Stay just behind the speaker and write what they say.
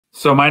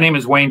So my name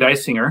is Wayne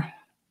Deisinger,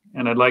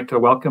 and I'd like to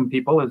welcome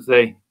people as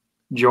they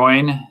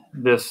join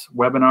this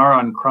webinar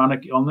on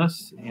chronic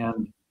illness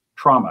and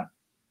trauma.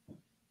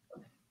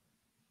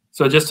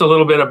 So just a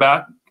little bit of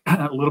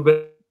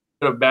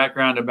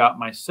background about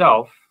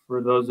myself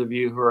for those of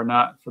you who are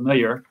not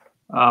familiar.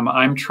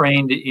 I'm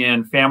trained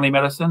in family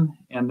medicine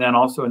and then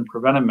also in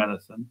preventive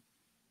medicine.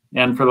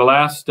 And for the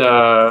last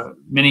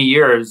many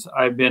years,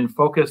 I've been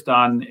focused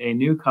on a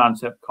new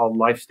concept called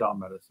lifestyle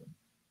medicine.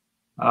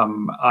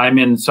 I'm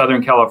in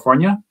Southern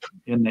California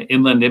in the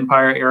Inland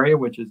Empire area,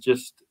 which is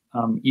just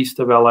east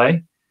of LA.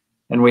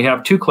 And we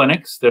have two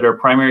clinics that are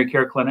primary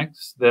care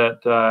clinics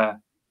that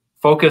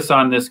focus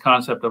on this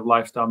concept of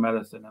lifestyle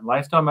medicine. And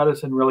lifestyle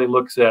medicine really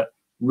looks at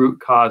root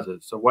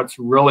causes. So what's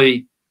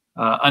really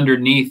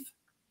underneath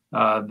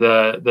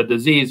the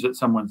disease that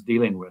someone's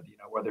dealing with,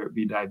 whether it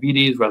be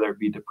diabetes, whether it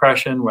be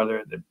depression,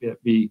 whether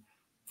it be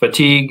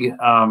fatigue,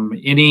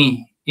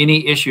 any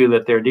issue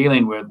that they're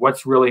dealing with,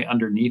 what's really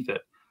underneath it.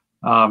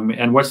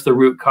 And what's the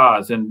root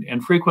cause?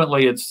 And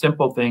frequently it's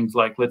simple things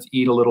like let's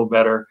eat a little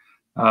better,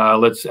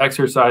 let's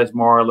exercise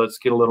more, let's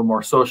get a little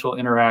more social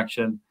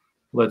interaction,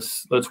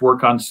 let's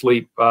work on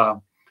sleep.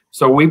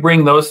 So we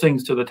bring those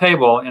things to the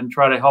table and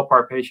try to help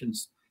our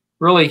patients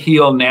really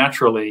heal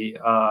naturally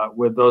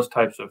with those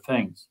types of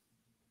things.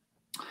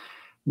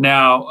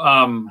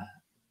 Now,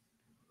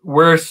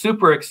 we're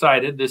super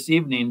excited this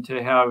evening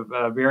to have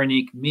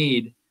Veronique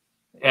Mead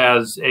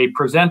as a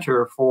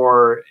presenter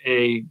for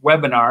a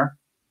webinar.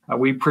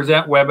 We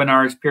present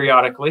webinars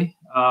periodically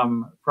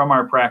from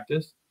our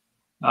practice.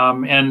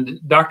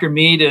 And Dr.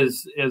 Mead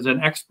is an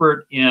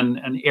expert in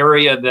an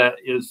area that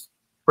is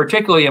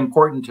particularly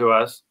important to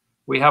us.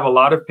 We have a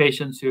lot of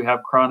patients who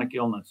have chronic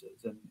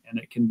illnesses, and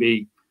it can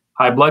be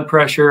high blood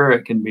pressure,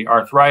 it can be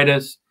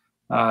arthritis,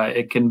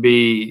 it can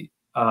be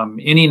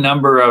any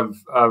number of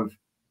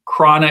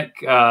chronic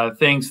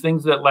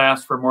things that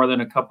last for more than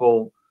a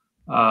couple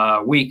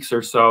weeks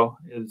or so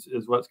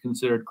is what's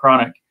considered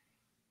chronic.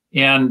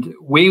 And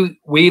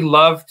we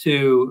love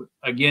to,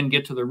 again,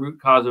 get to the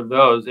root cause of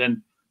those.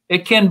 And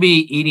it can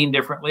be eating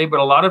differently, but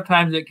a lot of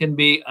times it can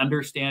be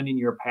understanding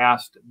your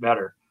past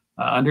better,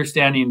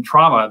 understanding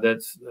trauma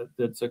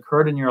that's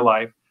occurred in your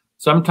life,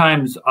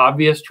 sometimes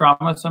obvious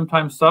trauma,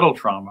 sometimes subtle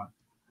trauma,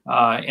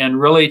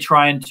 and really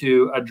trying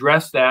to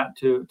address that,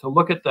 to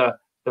look at the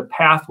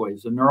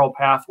pathways, the neural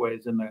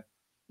pathways, and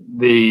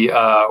the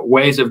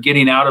ways of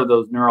getting out of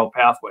those neural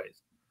pathways.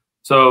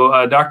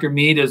 So Dr.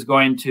 Mead is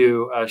going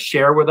to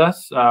share with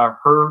us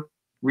her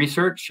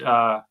research,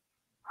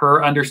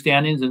 her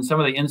understandings, and some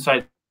of the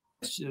insights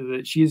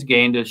that she's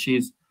gained as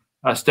she's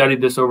studied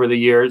this over the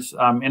years,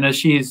 and as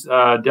she's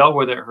dealt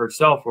with it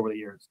herself over the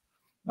years.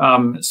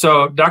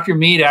 So Dr.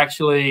 Mead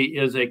actually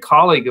is a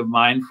colleague of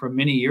mine from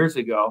many years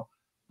ago,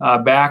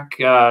 back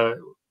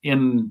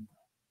in,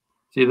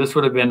 this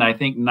would have been, I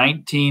think,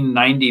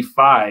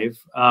 1995.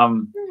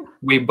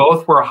 We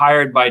both were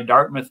hired by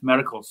Dartmouth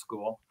Medical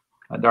School.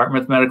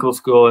 Dartmouth Medical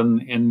School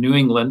in New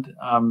England,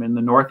 in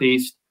the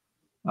Northeast.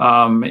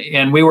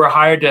 And we were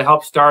hired to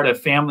help start a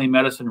family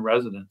medicine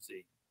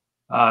residency.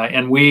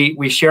 And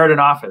we shared an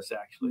office,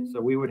 actually. So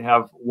we would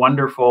have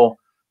wonderful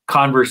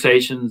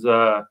conversations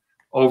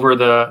over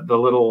the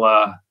little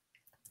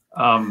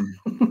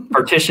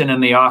partition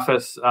in the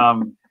office.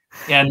 And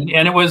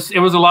it was a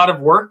lot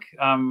of work.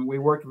 We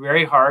worked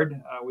very hard.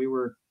 We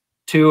were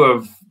two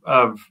of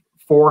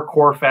 4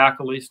 core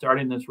faculty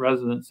starting this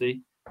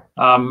residency.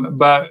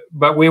 But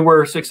we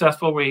were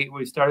successful.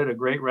 We started a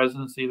great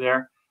residency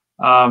there,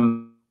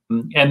 and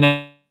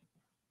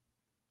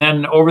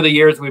then over the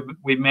years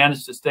we've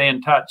managed to stay in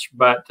touch.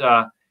 But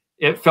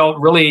it felt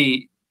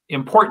really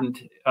important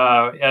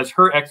as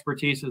her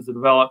expertise has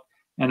developed,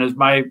 and as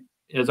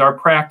our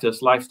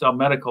practice, Lifestyle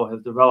Medical,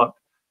 has developed,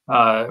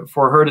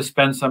 for her to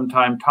spend some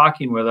time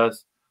talking with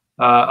us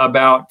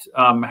about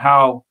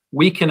how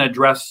we can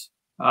address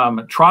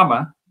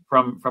trauma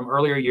from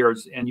earlier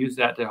years and use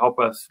that to help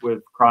us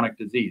with chronic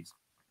disease.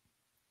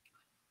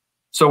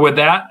 So with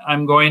that,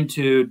 I'm going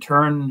to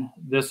turn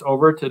this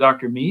over to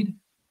Dr. Mead,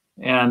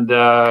 and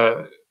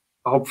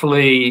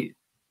hopefully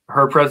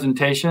her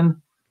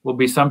presentation will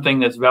be something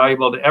that's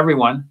valuable to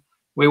everyone.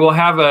 We will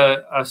have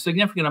a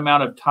significant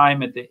amount of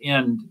time at the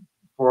end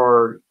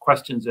for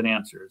questions and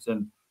answers,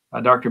 and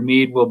Dr.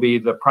 Mead will be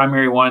the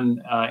primary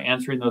one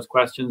answering those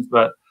questions,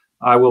 but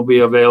I will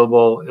be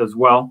available as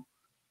well.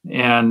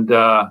 And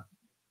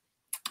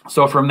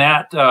so from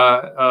that,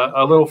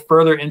 a little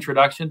further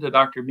introduction to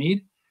Dr.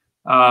 Mead.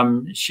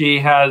 She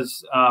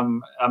has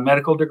a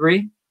medical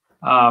degree,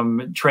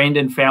 trained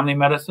in family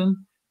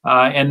medicine,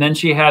 and then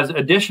she has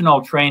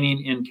additional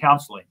training in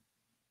counseling.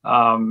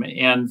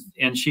 And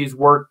she's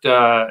worked,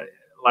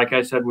 like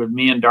I said, with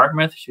me in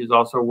Dartmouth. She's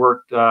also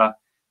worked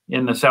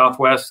in the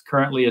Southwest,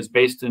 currently is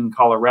based in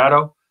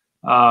Colorado.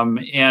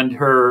 And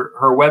her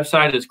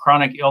website is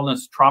Chronic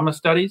Illness Trauma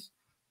Studies.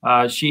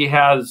 She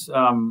has,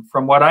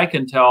 from what I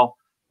can tell,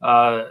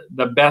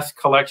 the best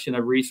collection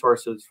of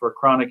resources for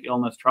chronic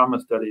illness trauma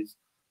studies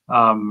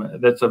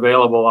that's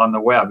available on the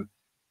web.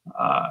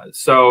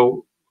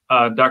 So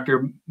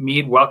Dr.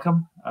 Mead,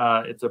 welcome.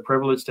 It's a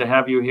privilege to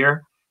have you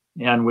here,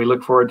 and we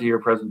look forward to your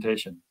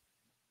presentation.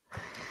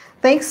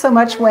 Thanks so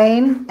much,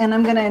 Wayne. And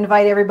I'm going to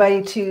invite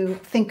everybody to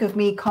think of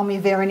me, call me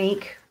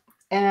Veronique.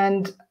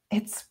 And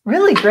it's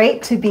really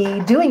great to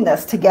be doing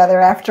this together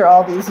after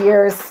all these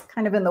years,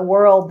 kind of in the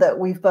world that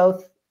we've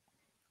both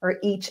or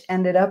each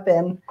ended up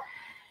in.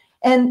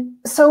 And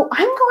so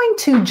I'm going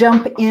to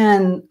jump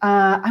in.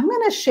 I'm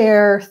going to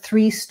share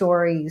 3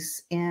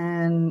 stories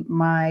in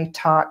my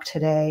talk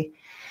today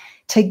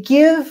to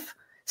give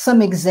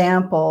some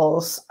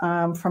examples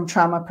from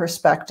trauma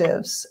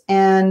perspectives.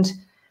 And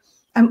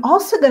I'm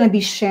also going to be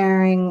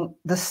sharing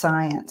the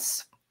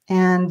science.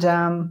 And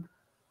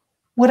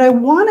what I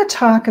want to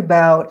talk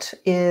about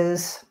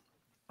is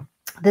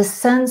this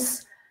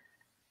sense.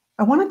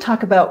 I want to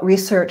talk about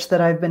research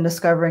that I've been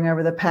discovering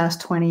over the past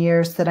 20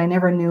 years that I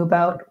never knew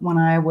about when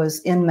I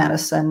was in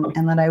medicine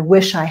and that I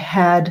wish I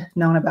had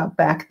known about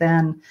back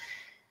then.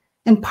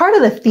 And part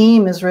of the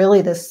theme is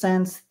really this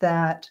sense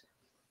that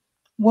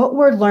what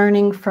we're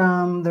learning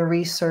from the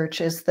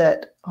research is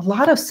that a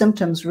lot of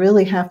symptoms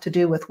really have to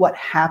do with what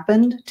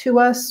happened to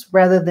us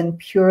rather than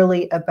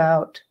purely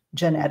about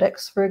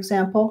genetics, for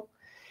example.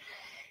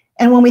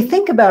 And when we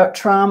think about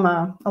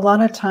trauma, a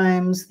lot of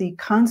times the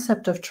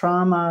concept of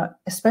trauma,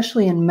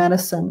 especially in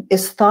medicine,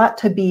 is thought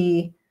to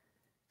be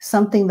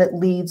something that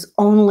leads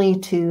only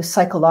to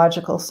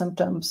psychological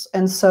symptoms.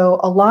 And so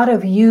a lot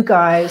of you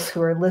guys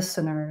who are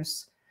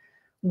listeners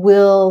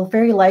will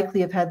very likely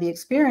have had the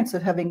experience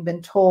of having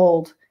been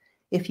told,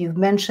 if you've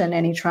mentioned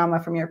any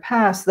trauma from your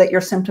past, that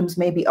your symptoms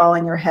may be all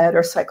in your head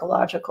or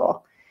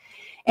psychological.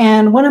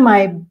 And one of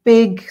my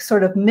big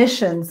sort of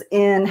missions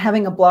in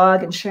having a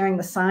blog and sharing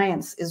the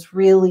science is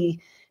really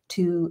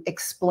to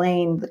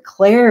explain the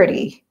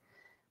clarity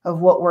of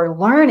what we're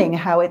learning,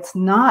 how it's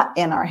not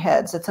in our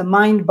heads. It's a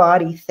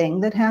mind-body thing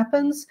that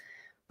happens,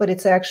 but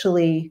it's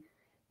actually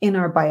in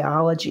our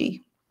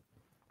biology.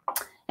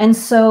 And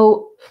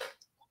so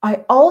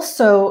I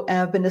also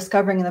have been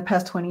discovering in the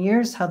past 20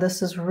 years how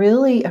this is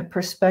really a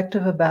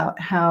perspective about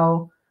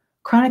how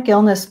chronic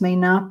illness may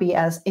not be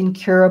as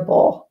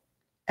incurable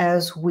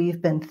as we've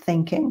been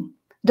thinking.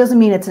 It doesn't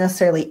mean it's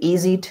necessarily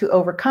easy to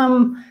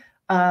overcome.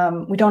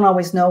 We don't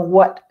always know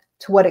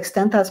to what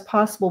extent that's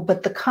possible,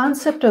 but the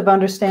concept of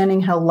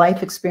understanding how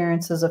life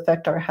experiences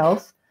affect our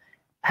health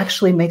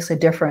actually makes a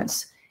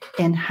difference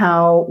in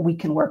how we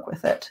can work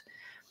with it.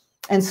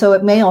 And so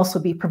it may also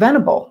be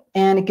preventable,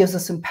 and it gives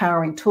us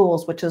empowering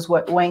tools, which is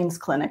what Wayne's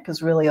clinic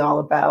is really all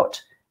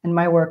about, and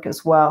my work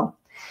as well.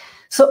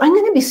 So I'm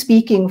going to be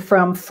speaking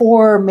from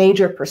 4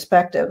 major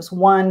perspectives.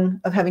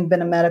 One of having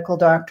been a medical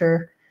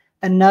doctor,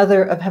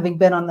 another of having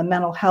been on the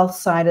mental health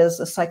side as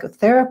a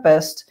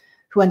psychotherapist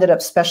who ended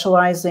up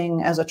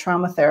specializing as a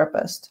trauma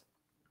therapist.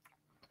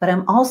 But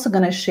I'm also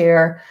going to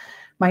share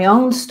my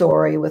own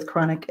story with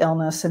chronic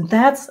illness, and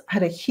that's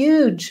had a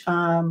huge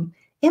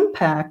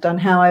impact on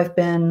how I've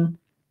been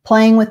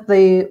playing with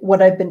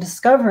what I've been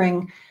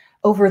discovering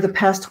over the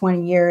past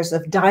 20 years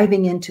of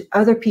diving into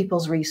other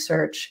people's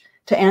research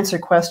to answer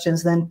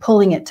questions, then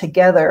pulling it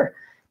together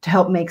to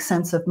help make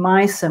sense of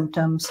my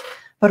symptoms,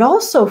 but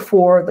also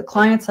for the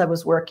clients I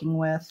was working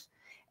with,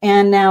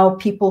 and now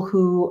people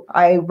who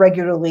I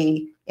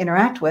regularly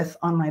interact with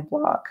on my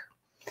blog.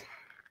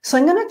 So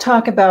I'm going to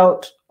talk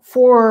about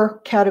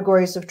 4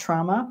 categories of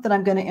trauma that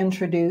I'm going to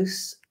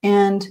introduce.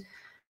 And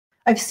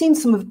I've seen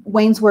some of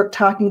Wayne's work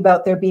talking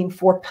about there being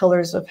 4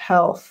 pillars of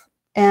health.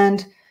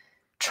 And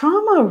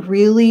trauma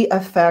really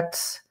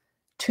affects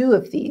 2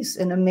 of these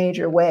in a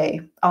major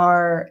way.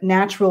 Our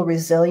natural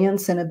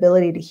resilience and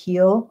ability to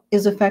heal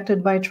is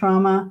affected by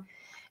trauma,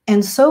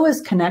 and so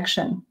is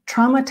connection.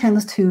 Trauma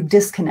tends to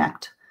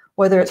disconnect,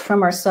 whether it's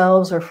from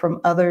ourselves or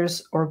from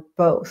others or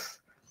both.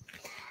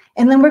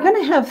 And then we're going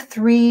to have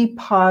 3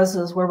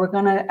 pauses where we're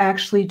going to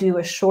actually do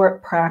a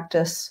short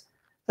practice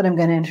that I'm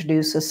going to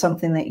introduce as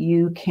something that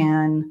you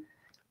can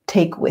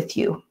take with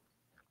you.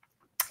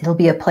 It'll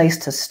be a place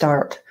to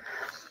start.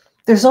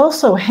 There's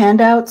also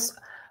handouts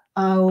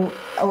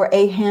or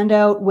a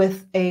handout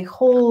with a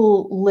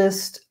whole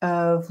list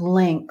of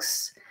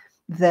links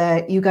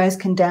that you guys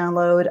can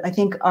download. I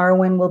think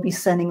Arwen will be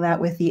sending that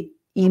with the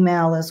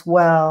email as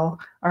well.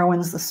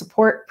 Arwen's the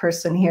support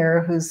person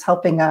here who's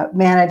helping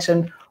manage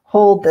and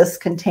hold this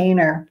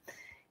container.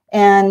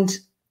 And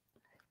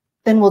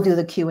then we'll do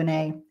the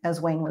Q&A,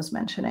 as Wayne was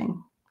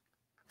mentioning.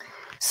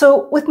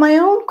 So with my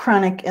own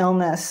chronic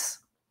illness,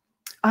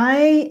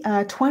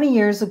 20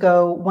 years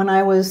ago, when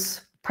I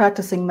was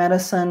practicing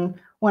medicine,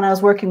 when I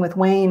was working with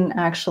Wayne,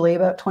 actually,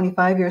 about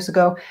 25 years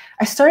ago,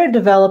 I started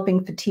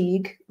developing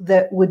fatigue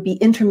that would be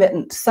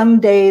intermittent. Some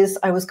days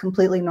I was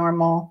completely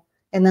normal,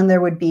 and then there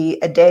would be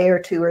a day or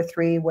 2 or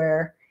 3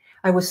 where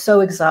I was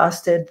so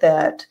exhausted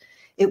that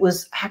it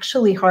was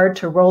actually hard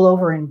to roll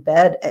over in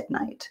bed at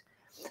night.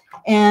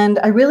 And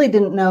I really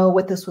didn't know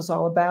what this was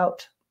all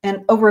about.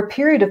 And over a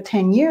period of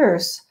 10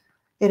 years,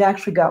 it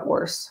actually got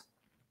worse.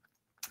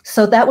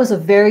 So that was a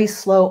very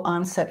slow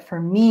onset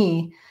for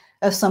me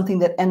of something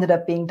that ended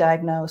up being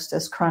diagnosed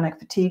as chronic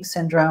fatigue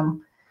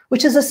syndrome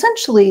which is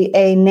essentially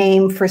a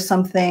name for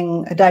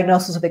something, a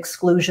diagnosis of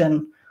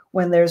exclusion,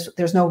 when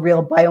there's no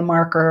real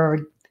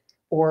biomarker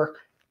or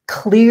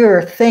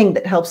clear thing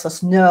that helps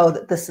us know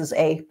that this is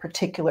a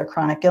particular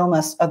chronic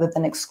illness other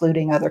than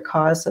excluding other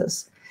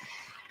causes.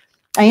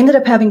 I ended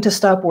up having to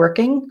stop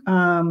working.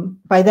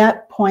 By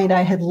that point,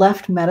 I had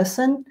left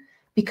medicine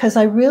because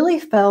I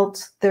really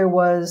felt there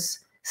was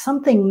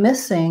something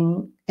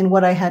missing in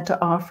what I had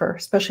to offer,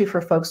 especially for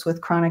folks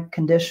with chronic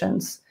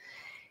conditions.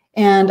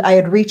 And I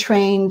had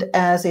retrained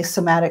as a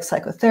somatic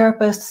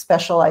psychotherapist,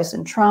 specialized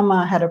in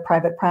trauma, had a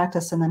private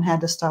practice, and then had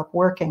to stop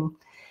working.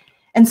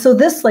 And so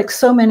this, like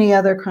so many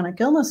other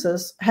chronic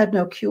illnesses, had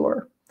no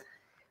cure.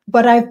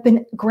 But I've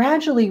been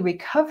gradually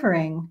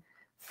recovering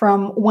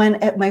from when,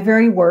 at my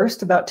very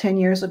worst, about 10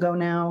 years ago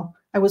now,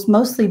 I was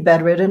mostly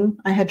bedridden.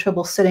 I had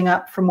trouble sitting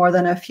up for more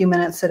than a few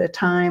minutes at a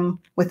time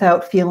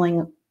without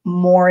feeling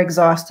more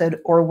exhausted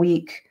or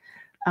weak.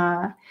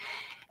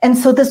 And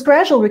so this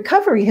gradual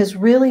recovery has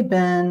really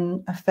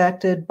been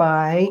affected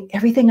by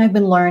everything I've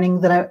been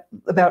learning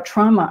about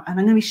trauma. And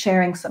I'm going to be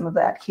sharing some of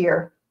that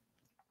here.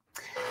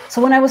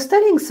 So when I was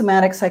studying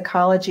somatic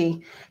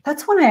psychology,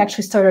 that's when I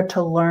actually started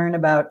to learn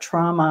about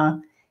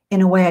trauma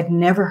in a way I'd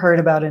never heard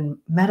about in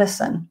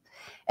medicine,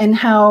 and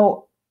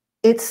how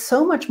it's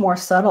so much more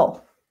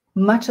subtle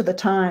much of the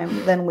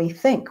time than we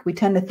think. We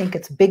tend to think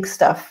it's big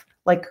stuff,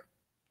 like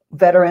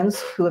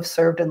veterans who have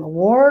served in the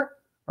war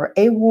or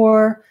a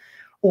war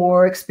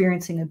or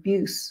experiencing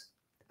abuse.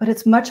 But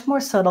it's much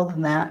more subtle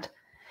than that.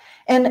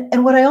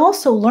 And what I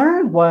also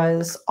learned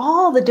was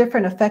all the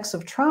different effects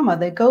of trauma,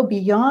 they go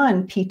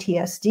beyond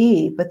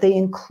PTSD, but they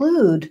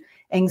include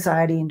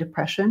anxiety and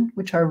depression,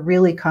 which are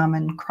really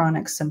common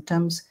chronic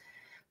symptoms,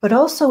 but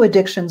also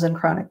addictions and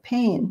chronic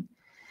pain.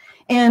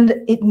 And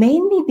it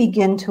made me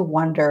begin to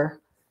wonder,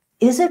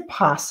 is it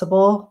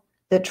possible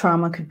that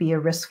trauma could be a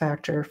risk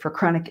factor for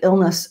chronic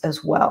illness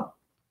as well?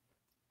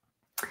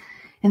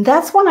 And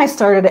that's when I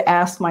started to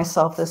ask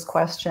myself this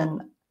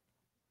question.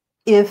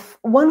 If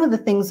one of the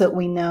things that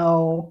we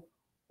know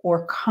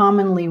or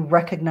commonly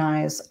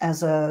recognize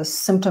as a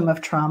symptom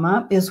of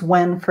trauma is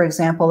when, for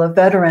example, a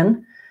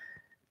veteran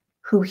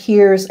who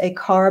hears a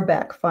car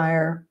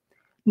backfire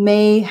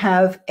may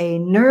have a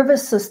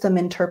nervous system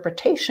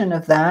interpretation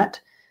of that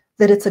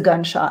it's a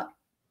gunshot.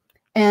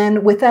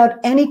 And without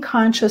any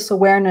conscious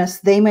awareness,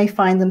 they may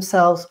find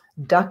themselves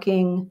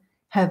ducking,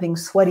 having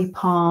sweaty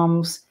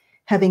palms,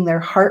 having their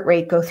heart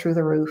rate go through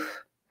the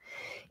roof.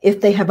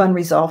 If they have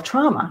unresolved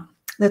trauma,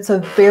 that's a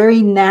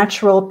very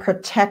natural,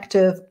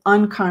 protective,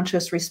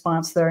 unconscious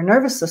response that our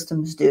nervous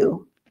systems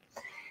do.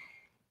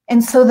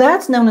 And so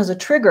that's known as a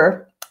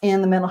trigger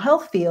in the mental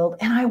health field.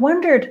 And I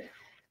wondered,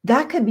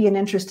 that could be an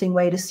interesting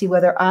way to see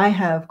whether I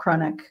have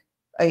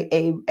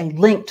a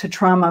link to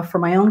trauma for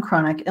my own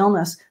chronic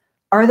illness.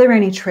 Are there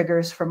any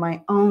triggers for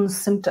my own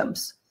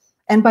symptoms?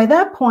 And by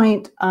that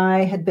point,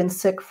 I had been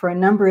sick for a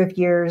number of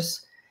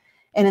years.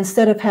 And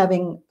instead of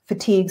having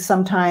fatigue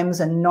sometimes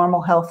and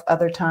normal health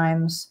other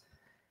times,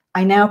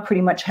 I now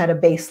pretty much had a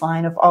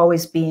baseline of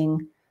always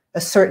being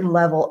a certain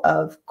level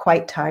of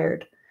quite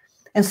tired.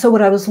 And so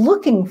what I was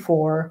looking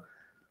for,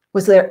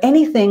 was there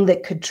anything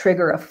that could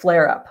trigger a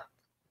flare-up?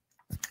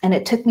 And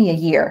it took me a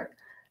year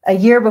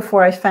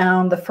before I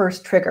found the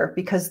first trigger,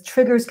 because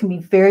triggers can be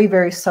very,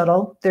 very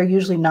subtle. They're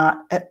usually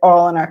not at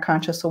all in our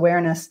conscious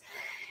awareness.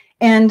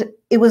 And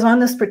it was on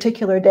this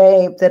particular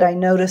day that I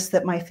noticed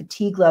that my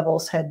fatigue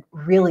levels had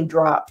really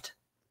dropped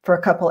for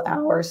a couple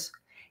hours.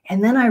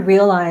 And then I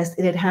realized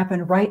it had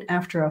happened right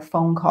after a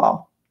phone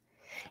call.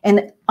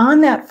 And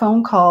on that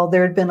phone call,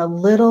 there had been a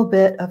little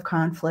bit of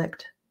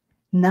conflict,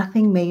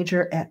 nothing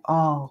major at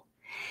all.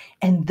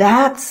 And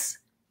that's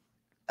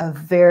a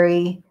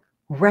very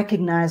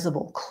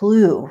recognizable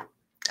clue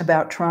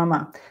about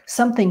trauma,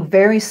 something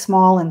very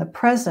small in the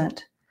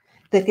present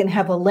that can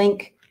have a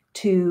link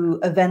to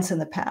events in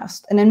the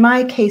past. And in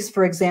my case,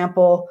 for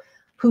example,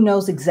 who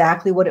knows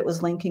exactly what it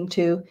was linking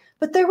to,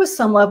 but there was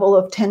some level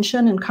of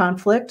tension and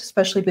conflict,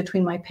 especially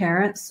between my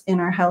parents in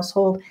our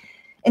household.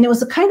 And it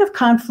was a kind of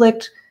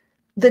conflict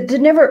that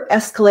never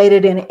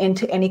escalated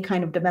into any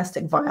kind of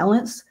domestic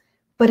violence,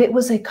 but it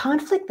was a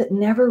conflict that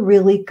never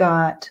really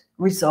got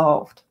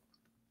resolved.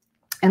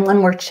 And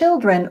when we're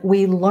children,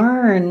 we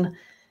learn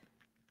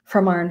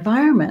from our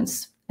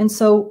environments. And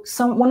so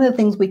one of the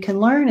things we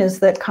can learn is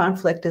that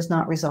conflict is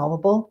not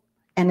resolvable,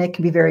 and it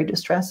can be very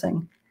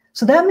distressing.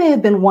 So that may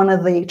have been one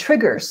of the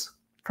triggers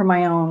for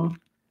my own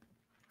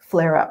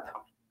flare-up.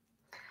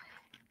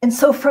 And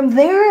so from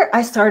there,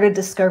 I started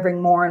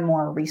discovering more and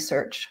more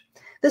research.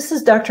 This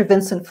is Dr.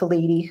 Vincent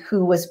Felitti,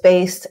 who was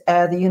based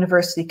at the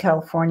University of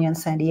California in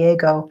San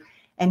Diego.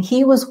 And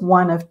he was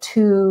one of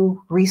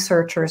two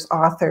researchers,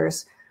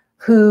 authors,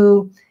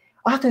 who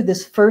authored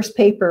this first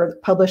paper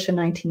published in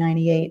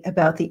 1998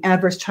 about the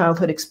Adverse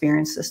Childhood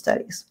Experiences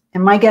Studies.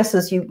 And my guess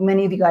is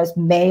many of you guys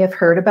may have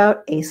heard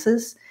about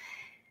ACEs.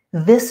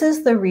 This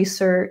is the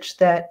research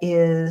that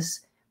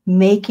is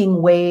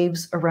making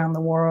waves around the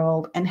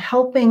world and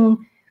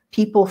helping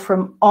people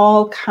from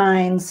all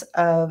kinds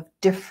of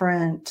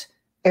different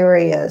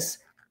areas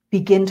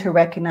begin to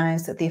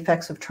recognize that the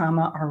effects of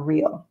trauma are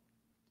real.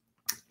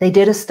 They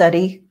did a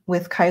study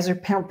with Kaiser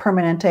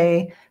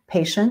Permanente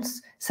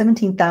patients,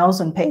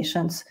 17,000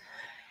 patients,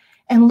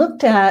 and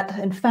looked at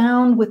and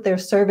found with their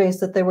surveys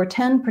that there were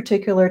 10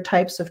 particular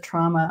types of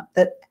trauma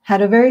that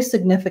had a very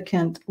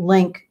significant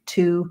link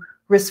to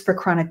risk for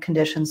chronic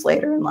conditions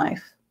later in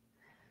life.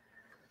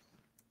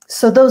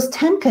 So those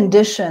 10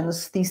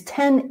 conditions, these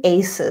 10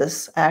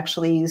 ACEs,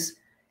 actually,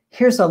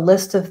 here's a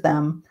list of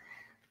them.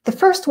 The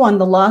first one,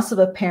 the loss of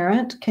a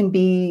parent, can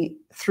be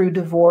through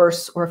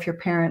divorce or if your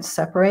parents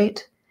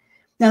separate.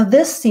 Now,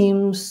 this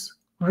seems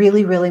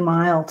really, really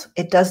mild.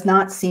 It does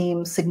not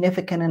seem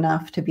significant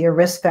enough to be a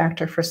risk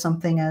factor for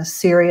something as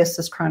serious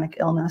as chronic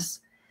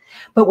illness.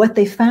 But what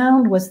they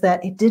found was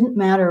that it didn't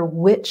matter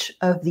which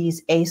of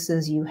these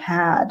ACEs you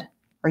had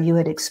or you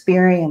had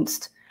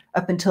experienced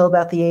up until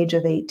about the age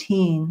of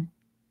 18.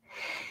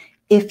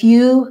 If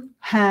you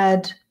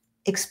had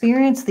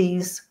experienced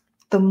these,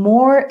 the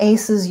more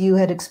ACEs you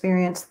had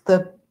experienced,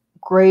 the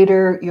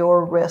greater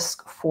your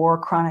risk for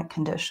chronic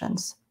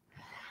conditions.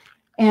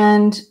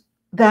 And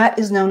that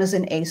is known as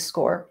an ACE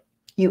score.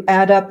 You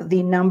add up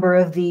the number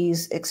of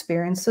these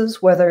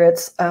experiences, whether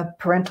it's a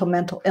parental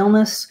mental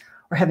illness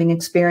or having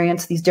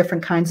experienced these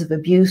different kinds of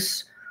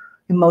abuse,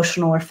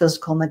 emotional or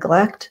physical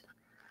neglect,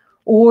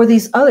 or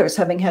these others,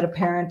 having had a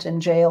parent in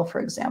jail, for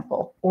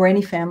example, or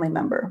any family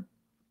member.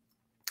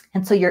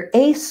 And so your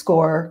ACE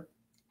score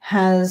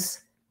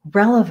has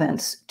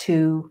relevance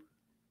to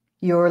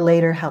your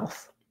later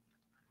health.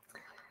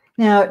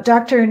 Now,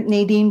 Dr.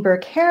 Nadine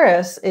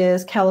Burke-Harris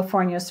is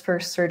California's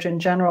first Surgeon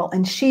General,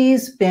 and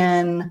she's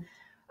been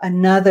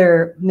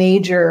another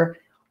major,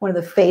 one of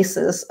the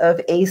faces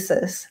of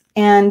ACEs.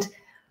 And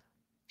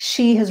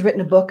she has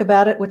written a book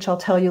about it, which I'll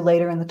tell you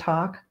later in the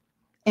talk.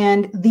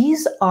 And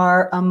these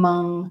are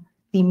among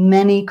the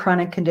many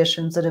chronic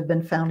conditions that have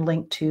been found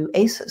linked to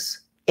ACEs.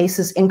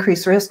 ACEs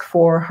increase risk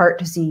for heart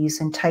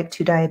disease and type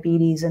 2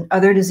 diabetes and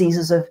other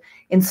diseases of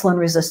insulin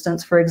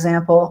resistance, for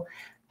example,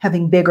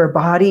 having bigger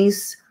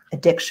bodies,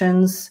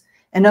 addictions,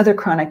 and other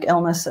chronic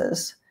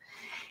illnesses.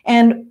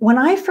 And when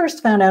I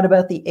first found out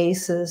about the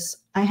ACEs,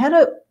 I had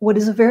what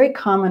is a very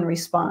common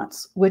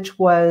response, which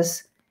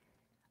was,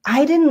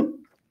 I didn't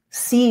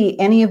see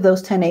any of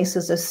those 10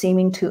 ACEs as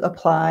seeming to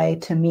apply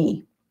to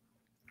me.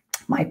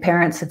 My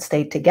parents had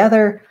stayed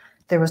together.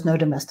 There was no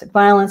domestic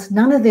violence.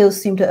 None of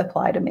those seemed to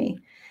apply to me.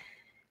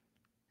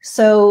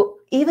 So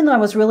even though I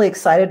was really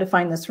excited to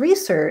find this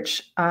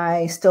research,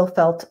 I still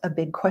felt a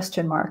big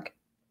question mark.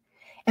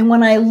 And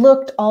when I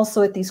looked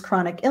also at these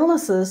chronic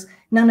illnesses,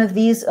 none of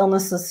these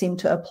illnesses seemed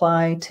to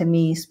apply to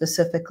me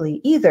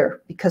specifically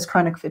either, because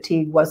chronic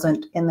fatigue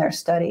wasn't in their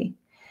study.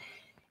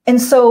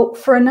 And so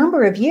for a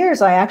number of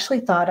years, I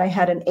actually thought I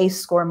had an ACE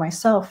score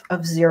myself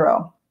of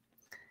 0.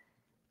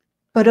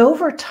 But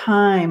over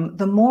time,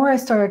 the more I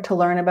started to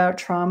learn about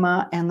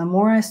trauma and the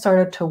more I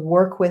started to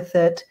work with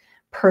it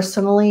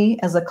personally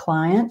as a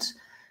client,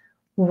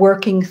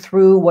 working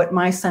through what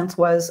my sense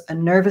was a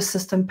nervous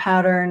system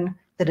pattern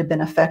that had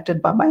been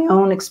affected by my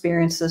own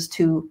experiences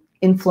to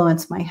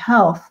influence my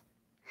health,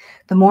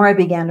 the more I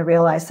began to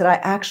realize that I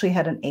actually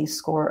had an ACE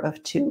score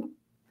of 2.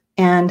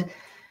 And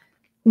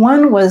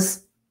one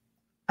was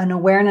an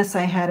awareness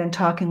I had in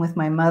talking with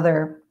my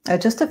mother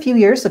just a few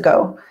years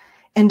ago,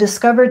 and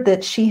discovered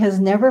that she has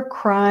never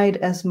cried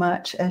as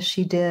much as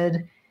she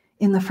did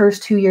in the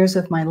first 2 years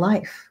of my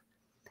life.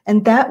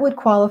 And that would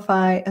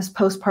qualify as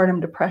postpartum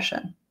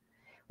depression,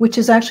 which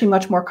is actually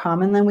much more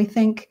common than we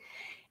think.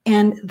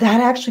 And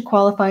that actually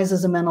qualifies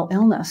as a mental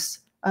illness.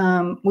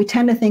 We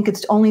tend to think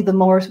it's only the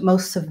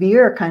most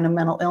severe kind of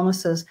mental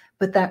illnesses,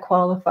 but that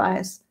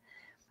qualifies.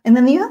 And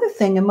then the other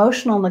thing,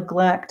 emotional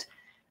neglect,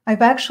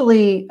 I've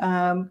actually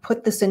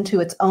put this into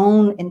its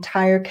own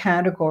entire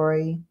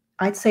category.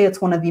 I'd say it's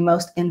one of the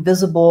most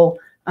invisible,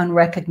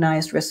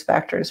 unrecognized risk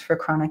factors for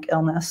chronic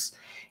illness.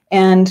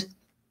 And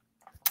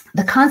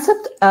the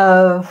concept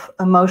of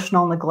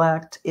emotional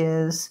neglect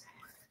is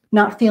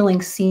not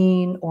feeling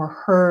seen or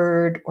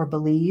heard or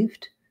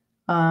believed,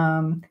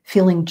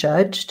 feeling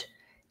judged,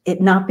 it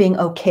not being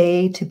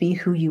okay to be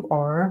who you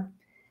are.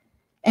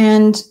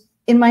 And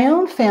in my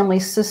own family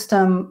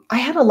system, I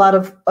had a lot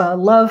of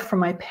love for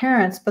my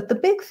parents, but the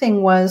big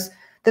thing was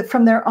that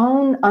from their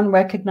own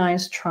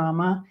unrecognized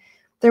trauma,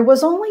 there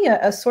was only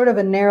a sort of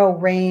a narrow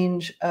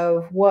range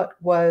of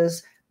what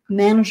was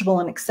manageable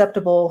and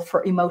acceptable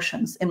for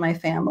emotions in my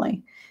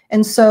family.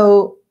 And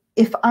so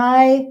if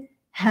I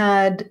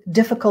had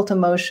difficult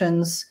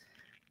emotions,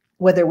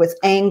 whether it was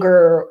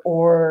anger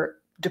or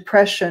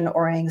depression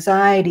or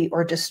anxiety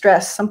or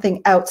distress,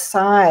 something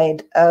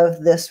outside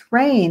of this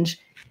range,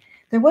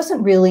 there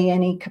wasn't really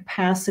any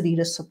capacity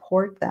to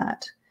support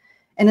that.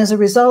 And as a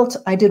result,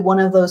 I did one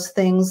of those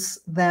things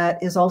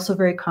that is also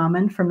very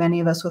common for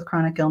many of us with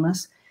chronic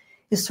illness,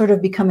 is sort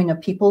of becoming a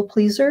people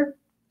pleaser,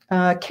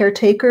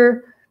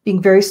 caretaker, being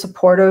very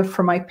supportive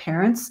for my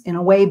parents, in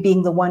a way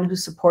being the one who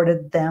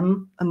supported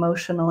them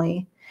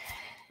emotionally.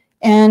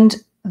 And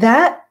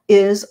that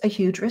is a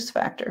huge risk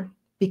factor,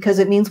 because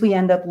it means we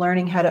end up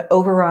learning how to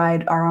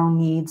override our own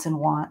needs and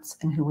wants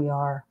and who we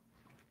are.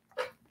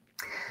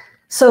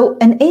 So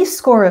an ACE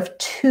score of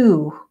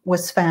 2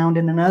 was found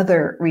in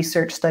another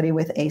research study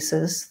with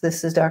ACEs.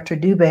 This is Dr.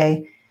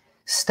 Dubé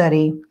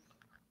study,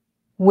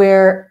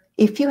 where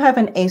if you have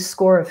an ACE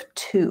score of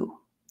 2,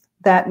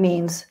 that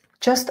means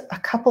just a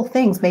couple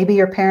things. Maybe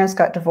your parents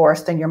got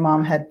divorced and your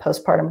mom had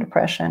postpartum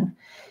depression.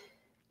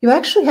 You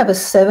actually have a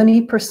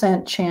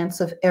 70%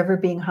 chance of ever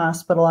being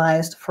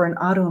hospitalized for an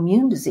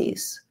autoimmune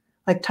disease,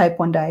 like type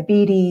 1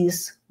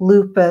 diabetes,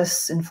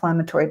 lupus,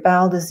 inflammatory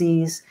bowel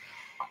disease.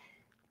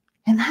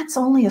 And that's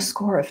only a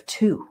score of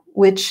 2,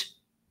 which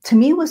to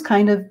me was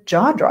kind of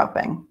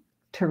jaw-dropping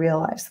to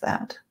realize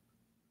that.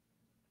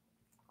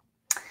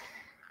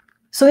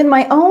 So in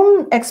my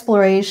own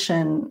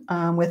exploration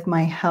with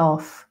my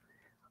health,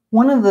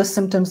 one of the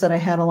symptoms that I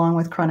had along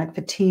with chronic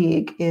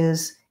fatigue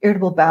is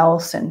irritable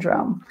bowel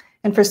syndrome.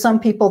 And for some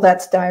people,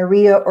 that's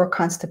diarrhea or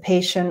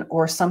constipation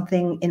or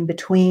something in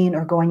between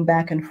or going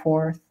back and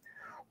forth,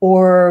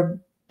 or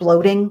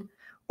bloating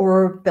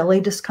or belly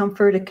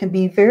discomfort. It can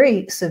be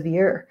very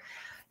severe.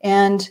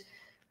 And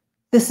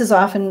this is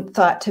often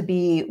thought to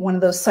be one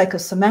of those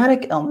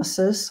psychosomatic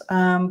illnesses,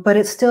 but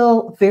it's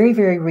still very,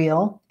 very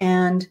real.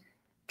 And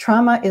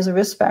trauma is a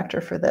risk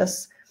factor for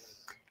this.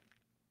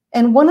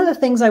 And one of the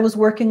things I was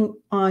working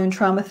on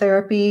trauma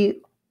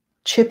therapy,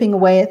 chipping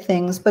away at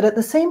things, but at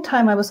the same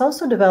time, I was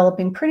also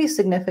developing pretty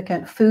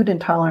significant food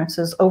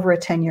intolerances over a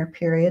 10-year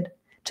period,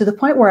 to the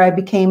point where I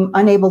became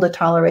unable to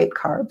tolerate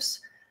carbs,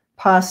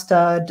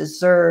 pasta,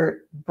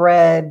 dessert,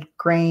 bread,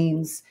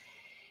 grains.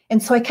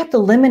 And so I kept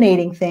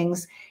eliminating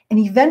things. And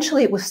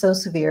eventually it was so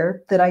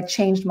severe that I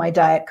changed my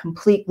diet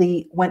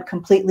completely, went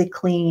completely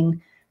clean,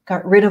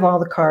 got rid of all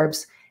the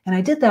carbs. And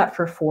I did that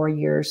for 4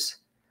 years.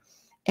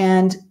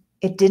 And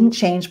it didn't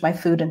change my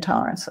food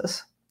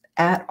intolerances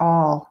at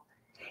all.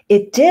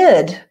 It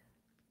did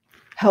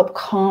help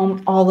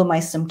calm all of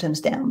my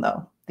symptoms down,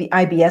 though. The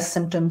IBS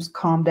symptoms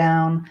calmed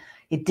down.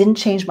 It didn't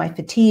change my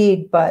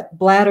fatigue, but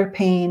bladder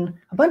pain,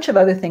 a bunch of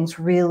other things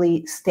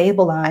really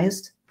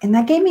stabilized. And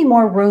that gave me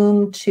more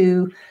room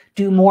to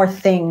do more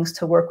things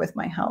to work with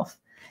my health.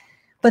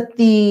 But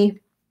the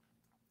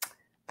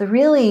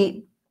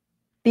really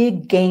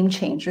big game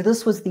changer,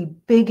 this was the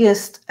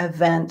biggest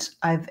event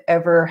I've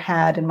ever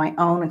had in my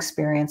own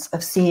experience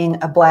of seeing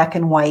a black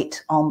and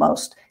white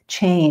almost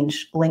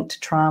change linked to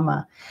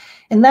trauma.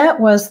 And that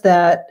was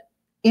that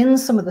in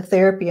some of the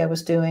therapy I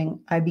was doing,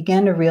 I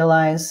began to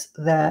realize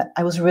that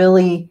I was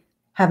really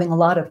having a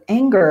lot of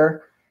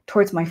anger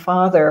towards my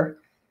father,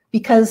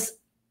 because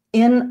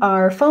in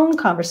our phone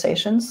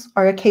conversations,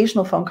 our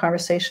occasional phone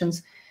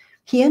conversations,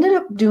 he ended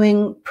up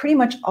doing pretty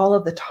much all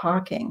of the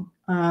talking,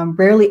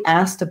 rarely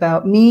asked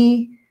about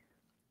me,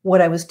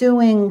 what I was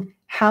doing,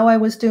 how I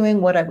was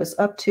doing, what I was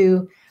up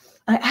to.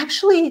 I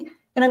actually,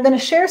 and I'm going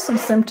to share some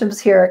symptoms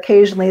here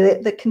occasionally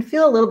that can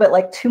feel a little bit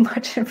like too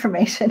much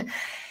information.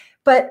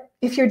 But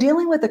if you're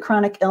dealing with a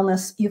chronic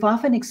illness, you've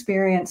often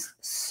experienced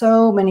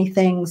so many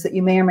things that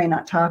you may or may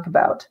not talk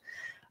about.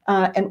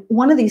 And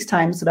one of these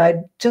times that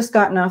I'd just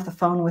gotten off the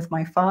phone with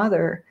my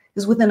father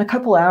is within a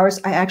couple hours,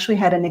 I actually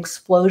had an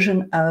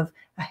explosion of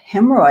a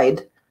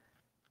hemorrhoid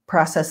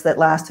process that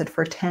lasted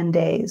for 10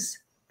 days.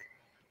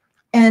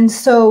 And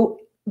so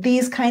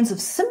these kinds of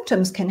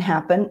symptoms can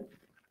happen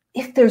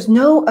if there's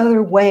no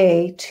other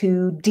way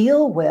to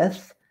deal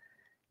with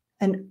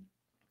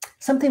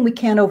something we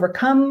can't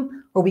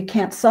overcome, or we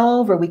can't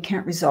solve, or we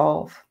can't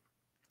resolve.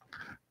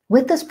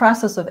 With this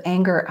process of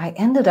anger, I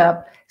ended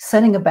up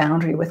setting a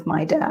boundary with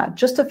my dad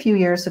just a few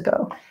years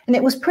ago. And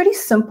it was pretty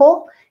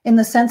simple in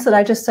the sense that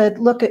I just said,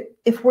 look,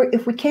 if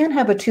we can't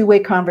have a two-way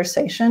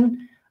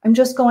conversation, I'm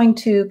just going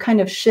to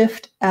kind of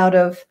shift out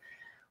of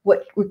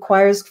what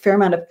requires a fair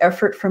amount of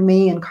effort from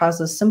me and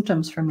causes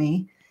symptoms for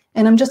me.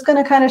 And I'm just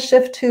going to kind of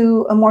shift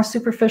to a more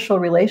superficial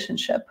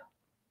relationship.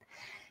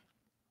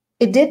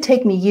 It did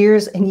take me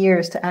years and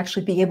years to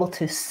actually be able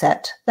to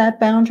set that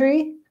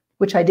boundary,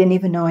 which I didn't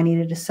even know I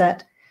needed to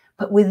set.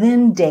 But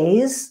within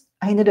days,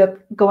 I ended up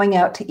going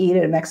out to eat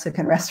at a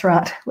Mexican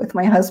restaurant with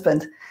my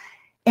husband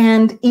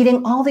and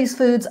eating all these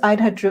foods I'd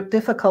had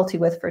difficulty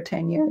with for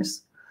 10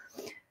 years.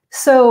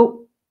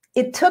 So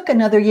it took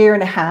another year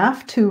and a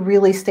half to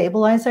really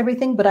stabilize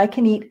everything, but I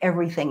can eat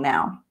everything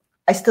now.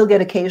 I still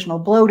get occasional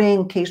bloating,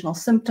 occasional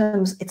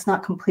symptoms. It's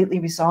not completely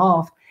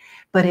resolved,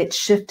 but it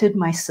shifted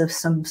my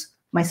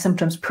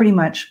symptoms pretty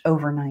much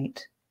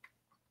overnight.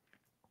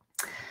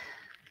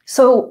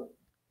 So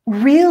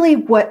really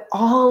what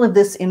all of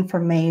this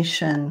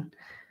information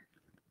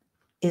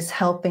is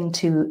helping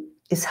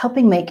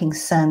making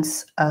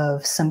sense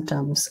of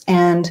symptoms.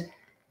 And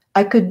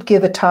I could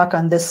give a talk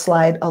on this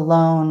slide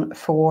alone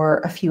for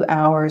a few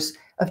hours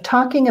of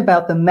talking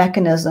about the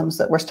mechanisms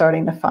that we're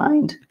starting to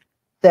find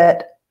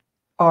that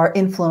are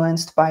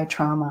influenced by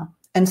trauma.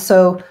 And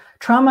so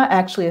trauma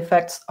actually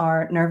affects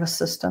our nervous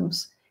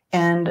systems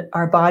and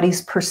our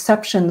body's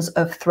perceptions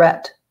of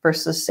threat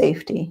versus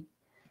safety.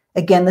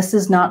 Again, this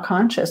is not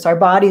conscious. Our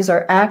bodies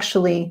are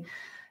actually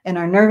And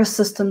our nervous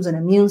systems and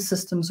immune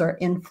systems are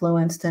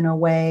influenced in a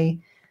way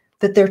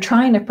that they're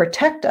trying to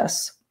protect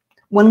us.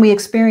 When we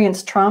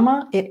experience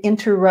trauma, it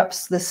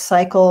interrupts this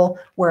cycle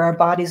where our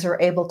bodies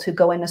are able to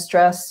go into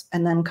stress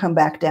and then come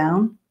back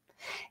down.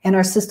 And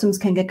our systems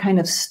can get kind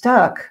of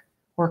stuck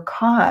or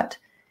caught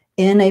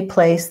in a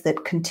place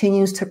that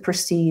continues to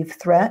perceive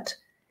threat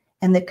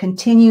and that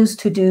continues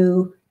to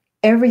do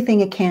everything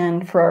it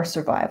can for our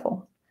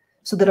survival,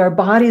 so that our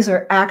bodies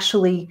are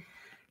actually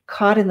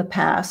caught in the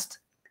past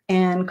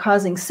and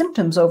causing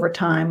symptoms over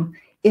time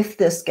if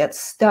this gets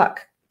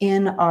stuck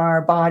in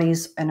our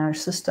bodies and our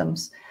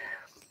systems.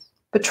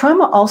 But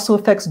trauma also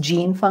affects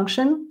gene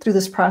function through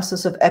this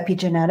process of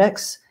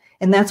epigenetics,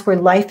 and that's where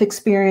life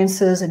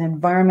experiences and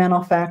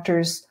environmental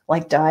factors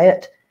like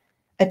diet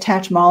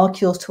attach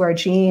molecules to our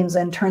genes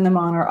and turn them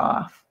on or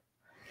off.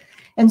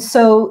 And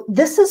so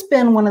this has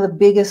been one of the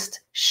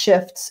biggest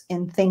shifts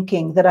in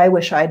thinking that I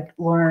wish I'd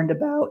learned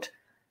about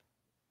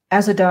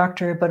as a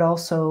doctor, but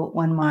also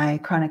when my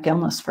chronic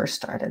illness first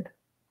started.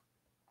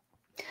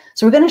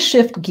 So we're going to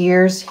shift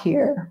gears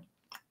here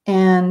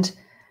and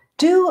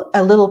do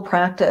a little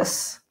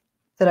practice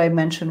that I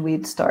mentioned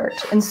we'd start.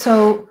 And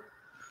so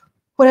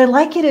what I'd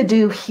like you to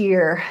do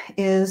here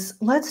is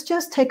let's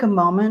just take a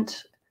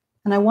moment,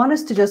 and I want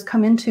us to just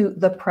come into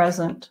the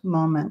present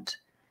moment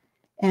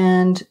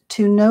and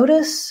to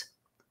notice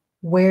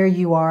where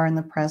you are in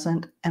the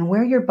present and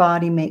where your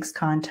body makes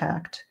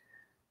contact.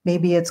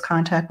 Maybe it's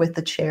contact with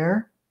the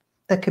chair.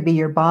 That could be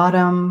your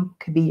bottom,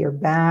 could be your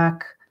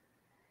back.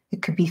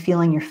 It could be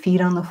feeling your feet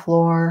on the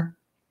floor.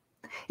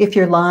 If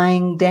you're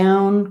lying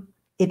down,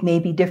 it may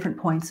be different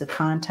points of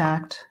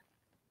contact.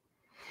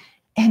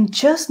 And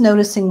just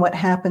noticing what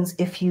happens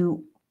if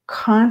you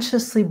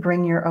consciously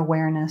bring your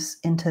awareness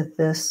into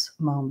this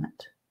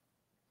moment.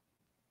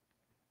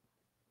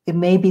 It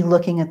may be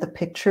looking at the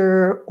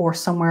picture or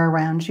somewhere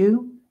around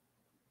you,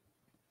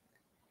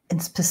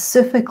 and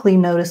specifically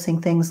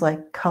noticing things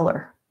like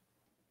color,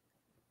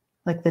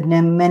 like the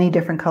many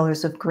different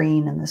colors of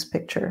green in this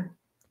picture.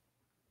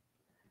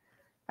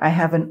 I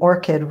have an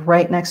orchid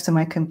right next to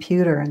my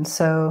computer, and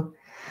so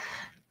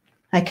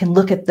I can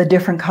look at the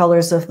different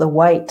colors of the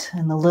white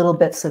and the little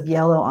bits of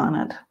yellow on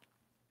it.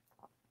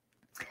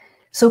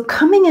 So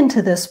coming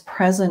into this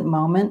present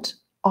moment,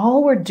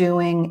 all we're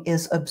doing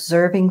is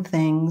observing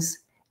things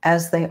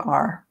as they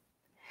are.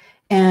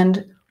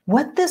 And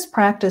what this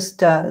practice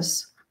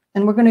does,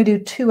 and we're going to do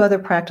two other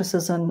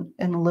practices in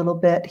a little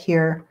bit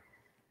here.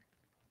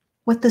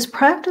 What this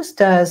practice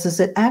does is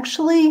it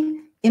actually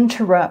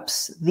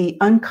interrupts the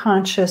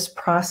unconscious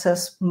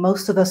process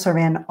most of us are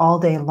in all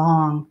day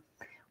long,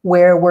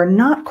 where we're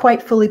not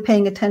quite fully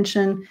paying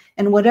attention,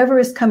 and whatever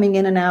is coming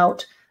in and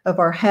out of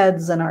our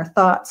heads and our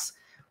thoughts,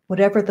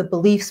 whatever the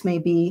beliefs may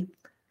be,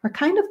 are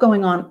kind of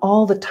going on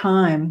all the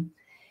time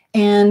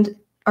and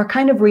are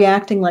kind of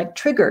reacting like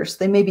triggers.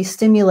 They may be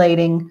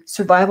stimulating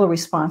survival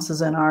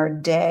responses in our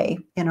day,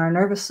 in our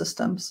nervous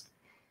systems.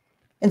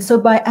 And so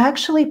by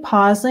actually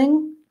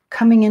pausing,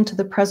 coming into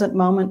the present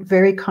moment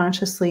very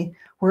consciously,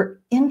 we're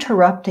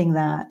interrupting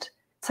that.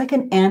 It's like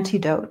an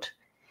antidote.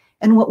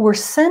 And what we're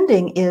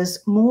sending is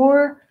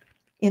more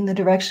in the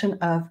direction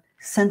of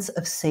sense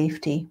of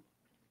safety.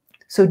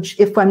 So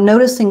if I'm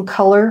noticing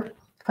color,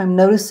 if I'm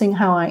noticing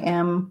how I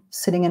am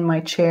sitting in my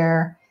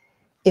chair,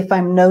 if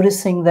I'm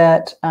noticing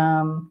that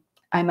I'm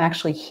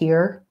actually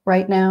here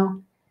right now,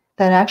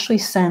 that actually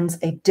sends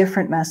a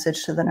different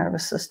message to the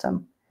nervous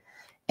system.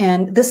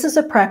 And this is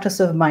a practice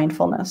of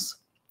mindfulness.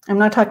 I'm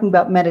not talking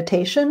about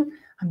meditation.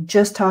 I'm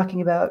just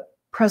talking about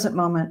present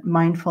moment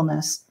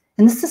mindfulness.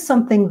 And this is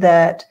something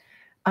that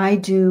I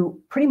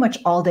do pretty much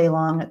all day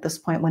long at this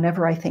point,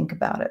 whenever I think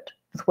about it,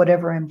 with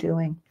whatever I'm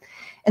doing.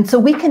 And so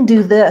we can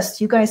do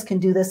this. You guys can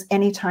do this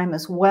anytime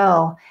as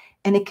well.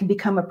 And it can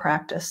become a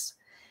practice.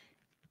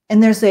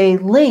 And there's a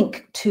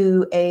link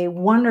to a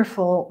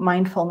wonderful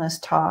mindfulness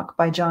talk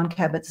by Jon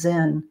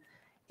Kabat-Zinn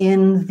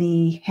in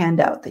the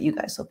handout that you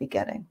guys will be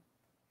getting.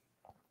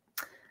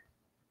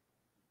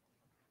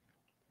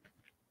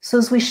 So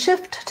as we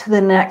shift to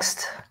the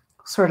next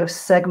sort of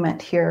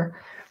segment here,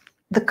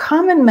 the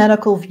common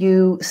medical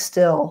view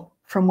still,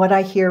 from what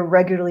I hear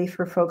regularly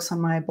for folks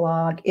on my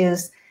blog,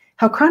 is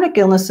how chronic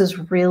illness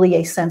is really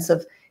a sense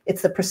of,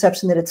 it's the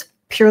perception that it's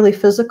purely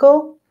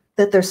physical,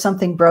 that there's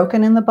something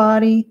broken in the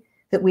body,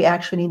 that we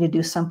actually need to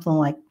do something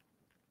like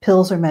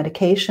pills or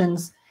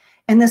medications,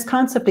 and this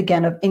concept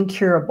again of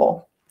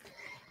incurable.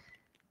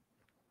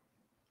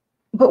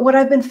 But what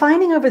I've been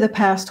finding over the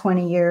past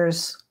 20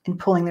 years in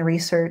pulling the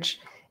research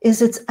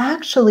is it's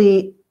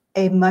actually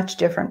a much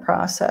different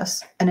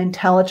process, an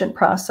intelligent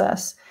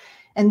process.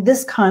 And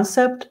this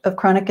concept of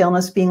chronic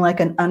illness being like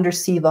an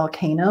undersea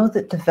volcano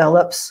that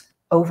develops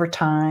over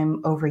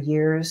time, over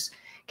years,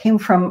 came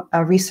from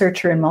a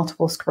researcher in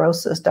multiple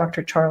sclerosis,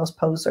 Dr. Charles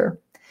Poser.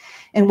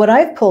 And what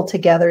I've pulled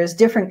together is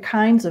different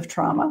kinds of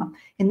trauma.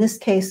 In this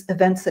case,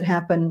 events that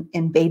happen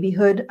in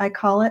babyhood, I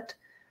call it,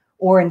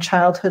 or in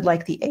childhood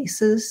like the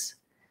ACEs,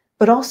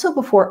 but also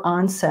before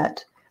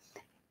onset.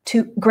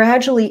 to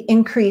gradually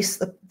increase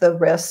the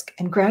risk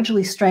and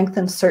gradually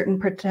strengthen certain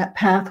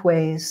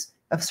pathways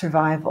of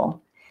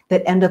survival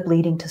that end up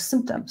leading to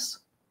symptoms.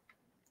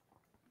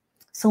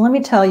 So let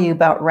me tell you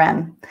about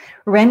Ren.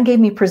 Ren gave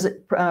me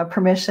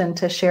permission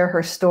to share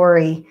her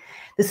story.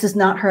 This is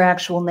not her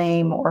actual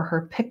name or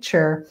her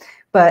picture,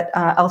 but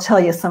I'll tell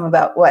you some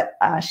about what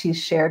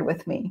she's shared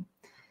with me.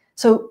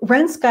 So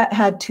Ren's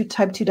had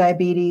type 2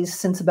 diabetes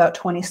since about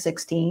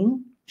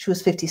 2016. She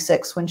was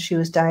 56 when she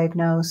was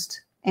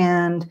diagnosed.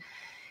 And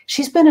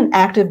she's been an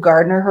active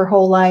gardener her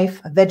whole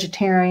life, a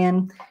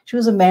vegetarian. She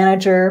was a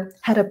manager,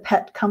 had a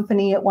pet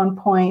company at one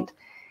point.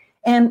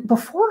 And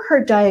before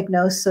her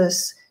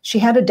diagnosis, she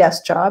had a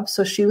desk job,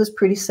 so she was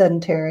pretty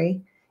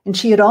sedentary. And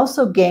she had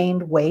also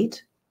gained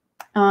weight.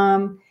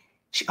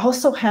 She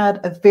also had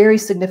a very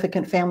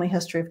significant family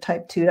history of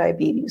type 2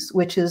 diabetes,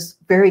 which is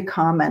very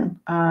common.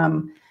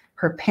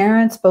 Her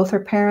parents, both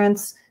her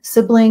parents,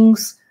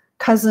 siblings,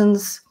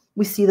 cousins,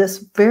 we see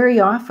this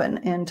very often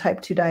in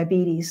type 2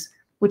 diabetes,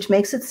 which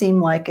makes it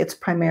seem like it's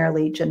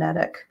primarily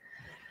genetic.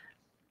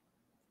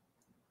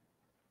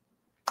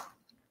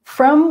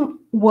 From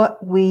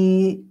what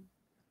we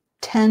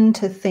tend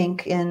to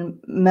think in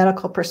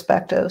medical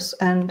perspectives,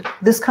 and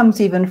this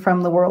comes even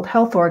from the World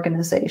Health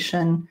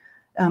Organization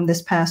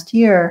this past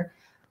year,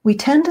 we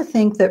tend to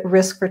think that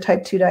risk for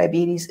type 2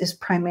 diabetes is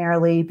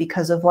primarily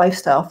because of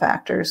lifestyle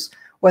factors,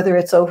 whether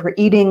it's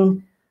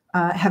overeating,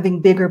 having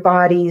bigger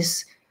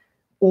bodies,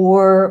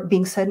 or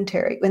being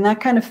sedentary. And that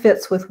kind of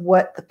fits with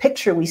what the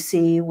picture we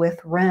see with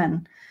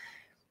Ren.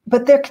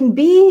 But there can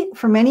be,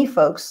 for many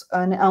folks,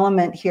 an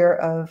element here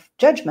of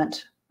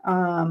judgment,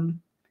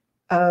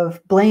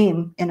 of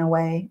blame in a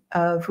way,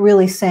 of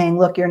really saying,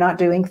 look, you're not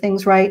doing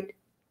things right.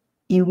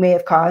 You may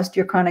have caused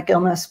your chronic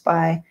illness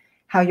by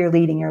how you're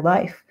leading your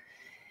life.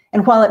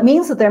 And while it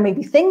means that there may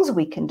be things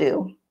we can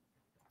do,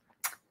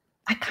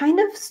 I kind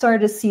of started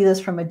to see this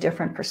from a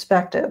different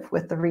perspective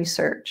with the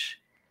research.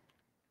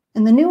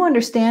 And the new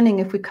understanding,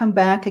 if we come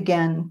back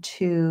again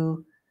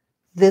to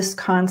this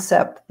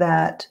concept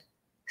that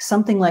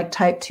something like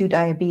type 2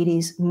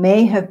 diabetes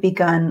may have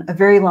begun a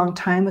very long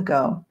time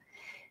ago,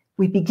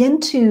 we begin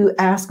to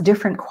ask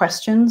different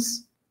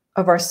questions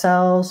of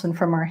ourselves and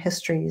from our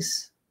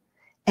histories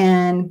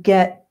and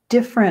get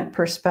different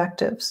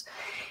perspectives.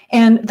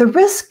 And the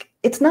risk,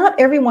 it's not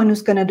everyone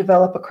who's going to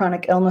develop a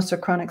chronic illness or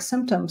chronic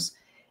symptoms.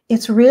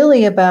 It's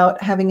really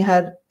about having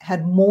had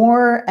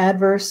more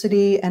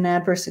adversity and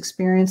adverse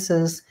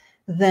experiences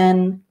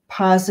than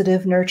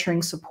positive,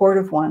 nurturing,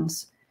 supportive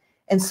ones.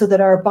 And so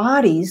that our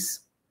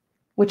bodies,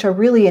 which are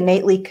really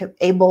innately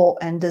able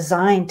and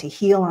designed to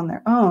heal on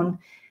their own,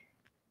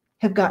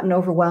 have gotten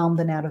overwhelmed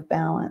and out of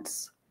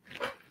balance.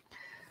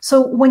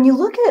 So when you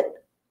look at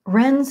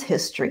Ren's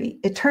history,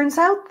 it turns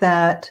out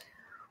that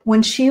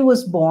when she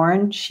was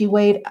born, she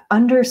weighed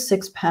under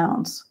 6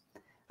 pounds.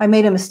 I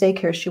made a mistake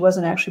here. She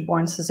wasn't actually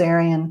born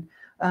cesarean,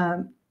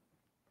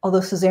 although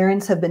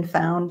cesareans have been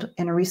found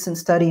in a recent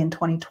study in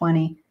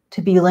 2020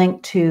 to be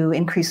linked to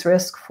increased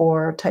risk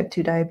for type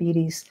 2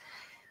 diabetes.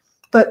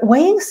 But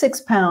weighing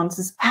 6 pounds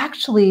is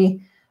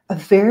actually a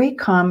very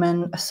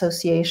common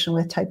association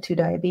with type 2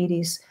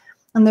 diabetes.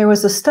 And there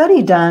was a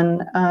study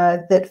done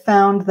that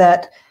found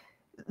that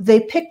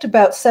they picked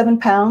about 7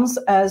 pounds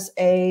as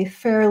a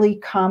fairly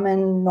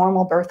common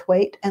normal birth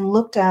weight and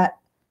looked at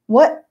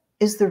what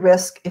is the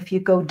risk if you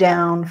go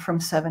down from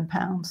 7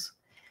 pounds.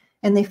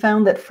 And they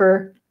found that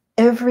for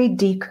every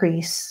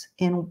decrease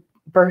in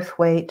birth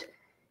weight,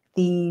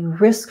 the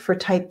risk for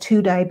type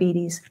 2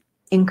 diabetes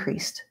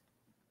increased.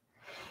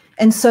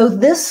 And so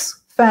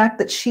this fact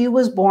that she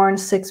was born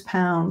 6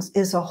 pounds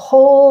is a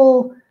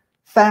whole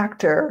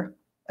factor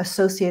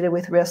associated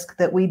with risk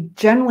that we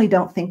generally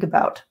don't think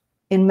about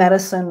in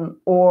medicine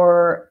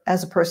or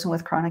as a person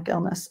with chronic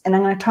illness. And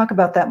I'm going to talk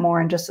about that more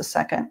in just a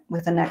second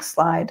with the next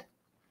slide.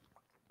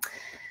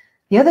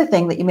 The other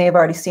thing that you may have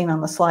already seen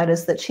on the slide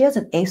is that she has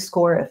an ACE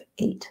score of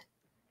 8.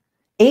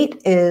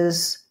 8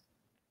 is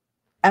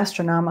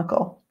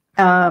astronomical.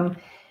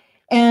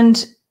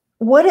 And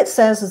what it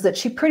says is that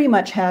she pretty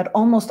much had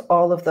almost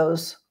all of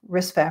those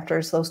risk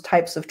factors, those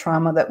types of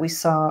trauma that we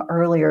saw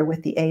earlier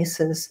with the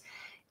ACEs.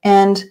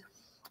 And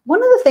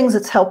one of the things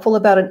that's helpful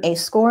about an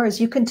ACE score is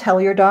you can tell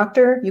your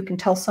doctor, you can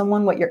tell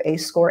someone what your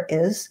ACE score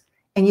is,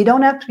 and you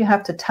don't actually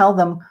have to tell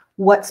them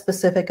what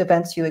specific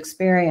events you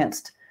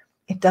experienced.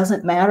 It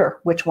doesn't matter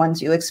which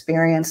ones you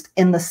experienced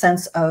in the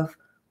sense of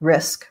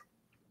risk.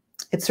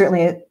 It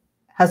certainly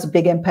has a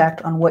big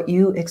impact on what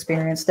you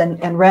experienced.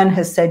 And Ren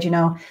has said, you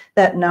know,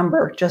 that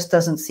number just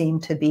doesn't seem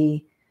to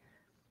be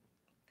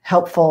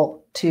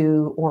helpful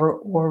to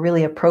or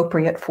really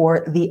appropriate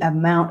for the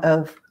amount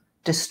of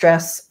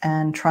distress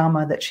and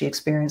trauma that she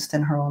experienced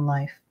in her own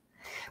life.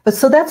 But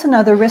so that's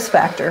another risk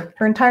factor.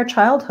 Her entire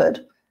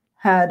childhood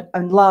had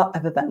a lot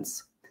of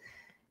events.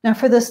 Now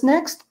for this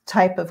next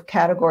type of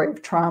category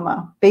of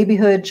trauma,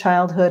 babyhood,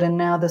 childhood, and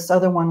now this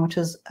other one, which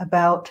is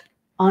about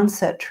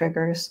onset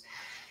triggers.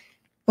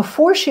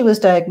 Before she was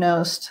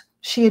diagnosed,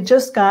 she had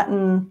just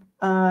gotten,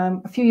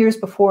 a few years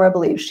before, I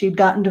believe, she had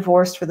gotten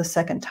divorced for the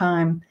second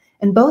time.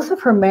 And both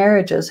of her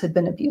marriages had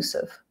been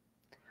abusive,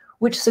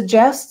 which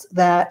suggests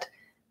that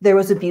there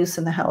was abuse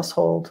in the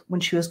household when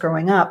she was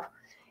growing up,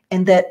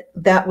 and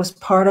that was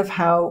part of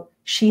how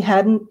she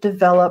hadn't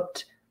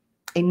developed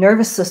a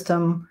nervous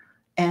system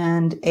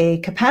and a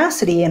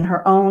capacity in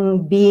her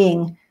own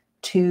being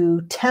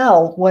to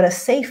tell what a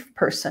safe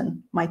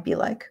person might be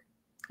like.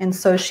 And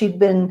so she'd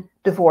been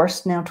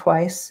divorced now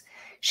twice.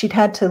 She'd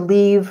had to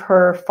leave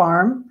her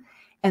farm,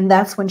 and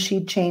that's when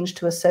she'd changed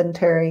to a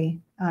sedentary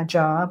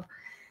job.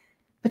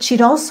 But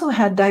she'd also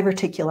had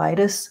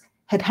diverticulitis,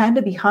 had had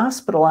to be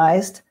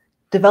hospitalized,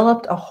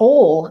 developed a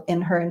hole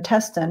in her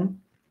intestine,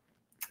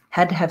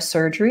 had to have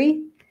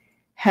surgery,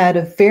 had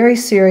a very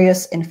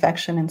serious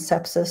infection and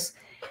sepsis,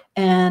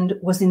 and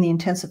was in the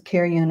intensive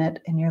care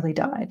unit and nearly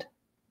died.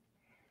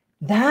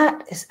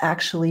 That is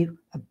actually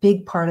a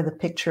big part of the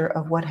picture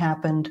of what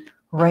happened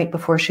right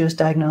before she was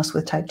diagnosed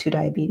with type 2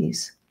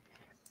 diabetes.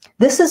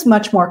 This is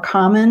much more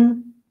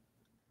common.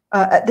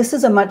 This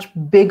is a much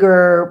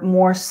bigger,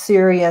 more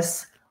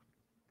serious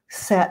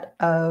set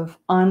of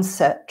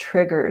onset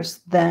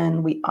triggers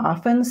than we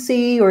often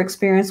see or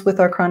experience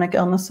with our chronic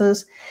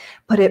illnesses,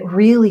 but it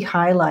really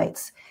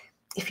highlights,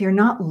 if you're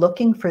not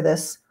looking for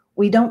this,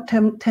 we don't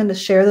tend to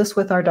share this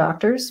with our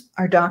doctors.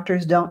 Our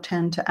doctors don't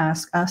tend to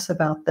ask us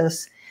about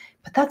this,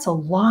 but that's a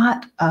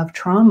lot of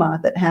trauma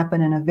that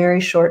happened in a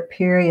very short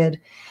period.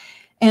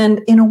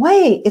 And in a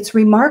way, it's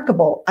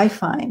remarkable, I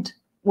find,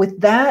 with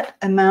that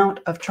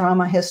amount of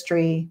trauma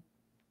history,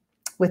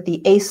 with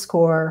the ACE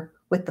score,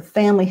 with the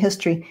family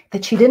history,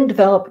 that she didn't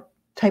develop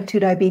type 2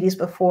 diabetes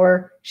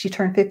before she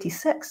turned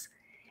 56.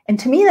 And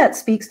to me, that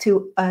speaks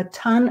to a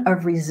ton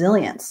of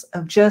resilience,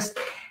 of just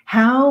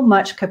how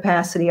much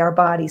capacity our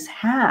bodies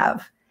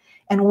have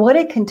and what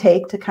it can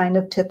take to kind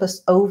of tip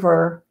us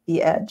over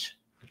the edge.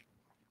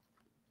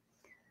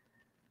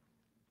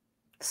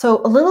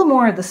 So a little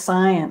more of the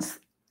science.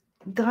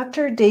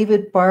 Dr.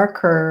 David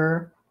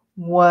Barker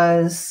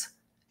was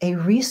a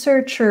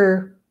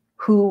researcher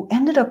who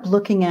ended up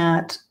looking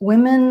at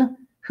women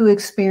who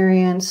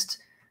experienced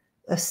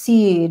a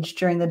siege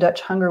during the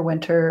Dutch hunger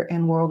winter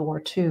in World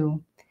War II,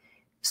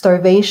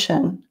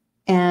 starvation,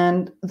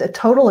 and the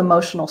total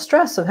emotional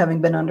stress of having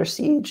been under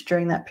siege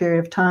during that period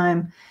of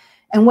time.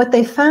 And what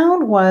they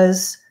found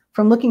was,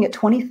 from looking at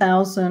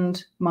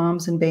 20,000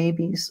 moms and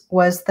babies,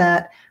 was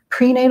that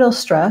prenatal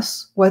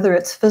stress, whether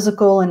it's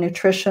physical and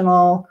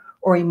nutritional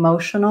or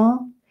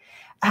emotional,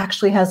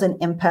 actually has an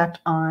impact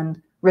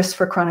on risk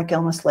for chronic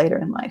illness later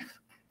in life.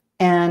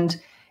 And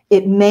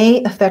it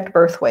may affect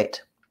birth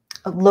weight.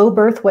 A low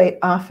birth weight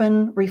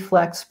often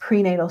reflects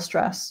prenatal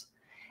stress.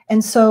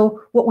 And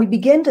so what we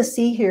begin to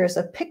see here is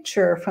a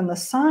picture from the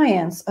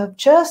science of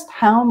just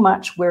how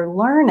much we're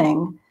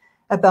learning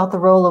about the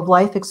role of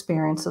life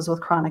experiences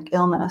with chronic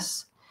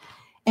illness.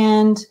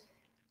 And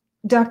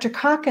Dr.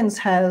 Calkins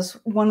has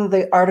one of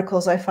the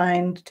articles I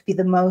find to be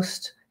the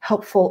most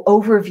helpful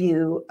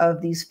overview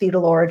of these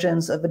fetal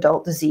origins of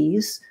adult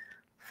disease,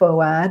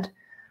 FOAD,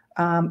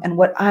 and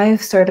what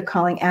I've started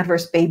calling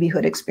adverse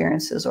babyhood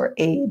experiences, or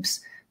ABES,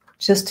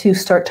 just to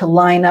start to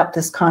line up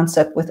this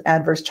concept with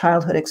adverse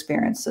childhood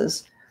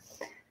experiences.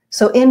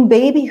 So in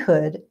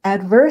babyhood,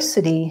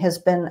 adversity has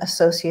been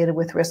associated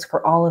with risk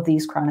for all of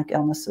these chronic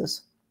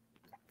illnesses.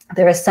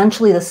 They're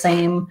essentially the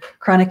same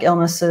chronic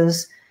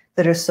illnesses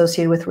that are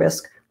associated with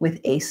risk with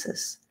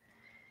ACEs.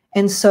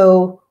 And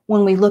so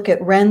when we look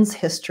at Wren's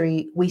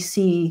history, we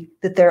see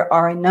that there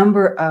are a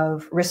number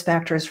of risk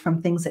factors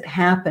from things that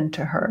happened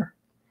to her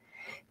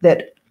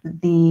that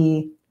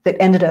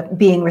ended up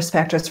being risk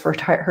factors for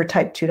her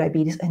type 2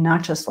 diabetes, and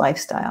not just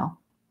lifestyle.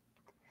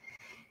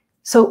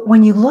 So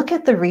when you look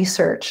at the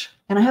research,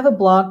 and I have a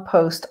blog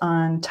post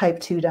on type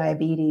 2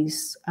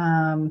 diabetes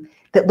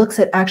that looks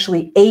at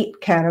actually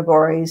 8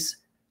 categories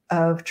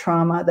of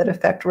trauma that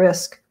affect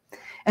risk.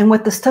 And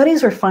what the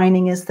studies are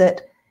finding is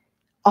that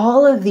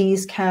all of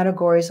these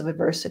categories of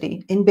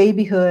adversity in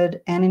babyhood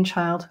and in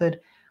childhood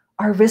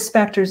are risk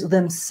factors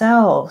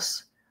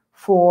themselves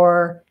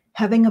for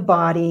having a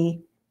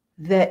body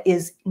that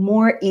is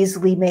more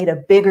easily made a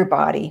bigger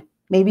body,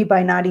 maybe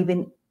by not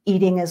even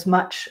eating as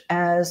much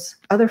as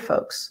other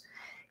folks.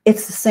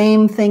 It's the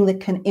same thing that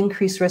can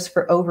increase risk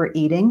for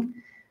overeating.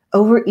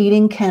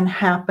 Overeating can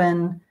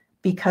happen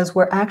because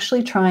we're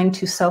actually trying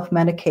to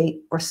self-medicate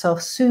or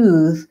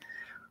self-soothe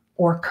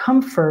or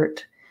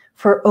comfort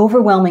for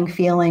overwhelming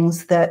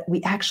feelings that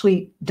we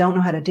actually don't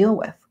know how to deal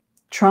with.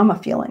 Trauma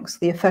feelings,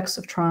 the effects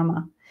of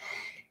trauma.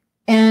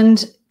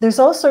 And there's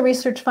also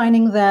research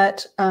finding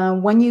that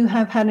when you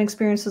have had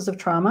experiences of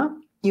trauma,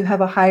 you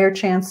have a higher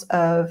chance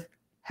of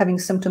having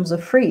symptoms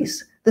of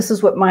freeze. This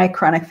is what my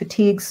chronic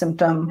fatigue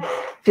symptom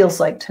feels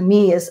like to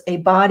me, is a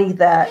body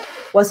that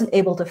wasn't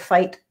able to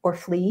fight or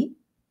flee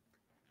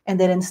and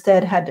that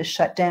instead had to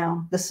shut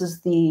down. This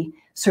is the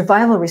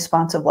survival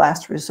response of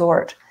last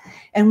resort.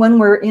 And when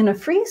we're in a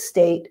freeze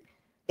state,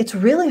 it's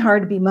really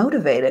hard to be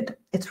motivated.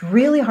 It's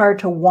really hard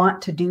to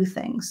want to do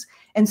things.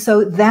 And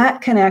so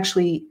that can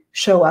actually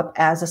show up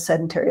as a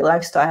sedentary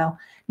lifestyle,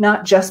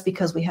 not just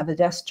because we have a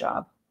desk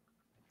job.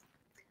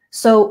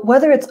 So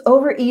whether it's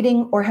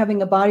overeating or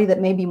having a body that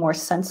may be more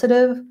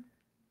sensitive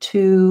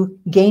to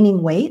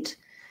gaining weight,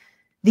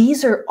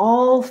 these are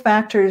all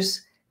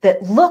factors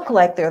that look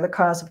like they're the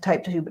cause of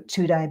type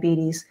 2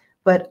 diabetes,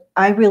 but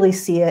I really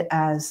see it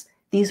as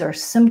these are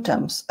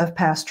symptoms of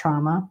past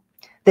trauma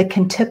that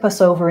can tip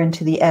us over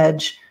into the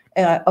edge,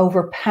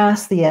 over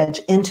past the edge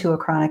into a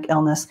chronic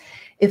illness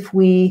if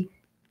we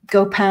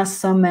go past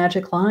some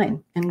magic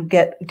line and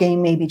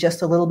gain maybe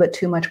just a little bit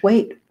too much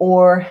weight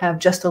or have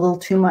just a little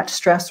too much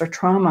stress or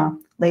trauma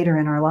later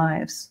in our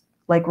lives,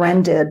 like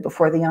Ren did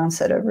before the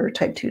onset of her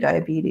type 2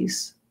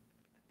 diabetes.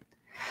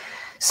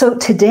 So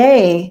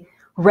today,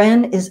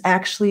 Ren is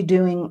actually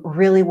doing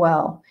really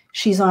well.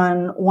 She's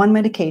on one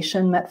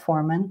medication,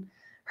 metformin.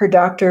 Her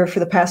doctor for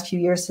the past few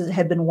years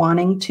had been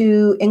wanting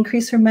to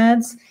increase her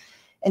meds.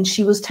 And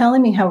she was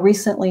telling me how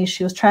recently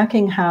she was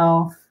tracking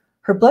how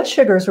her blood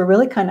sugars were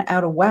really kind of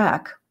out of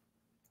whack.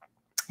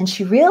 And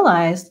she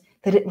realized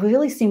that it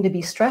really seemed to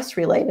be stress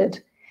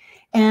related.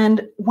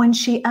 And when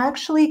she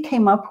actually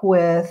came up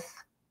with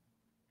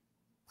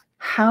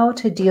how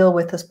to deal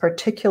with this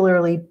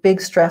particularly big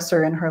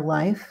stressor in her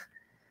life,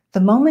 the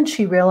moment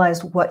she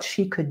realized what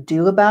she could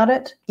do about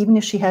it, even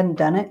if she hadn't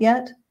done it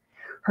yet,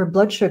 her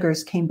blood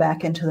sugars came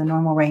back into the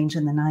normal range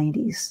in the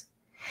 90s.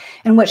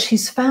 And what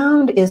she's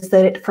found is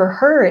that for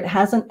her, it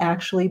hasn't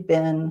actually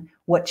been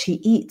what she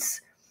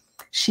eats.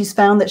 She's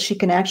found that she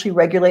can actually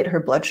regulate her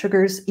blood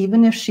sugars,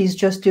 even if she's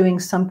just doing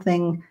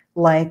something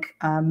like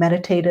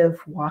meditative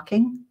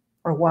walking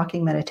or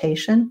walking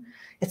meditation.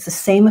 It's the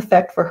same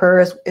effect for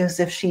her as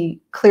if she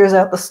clears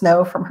out the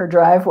snow from her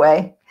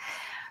driveway.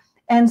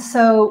 And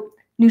so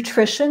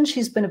nutrition,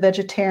 she's been a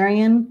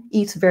vegetarian,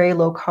 eats very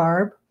low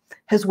carb,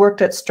 has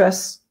worked at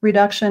stress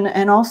reduction,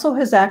 and also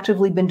has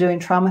actively been doing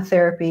trauma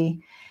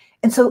therapy.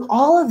 And so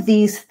all of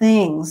these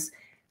things,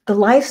 the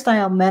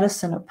lifestyle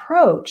medicine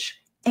approach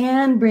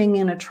and bringing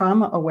in a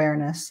trauma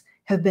awareness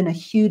have been a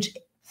huge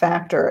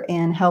factor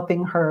in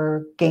helping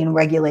her gain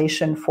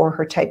regulation for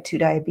her type 2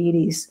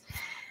 diabetes.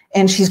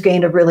 And she's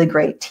gained a really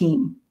great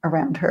team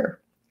around her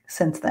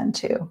since then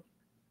too.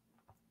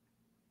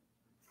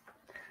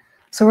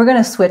 So we're going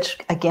to switch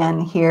again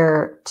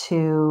here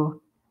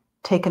to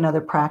take another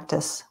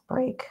practice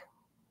break.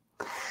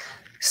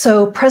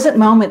 So present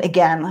moment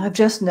again, I'm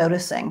just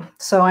noticing.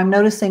 So I'm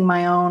noticing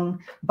my own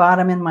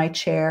bottom in my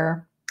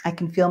chair. I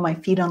can feel my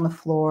feet on the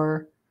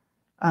floor.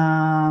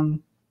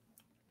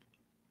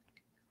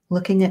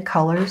 Looking at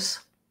colors.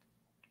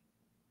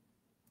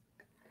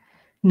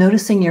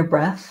 Noticing your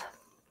breath.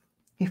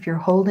 If you're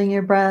holding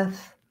your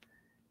breath,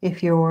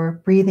 if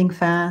you're breathing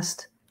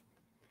fast.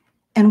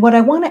 And what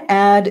I want to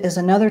add is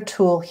another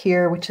tool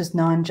here, which is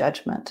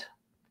non-judgment.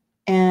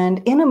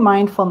 And in a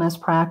mindfulness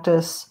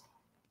practice,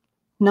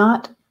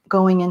 not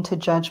going into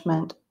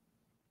judgment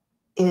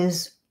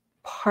is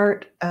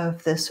part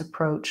of this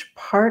approach,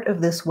 part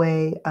of this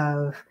way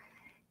of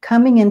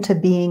coming into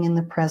being in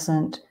the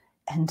present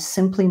and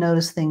simply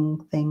noticing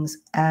things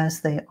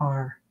as they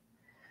are.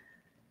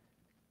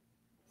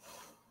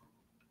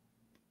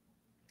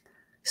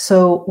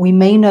 So we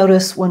may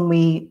notice when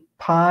we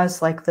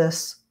pause like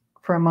this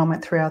for a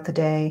moment throughout the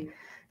day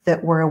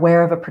that we're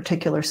aware of a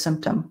particular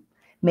symptom.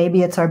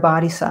 Maybe it's our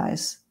body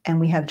size and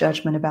we have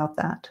judgment about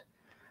that.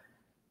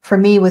 For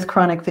me with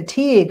chronic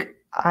fatigue,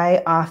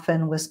 I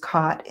often was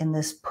caught in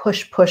this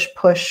push, push,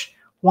 push,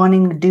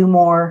 wanting to do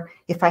more.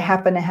 If I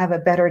happen to have a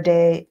better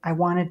day, I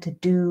wanted to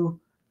do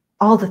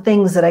all the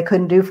things that I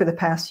couldn't do for the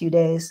past few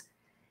days.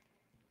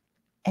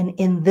 And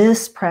in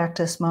this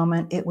practice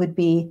moment, it would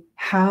be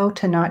how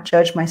to not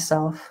judge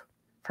myself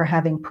for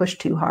having pushed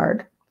too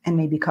hard and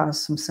maybe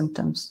cause some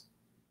symptoms.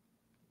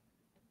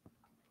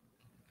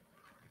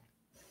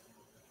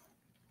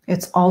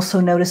 It's also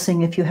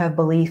noticing if you have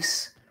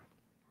beliefs,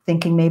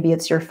 thinking maybe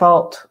it's your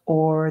fault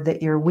or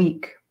that you're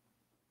weak.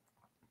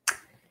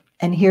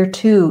 And here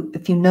too,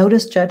 if you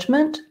notice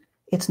judgment,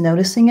 it's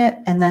noticing it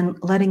and then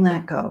letting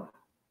that go.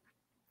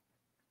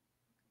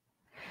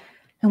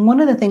 And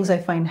one of the things I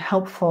find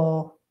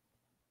helpful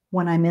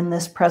when I'm in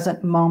this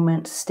present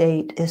moment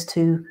state is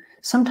to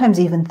sometimes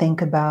even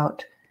think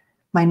about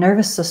my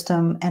nervous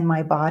system and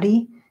my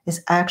body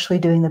is actually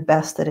doing the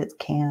best that it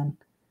can.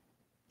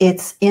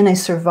 It's in a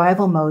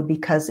survival mode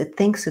because it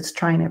thinks it's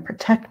trying to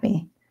protect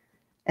me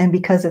and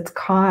because it's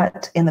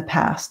caught in the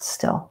past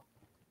still.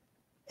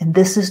 And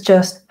this is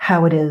just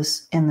how it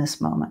is in this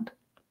moment.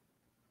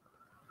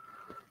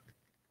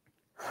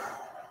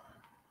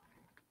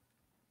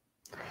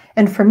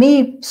 And for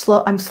me,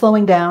 I'm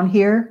slowing down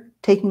here,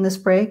 taking this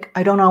break.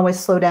 I don't always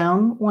slow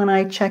down when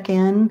I check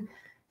in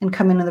and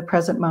come into the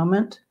present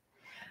moment.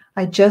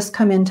 I just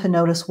come in to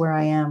notice where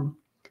I am.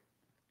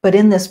 But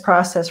in this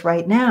process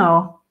right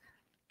now,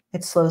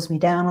 it slows me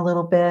down a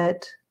little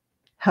bit,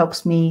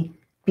 helps me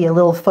be a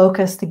little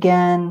focused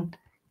again,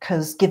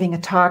 because giving a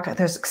talk,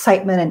 there's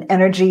excitement and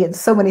energy and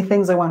so many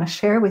things I want to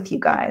share with you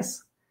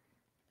guys.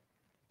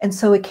 And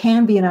so it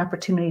can be an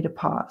opportunity to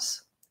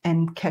pause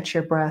and catch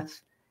your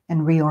breath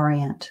and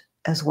reorient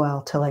as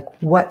well to like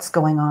what's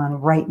going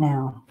on right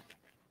now.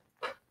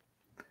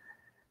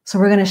 So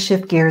we're going to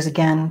shift gears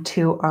again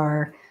to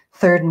our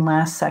third and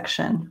last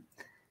section.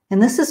 And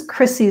this is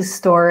Chrissy's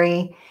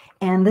story.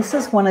 And this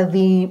is one of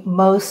the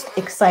most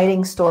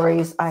exciting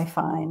stories I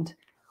find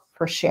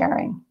for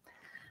sharing.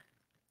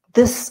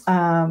 This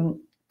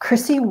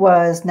Chrissy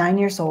was 9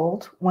 years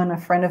old when a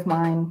friend of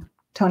mine,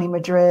 Tony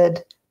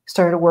Madrid,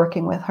 started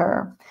working with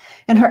her.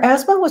 And her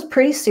asthma was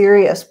pretty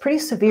serious, pretty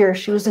severe.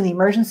 She was in the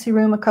emergency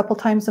room a couple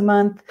times a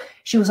month.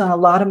 She was on a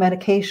lot of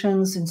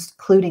medications,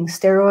 including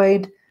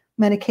steroid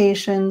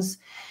medications.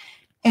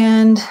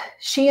 And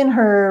she and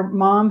her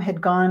mom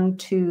had gone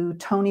to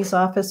Tony's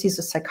office. He's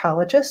a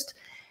psychologist.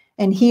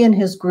 And he and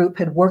his group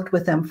had worked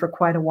with them for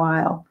quite a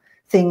while.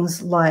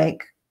 Things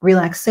like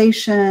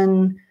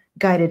relaxation,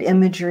 guided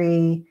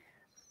imagery.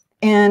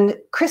 And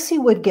Chrissy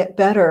would get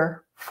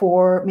better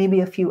for maybe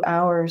a few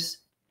hours,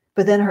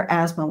 but then her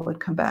asthma would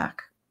come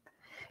back.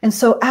 And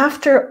so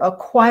after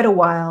quite a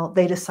while,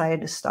 they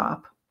decided to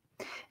stop.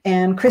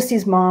 And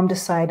Chrissy's mom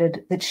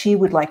decided that she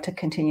would like to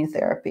continue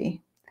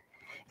therapy.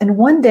 And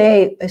one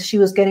day, as she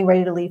was getting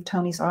ready to leave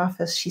Tony's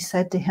office, she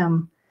said to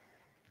him,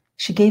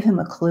 she gave him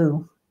a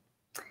clue.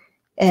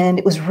 And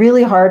it was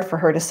really hard for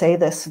her to say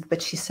this,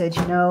 but she said,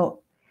 you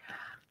know,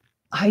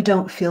 I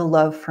don't feel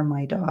love for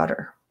my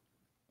daughter.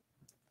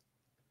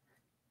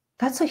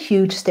 That's a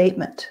huge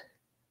statement.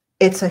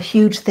 It's a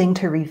huge thing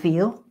to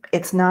reveal.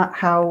 It's not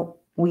how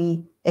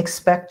we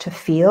expect to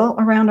feel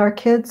around our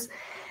kids.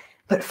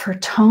 But for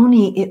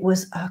Tony, it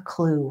was a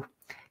clue.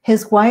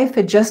 His wife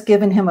had just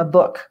given him a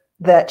book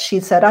that she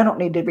said, I don't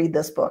need to read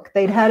this book.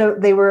 They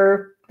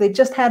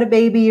just had a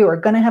baby or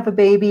going to have a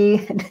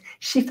baby. And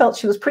she felt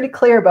she was pretty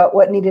clear about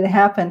what needed to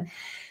happen.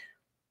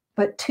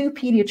 But two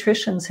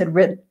pediatricians had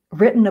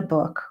written a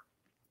book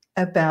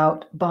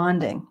about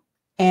bonding.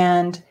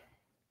 And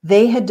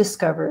they had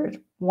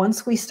discovered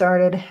once we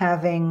started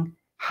having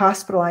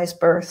hospitalized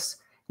births,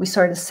 we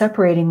started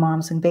separating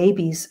moms and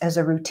babies as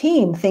a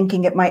routine,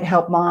 thinking it might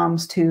help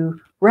moms to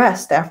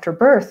rest after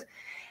birth.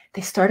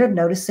 They started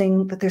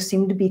noticing that this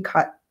seemed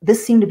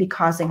to be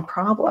causing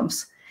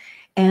problems.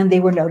 And they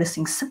were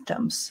noticing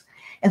symptoms.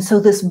 And so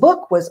this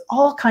book was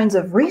all kinds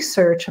of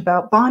research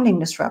about bonding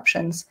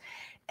disruptions.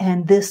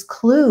 And this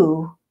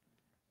clue,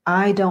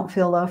 I don't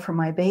feel love for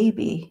my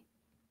baby,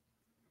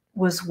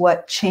 was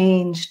what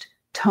changed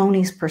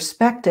Tony's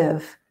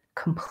perspective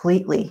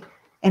completely.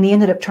 And he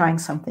ended up trying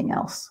something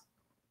else.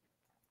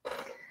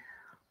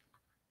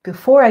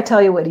 Before I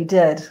tell you what he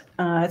did,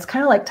 it's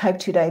kind of like type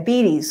 2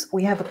 diabetes.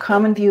 We have a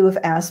common view of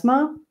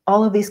asthma,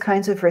 all of these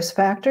kinds of risk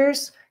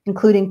factors,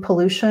 including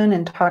pollution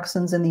and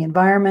toxins in the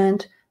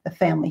environment, a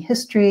family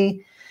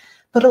history.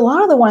 But a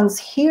lot of the ones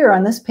here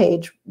on this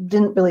page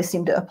didn't really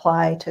seem to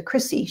apply to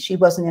Chrissy. She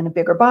wasn't in a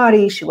bigger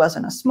body. She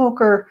wasn't a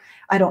smoker.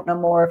 I don't know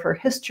more of her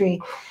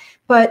history.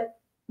 But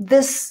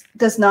this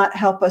does not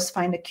help us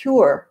find a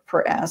cure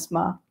for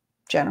asthma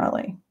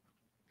generally.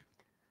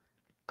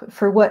 But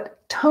for what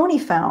Tony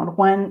found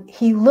when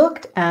he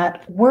looked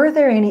at, were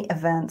there any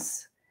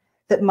events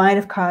that might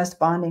have caused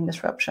bonding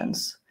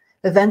disruptions?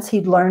 Events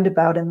he'd learned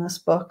about in this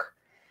book.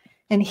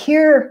 And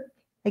here,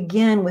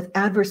 again, with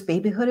adverse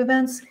babyhood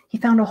events, he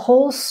found a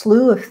whole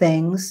slew of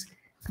things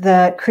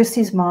that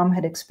Chrissy's mom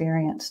had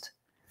experienced.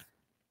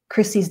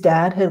 Chrissy's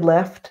dad had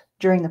left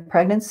during the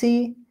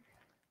pregnancy.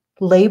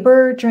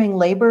 During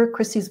labor,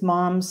 Chrissy's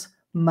mom's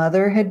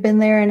mother had been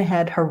there and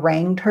had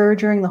harangued her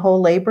during the whole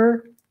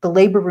labor. The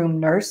labor room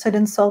nurse had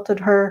insulted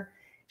her.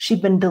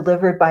 She'd been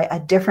delivered by a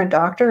different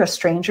doctor, a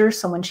stranger,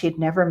 someone she'd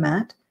never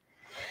met.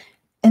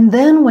 And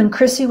then when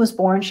Chrissy was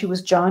born, she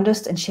was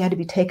jaundiced and she had to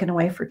be taken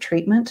away for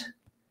treatment.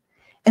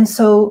 And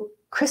so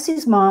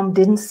Chrissy's mom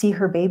didn't see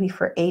her baby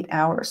for 8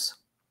 hours.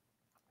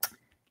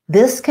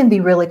 This can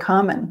be really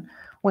common.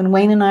 When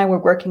Wayne and I were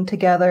working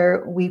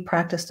together, we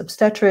practiced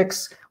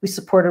obstetrics. We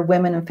supported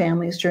women and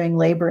families during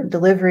labor and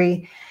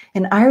delivery.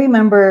 And I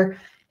remember,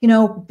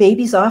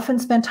 babies often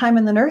spend time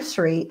in the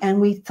nursery,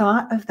 and we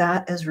thought of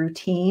that as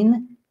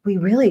routine.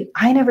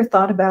 I never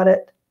thought about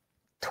it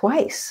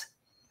twice.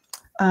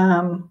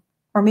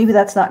 Or maybe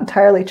that's not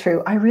entirely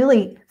true. I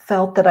really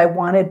felt that I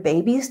wanted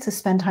babies to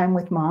spend time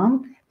with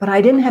mom, but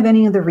I didn't have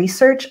any of the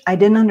research. I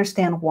didn't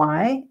understand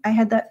why I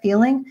had that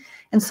feeling.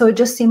 And so it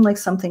just seemed like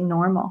something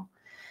normal.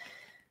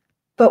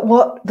 But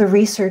what the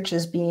research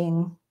is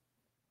being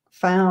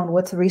found,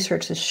 what the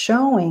research is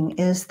showing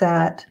is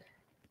that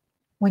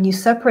when you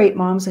separate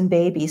moms and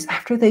babies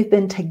after they've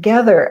been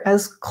together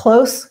as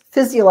close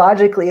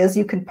physiologically as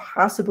you can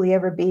possibly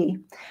ever be,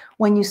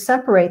 when you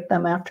separate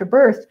them after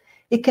birth,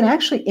 it can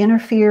actually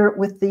interfere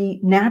with the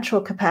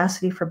natural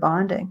capacity for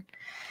bonding.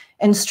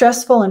 And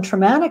stressful and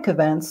traumatic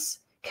events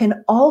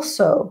can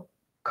also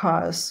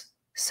cause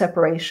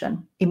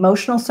separation,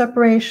 emotional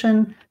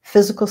separation,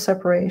 physical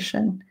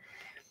separation.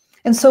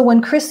 And so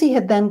when Chrissy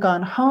had then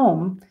gone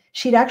home,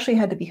 she'd actually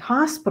had to be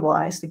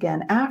hospitalized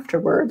again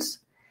afterwards.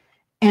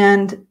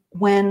 And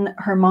when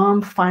her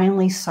mom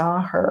finally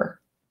saw her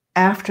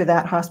after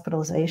that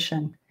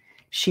hospitalization,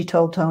 she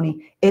told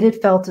Tony, it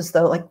had felt as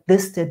though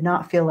this did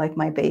not feel like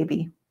my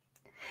baby.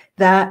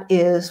 That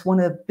is one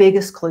of the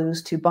biggest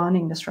clues to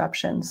bonding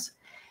disruptions.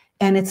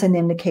 and it's an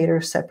indicator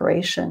of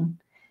separation.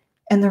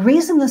 And the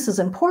reason this is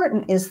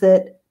important is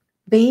that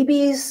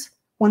babies,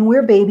 when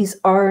we're babies,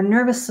 our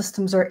nervous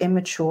systems are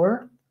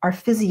immature, our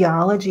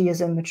physiology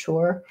is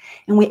immature,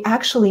 and we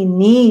actually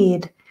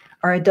need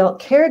our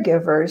adult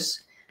caregivers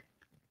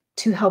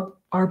to help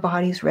our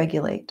bodies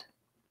regulate.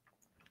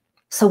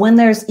 So when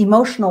there's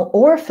emotional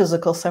or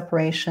physical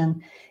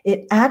separation,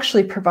 it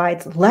actually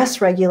provides less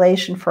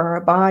regulation for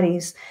our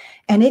bodies.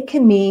 And it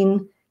can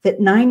mean that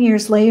 9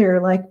 years later,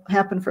 like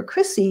happened for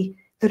Chrissy,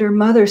 that her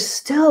mother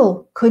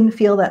still couldn't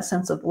feel that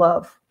sense of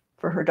love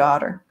for her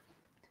daughter.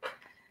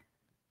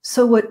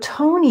 So what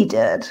Tony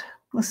did,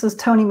 this is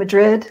Tony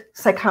Madrid,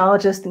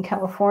 psychologist in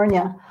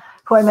California,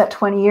 who I met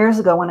 20 years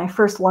ago when I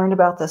first learned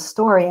about this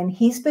story, and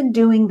he's been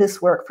doing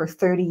this work for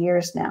 30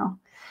 years now.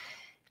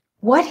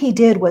 What he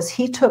did was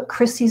he took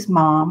Chrissy's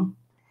mom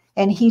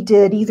and he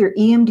did either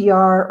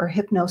EMDR or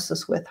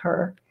hypnosis with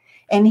her,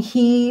 and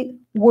he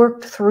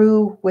worked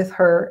through with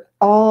her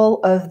all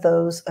of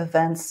those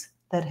events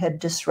that had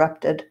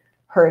disrupted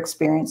her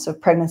experience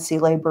of pregnancy,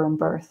 labor, and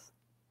birth.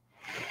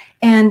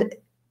 And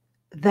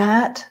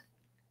that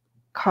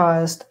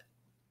caused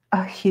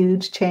a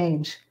huge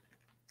change.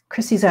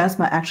 Chrissy's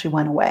asthma actually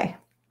went away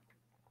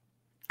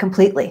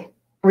completely,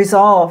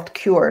 resolved,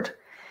 cured.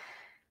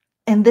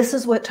 And this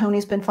is what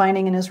Tony's been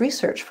finding in his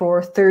research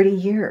for 30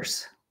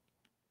 years.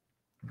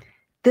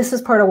 This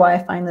is part of why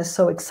I find this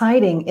so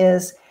exciting,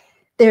 is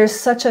there's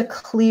such a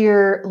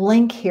clear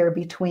link here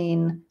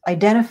between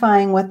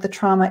identifying what the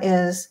trauma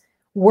is,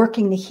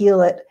 working to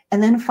heal it,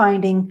 and then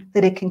finding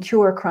that it can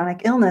cure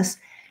chronic illness.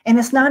 And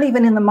it's not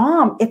even in the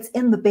mom, it's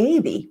in the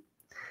baby.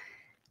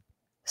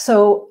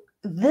 So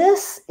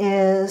this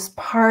is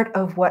part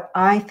of what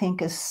I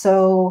think is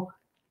so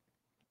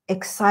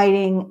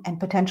exciting and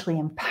potentially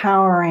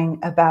empowering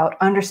about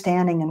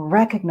understanding and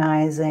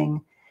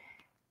recognizing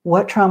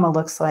what trauma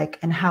looks like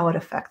and how it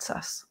affects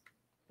us.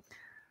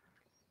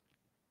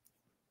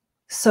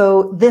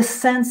 So this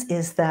sense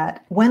is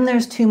that when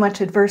there's too much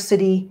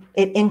adversity,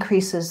 it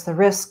increases the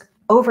risk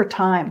over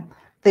time.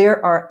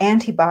 There are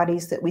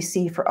antibodies that we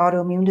see for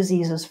autoimmune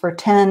diseases for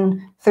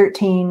 10,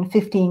 13,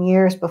 15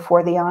 years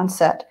before the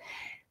onset.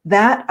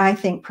 That, I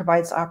think,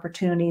 provides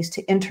opportunities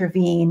to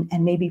intervene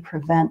and maybe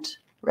prevent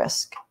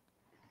risk.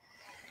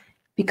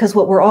 Because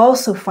what we're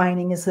also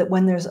finding is that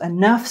when there's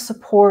enough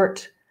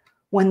support,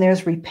 when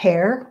there's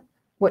repair,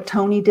 what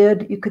Tony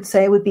did, you could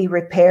say, would be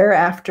repair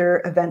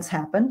after events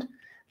happened,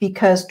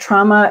 because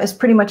trauma is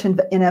pretty much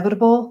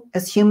inevitable.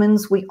 As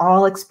humans, we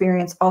all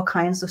experience all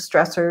kinds of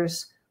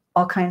stressors,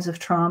 all kinds of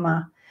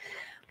trauma,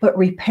 but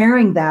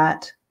repairing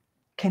that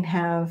can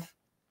have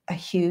a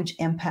huge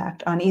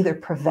impact on either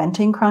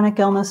preventing chronic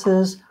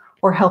illnesses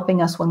or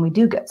helping us when we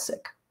do get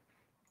sick.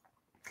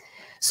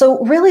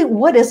 So really,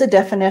 what is a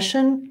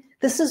definition?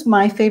 This is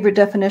my favorite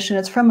definition.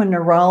 It's from a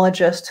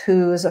neurologist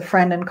who is a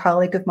friend and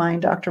colleague of mine,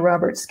 Dr.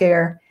 Robert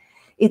Scare.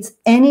 It's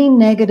any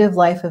negative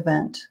life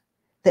event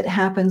that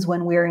happens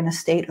when we're in a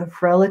state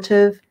of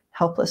relative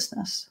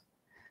helplessness.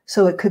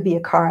 So it could be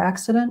a car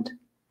accident.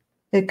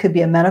 It could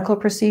be a medical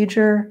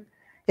procedure.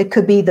 It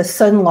could be the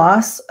sudden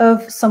loss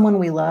of someone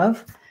we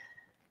love.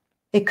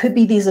 It could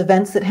be these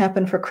events that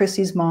happen for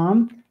Chrissy's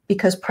mom,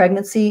 because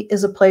pregnancy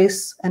is a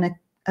place and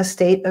a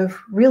state of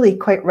really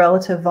quite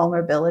relative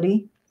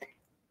vulnerability.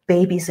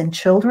 Babies and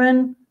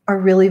children are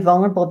really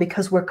vulnerable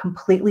because we're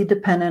completely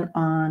dependent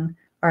on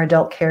our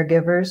adult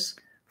caregivers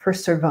for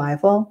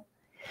survival.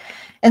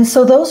 And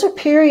so those are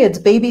periods,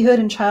 babyhood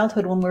and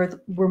childhood, when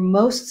we're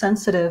most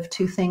sensitive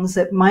to things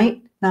that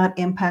might not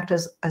impact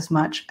us as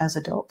much as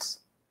adults.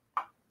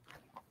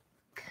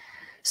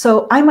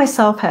 So I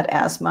myself had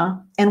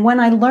asthma, and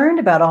when I learned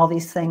about all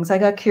these things, I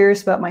got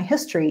curious about my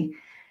history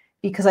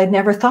because I'd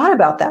never thought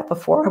about that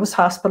before. I was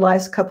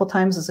hospitalized a couple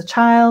times as a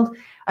child.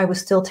 I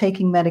was still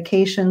taking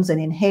medications and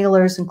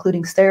inhalers,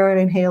 including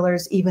steroid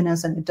inhalers, even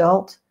as an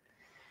adult.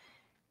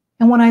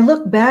 And when I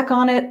look back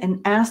on it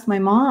and asked my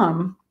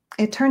mom,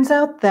 it turns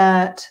out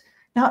that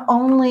not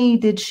only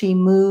did she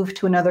move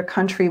to another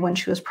country when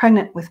she was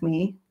pregnant with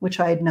me, which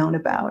I had known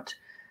about,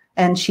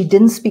 and she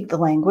didn't speak the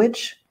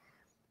language,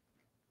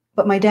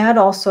 but my dad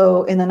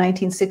also in the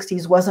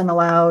 1960s wasn't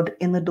allowed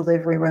in the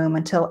delivery room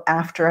until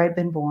after I'd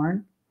been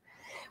born.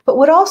 But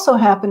what also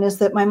happened is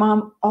that my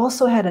mom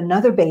also had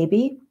another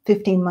baby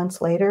 15 months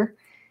later,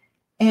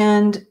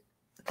 and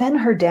then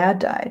her dad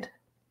died.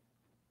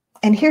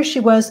 And here she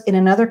was in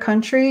another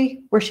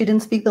country where she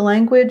didn't speak the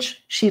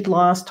language. She'd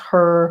lost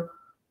her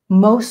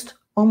almost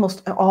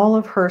all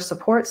of her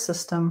support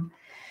system.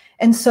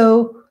 And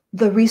so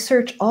the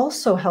research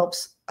also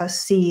helps us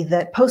see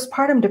that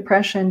postpartum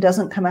depression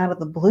doesn't come out of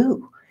the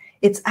blue.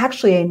 It's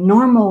actually a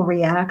normal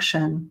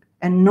reaction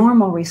and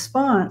normal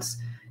response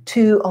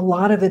to a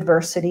lot of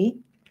adversity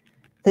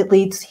that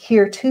leads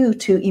here too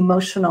to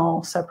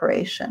emotional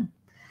separation.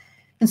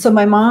 And so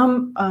my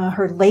mom,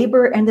 her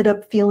labor ended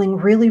up feeling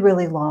really,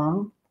 really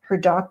long. Her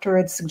doctor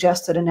had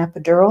suggested an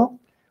epidural.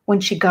 When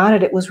she got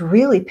it, it was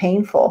really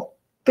painful,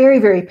 very,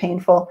 very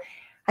painful.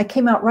 I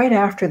came out right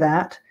after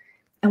that,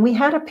 and we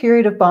had a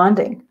period of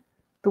bonding.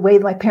 the way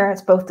my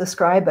parents both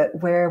describe it,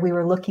 where we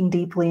were looking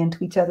deeply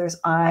into each other's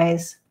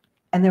eyes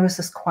and there was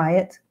this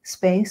quiet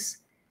space.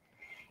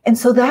 And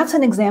so that's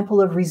an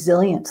example of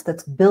resilience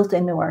that's built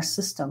into our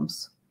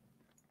systems.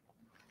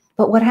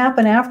 But what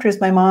happened after is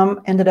my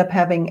mom ended up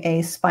having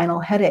a spinal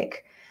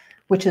headache,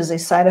 which is a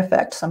side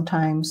effect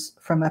sometimes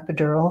from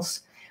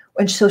epidurals.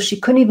 And so she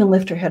couldn't even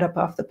lift her head up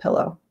off the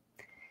pillow.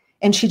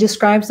 And she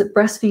describes that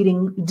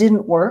breastfeeding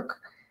didn't work.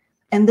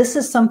 And this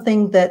is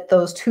something that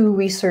those two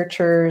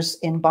researchers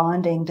in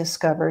bonding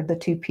discovered, the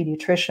two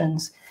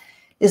pediatricians,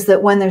 is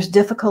that when there's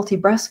difficulty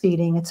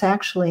breastfeeding, it's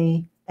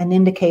actually an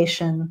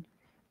indication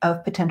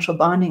of potential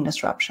bonding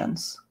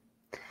disruptions.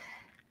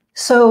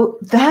 So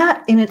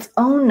that in its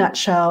own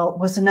nutshell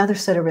was another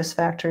set of risk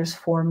factors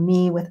for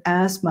me with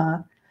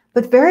asthma,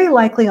 but very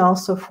likely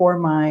also for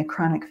my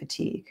chronic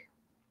fatigue.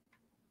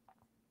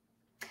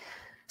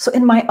 So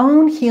in my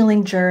own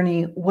healing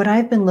journey, what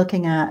I've been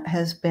looking at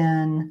has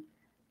been,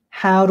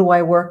 how do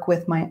I work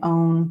with my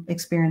own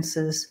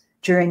experiences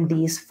during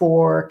these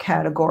 4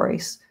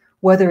 categories,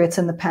 whether it's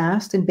in the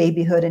past, in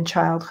babyhood and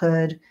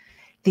childhood,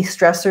 these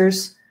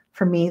stressors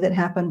for me that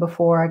happened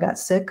before I got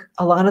sick.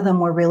 A lot of them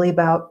were really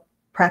about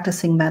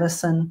practicing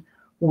medicine,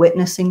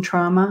 witnessing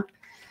trauma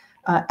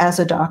as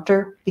a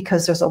doctor,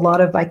 because there's a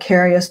lot of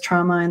vicarious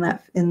trauma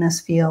in this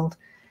field,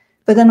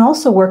 but then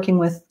also working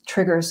with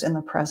triggers in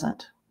the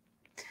present.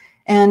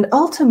 And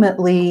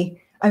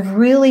ultimately, I've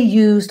really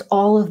used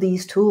all of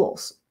these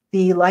tools,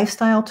 the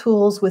lifestyle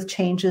tools with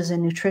changes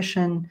in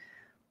nutrition,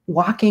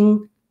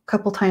 walking a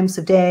couple times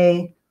a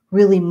day,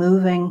 really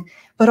moving,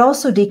 but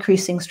also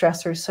decreasing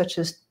stressors such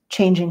as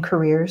changing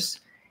careers,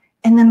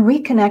 and then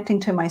reconnecting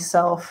to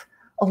myself.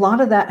 A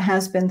lot of that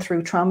has been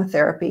through trauma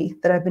therapy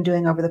that I've been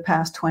doing over the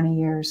past 20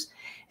 years,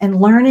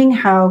 and learning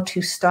how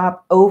to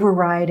stop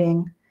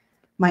overriding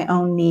my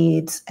own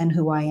needs and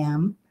who I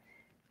am,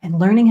 and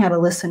learning how to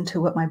listen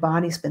to what my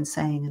body's been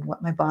saying and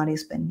what my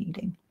body's been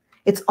needing.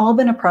 It's all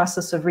been a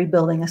process of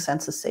rebuilding a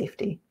sense of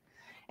safety.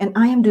 And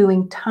I am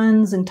doing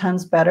tons and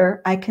tons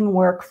better. I can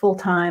work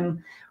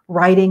full-time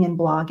writing and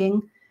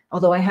blogging,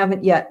 although I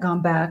haven't yet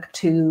gone back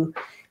to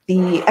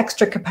the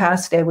extra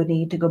capacity I would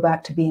need to go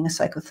back to being a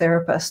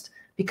psychotherapist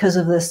because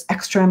of this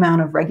extra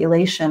amount of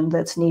regulation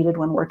that's needed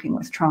when working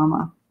with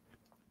trauma.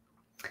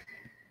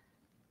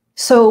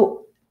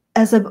 So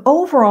as an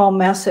overall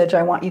message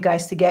I want you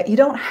guys to get, you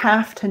don't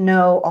have to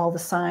know all the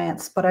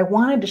science, but I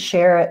wanted to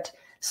share it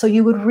so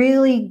you would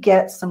really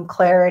get some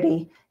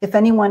clarity if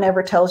anyone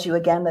ever tells you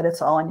again that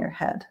it's all in your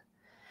head.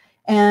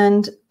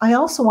 And I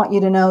also want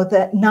you to know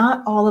that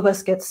not all of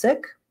us get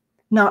sick.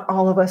 Not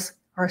all of us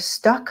are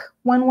stuck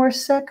when we're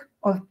sick,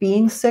 of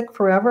being sick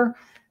forever,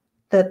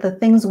 that the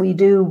things we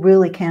do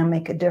really can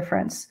make a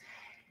difference,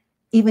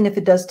 even if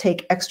it does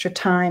take extra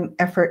time,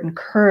 effort, and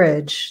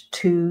courage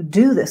to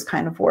do this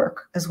kind of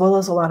work, as well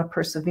as a lot of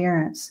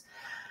perseverance.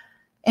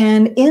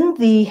 And in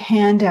the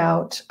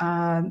handout, there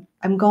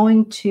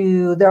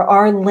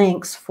are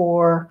links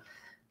for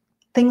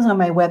things on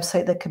my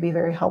website that could be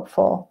very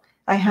helpful.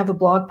 I have a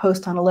blog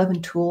post on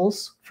 11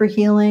 tools for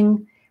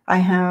healing. I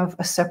have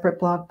a separate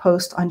blog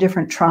post on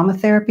different trauma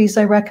therapies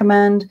I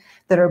recommend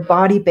that are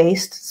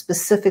body-based,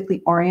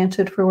 specifically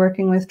oriented for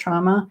working with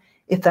trauma,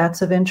 if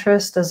that's of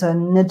interest, as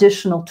an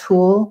additional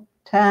tool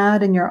to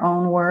add in your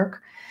own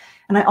work.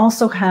 And I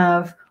also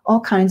have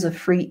all kinds of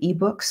free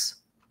ebooks.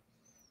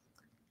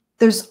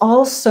 There's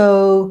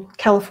also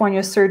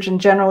California Surgeon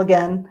General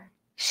again.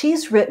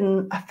 She's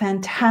written a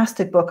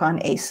fantastic book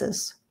on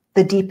ACEs,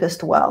 The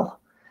Deepest Well.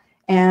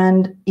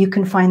 And you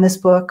can find this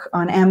book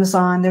on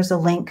Amazon. There's a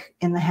link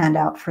in the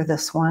handout for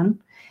this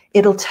one.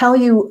 It'll tell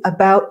you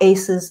about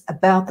ACEs,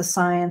 about the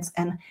science,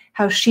 and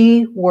how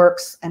she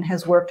works and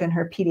has worked in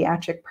her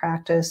pediatric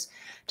practice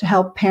to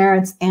help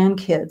parents and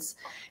kids.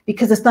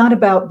 Because it's not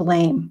about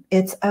blame.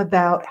 It's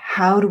about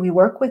how do we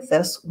work with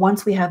this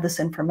once we have this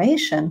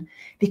information,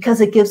 because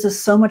it gives us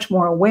so much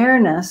more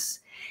awareness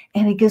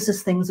and it gives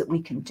us things that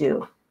we can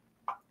do.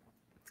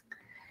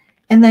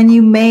 And then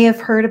you may have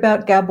heard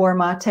about Gabor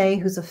Mate,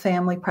 who's a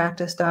family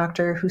practice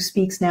doctor who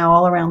speaks now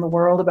all around the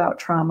world about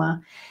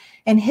trauma.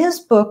 And his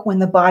book, When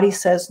the Body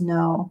Says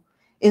No,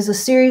 is a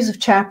series of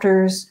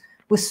chapters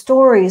with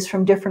stories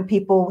from different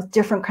people with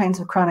different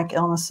kinds of chronic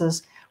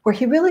illnesses, where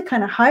he really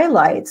kind of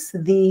highlights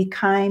the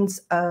kinds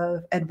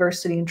of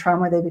adversity and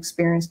trauma they've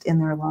experienced in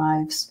their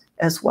lives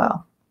as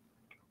well.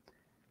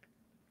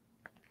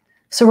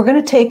 So we're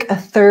going to take a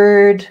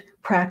third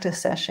practice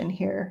session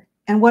here.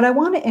 And what I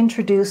want to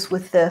introduce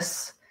with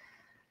this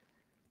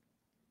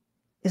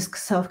is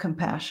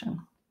self-compassion.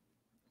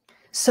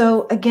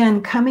 So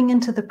again, coming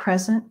into the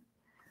present,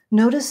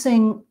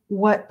 noticing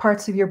what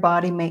parts of your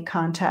body make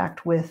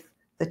contact with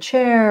the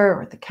chair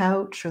or the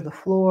couch or the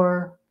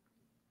floor,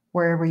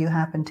 wherever you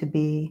happen to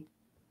be.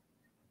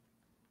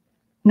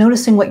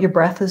 Noticing what your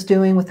breath is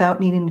doing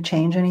without needing to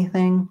change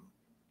anything.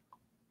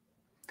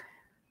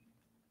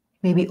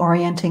 Maybe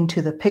orienting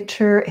to the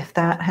picture, if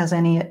that has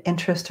any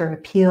interest or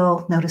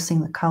appeal, noticing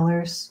the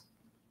colors.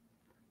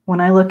 When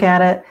I look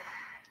at it,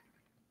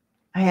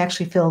 I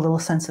actually feel a little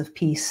sense of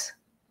peace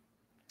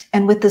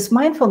And with this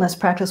mindfulness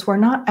practice, we're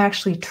not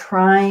actually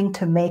trying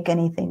to make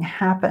anything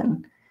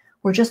happen.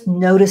 We're just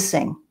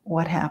noticing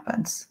what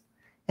happens.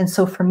 And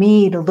so for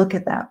me to look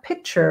at that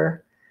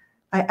picture,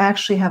 I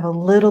actually have a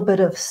little bit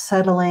of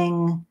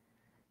settling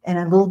and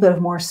a little bit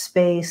of more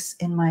space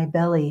in my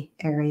belly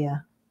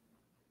area.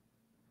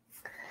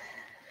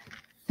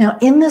 Now,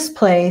 in this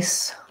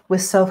place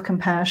with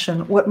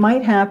self-compassion, what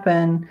might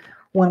happen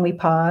when we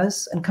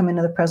pause and come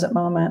into the present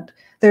moment,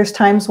 there's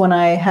times when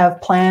I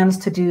have plans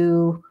to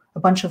do a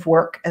bunch of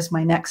work as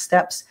my next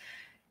steps,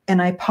 and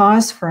I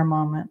pause for a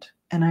moment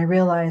and I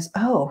realize,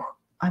 oh,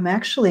 I'm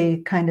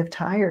actually kind of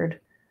tired.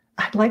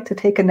 I'd like to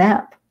take a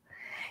nap.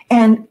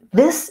 And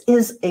this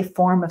is a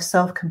form of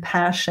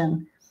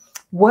self-compassion.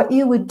 What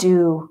you would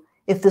do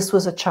if this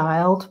was a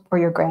child or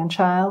your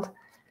grandchild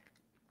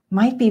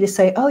might be to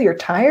say, oh, you're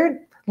tired?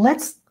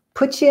 Let's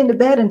put you into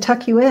bed and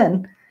tuck you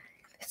in.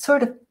 It's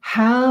sort of,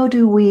 how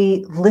do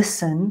we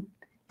listen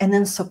and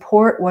then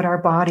support what our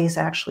body is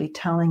actually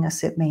telling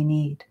us it may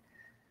need?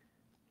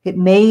 It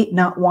may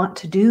not want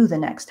to do the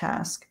next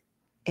task.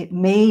 It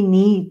may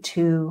need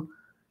to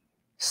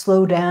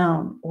slow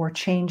down or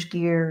change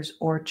gears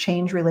or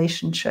change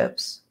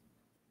relationships.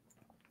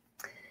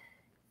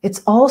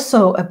 It's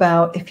also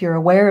about, if you're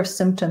aware of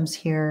symptoms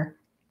here,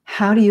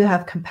 how do you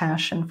have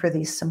compassion for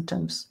these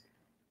symptoms?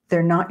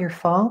 They're not your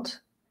fault.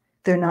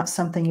 They're not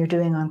something you're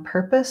doing on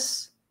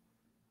purpose.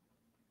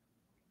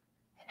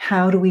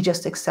 How do we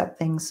just accept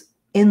things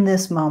in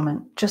this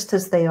moment, just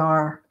as they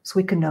are, so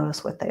we can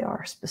notice what they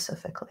are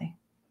specifically?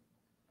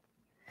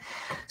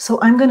 So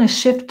I'm going to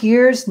shift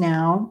gears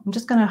now. I'm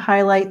just going to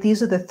highlight,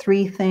 these are the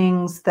 3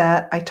 things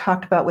that I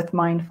talked about with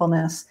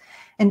mindfulness.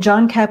 And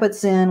Jon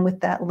Kabat-Zinn, with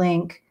that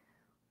link,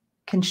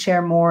 can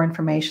share more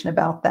information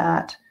about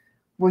that,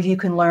 where you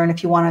can learn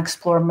if you want to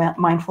explore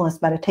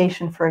mindfulness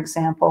meditation, for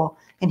example.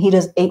 And he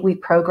does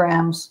 8-week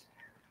programs.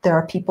 There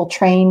are people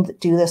trained that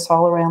do this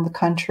all around the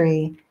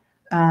country.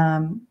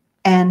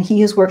 And he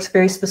has worked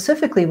very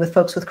specifically with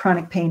folks with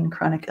chronic pain and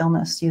chronic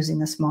illness using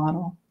this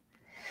model.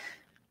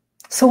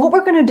 So what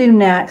we're going to do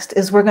next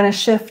is we're going to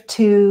shift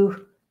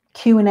to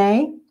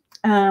Q&A.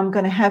 I'm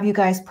going to have you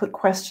guys put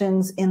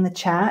questions in the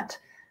chat.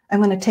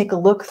 I'm going to take a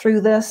look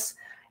through this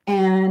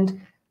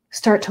and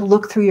start to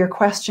look through your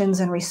questions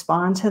and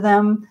respond to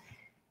them.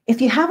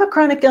 If you have a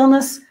chronic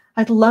illness,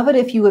 I'd love it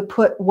if you would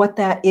put what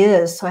that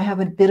is, so I have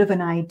a bit of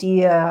an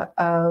idea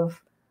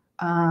of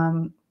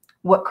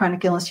what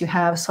chronic illness you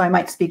have. So I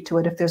might speak to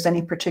it. If there's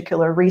any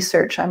particular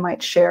research, I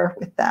might share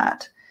with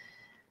that.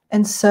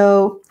 And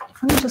so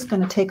I'm just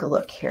going to take a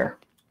look here.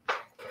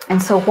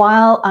 And so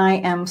while I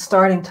am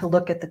starting to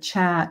look at the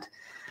chat,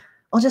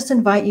 I'll just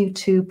invite you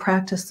to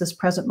practice this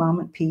present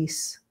moment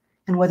piece.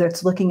 And whether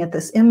it's looking at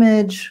this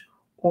image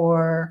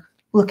or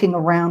looking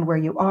around where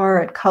you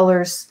are at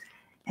colors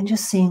and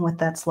just seeing what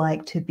that's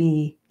like to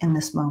be in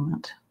this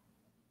moment.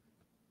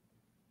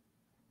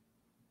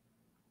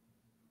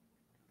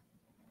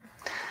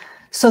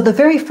 So the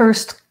very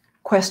first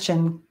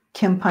question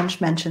Kim Punch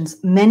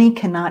mentions, many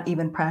cannot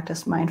even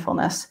practice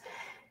mindfulness.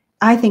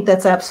 I think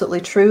that's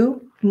absolutely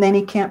true.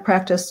 Many can't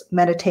practice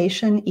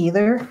meditation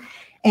either.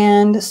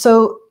 And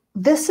so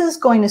this is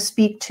going to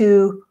speak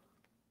to,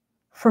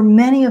 for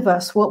many of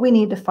us, what we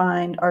need to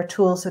find are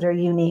tools that are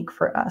unique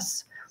for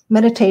us.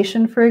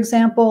 Meditation, for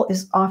example,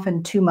 is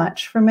often too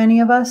much for many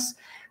of us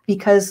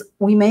because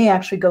we may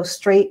actually go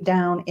straight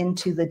down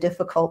into the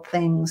difficult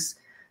things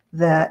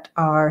that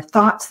are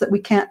thoughts that we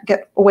can't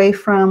get away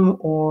from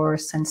or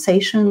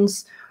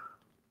sensations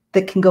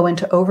that can go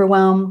into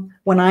overwhelm.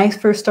 When I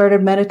first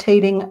started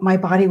meditating, my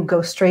body would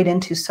go straight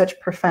into such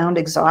profound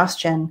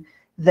exhaustion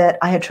that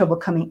I had trouble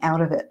coming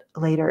out of it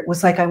later. It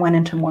was like I went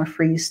into more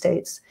freeze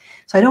states.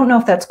 So I don't know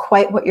if that's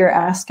quite what you're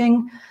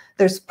asking.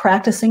 There's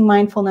practicing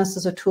mindfulness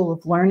as a tool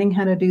of learning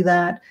how to do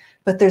that,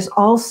 but there's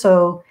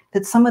also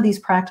that some of these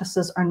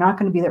practices are not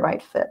going to be the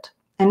right fit.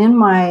 And in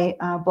my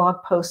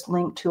blog post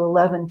linked to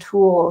 11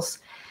 tools,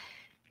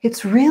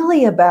 it's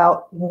really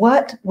about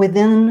what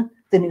within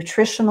the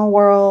nutritional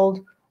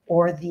world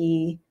or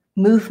the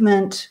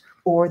movement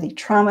or the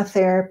trauma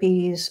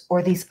therapies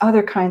or these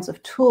other kinds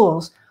of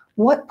tools,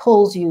 what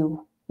pulls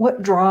you,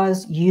 what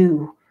draws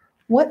you,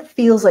 what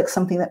feels like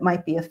something that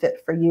might be a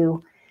fit for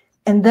you.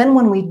 And then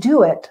when we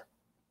do it,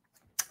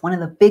 one of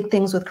the big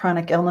things with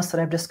chronic illness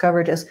that I've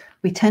discovered is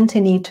we tend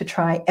to need to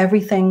try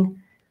everything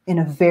in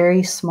a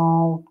very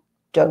small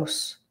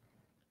dose.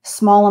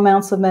 Small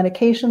amounts of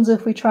medications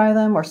if we try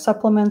them, or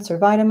supplements or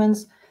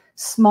vitamins,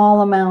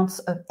 small amounts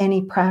of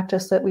any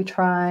practice that we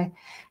try,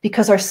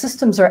 because our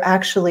systems are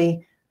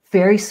actually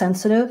very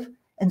sensitive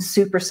and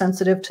super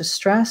sensitive to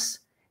stress,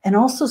 and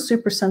also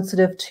super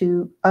sensitive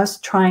to us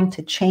trying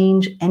to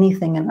change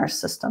anything in our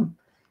system.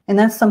 And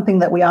that's something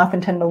that we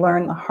often tend to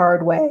learn the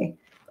hard way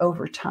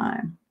over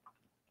time.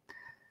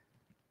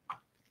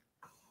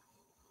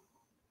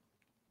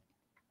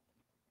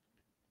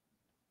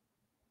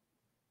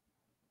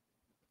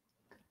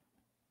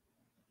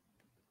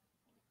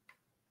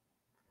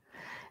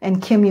 And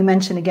Kim, you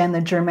mentioned again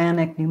the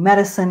Germanic New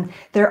Medicine.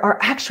 There are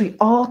actually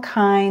all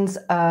kinds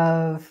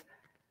of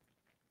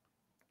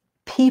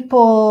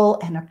people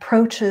and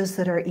approaches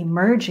that are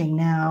emerging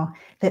now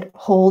that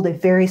hold a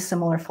very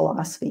similar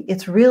philosophy.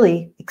 It's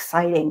really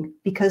exciting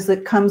because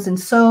it comes in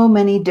so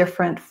many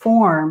different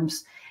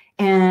forms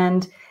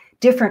and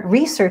different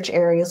research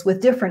areas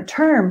with different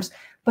terms,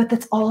 but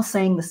that's all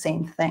saying the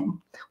same thing,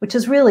 which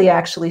is really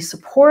actually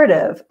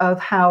supportive of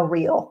how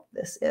real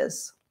this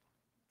is.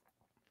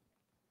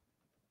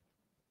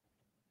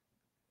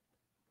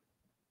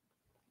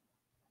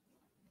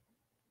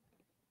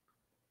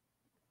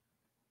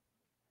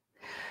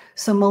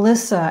 So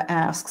Melissa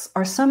asks,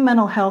 are some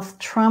mental health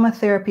trauma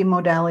therapy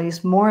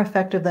modalities more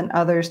effective than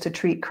others to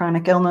treat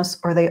chronic illness,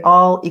 or are they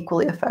all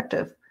equally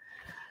effective?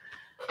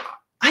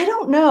 I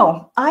don't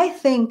know. I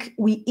think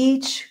we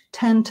each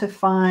tend to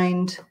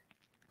find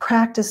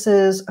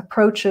practices,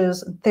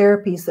 approaches, and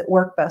therapies that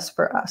work best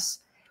for us.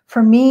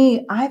 For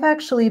me, I've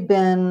actually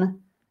been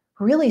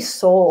really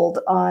sold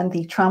on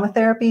the trauma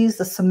therapies,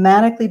 the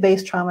somatically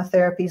based trauma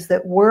therapies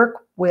that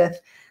work with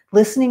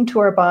listening to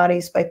our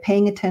bodies by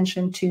paying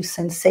attention to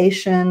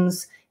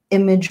sensations,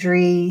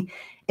 imagery,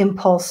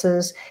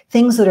 impulses,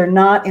 things that are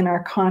not in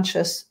our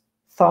conscious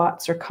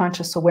thoughts or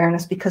conscious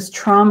awareness, because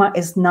trauma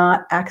is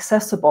not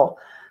accessible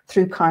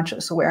through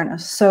conscious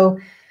awareness. So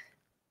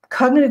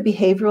cognitive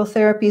behavioral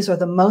therapies are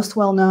the most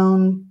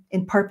well-known,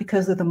 in part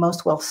because they're the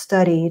most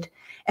well-studied.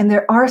 And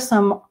there are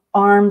some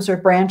arms or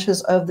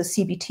branches of the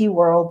CBT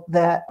world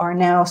that are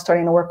now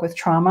starting to work with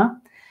trauma.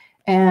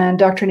 And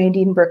Dr.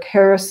 Nadine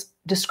Burke-Harris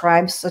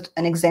describes such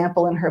an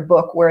example in her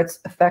book where it's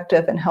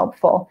effective and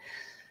helpful.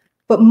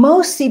 But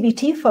most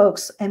CBT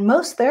folks and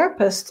most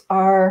therapists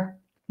are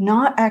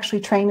not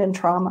actually trained in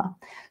trauma.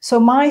 So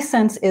my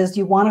sense is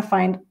you want to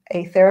find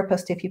a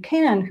therapist, if you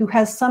can, who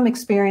has some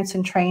experience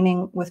in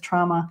training with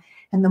trauma.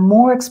 And the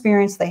more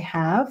experience they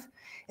have,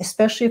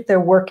 especially if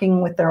they're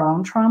working with their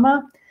own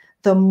trauma,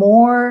 the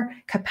more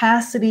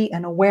capacity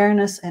and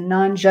awareness and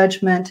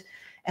non-judgment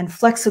and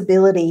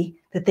flexibility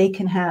that they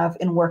can have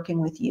in working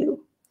with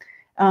you.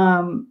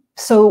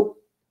 So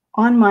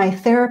on my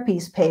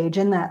therapies page,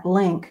 in that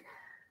link,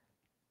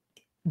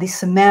 the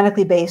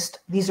somatically based,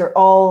 these are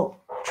all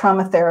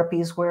trauma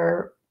therapies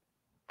where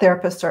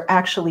therapists are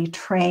actually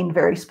trained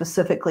very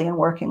specifically in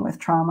working with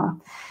trauma.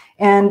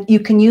 And you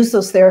can use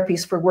those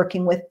therapies for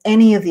working with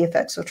any of the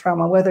effects of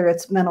trauma, whether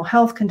it's mental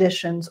health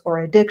conditions or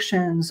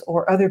addictions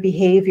or other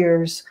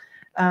behaviors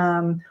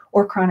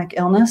or chronic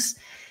illness.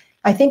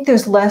 I think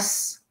there's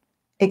less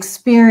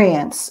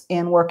experience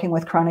in working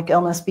with chronic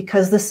illness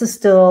because this is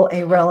still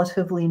a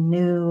relatively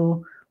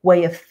new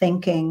way of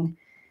thinking.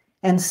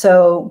 And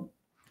so,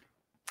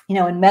 you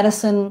know, in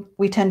medicine,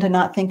 we tend to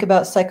not think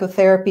about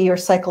psychotherapy or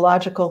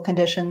psychological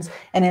conditions.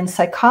 And in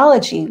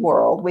psychology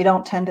world, we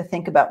don't tend to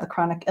think about the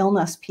chronic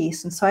illness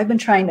piece. And so I've been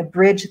trying to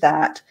bridge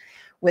that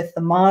with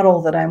the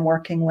model that I'm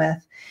working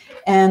with.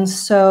 And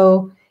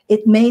so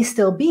it may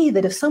still be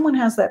that if someone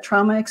has that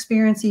trauma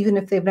experience, even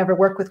if they've never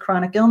worked with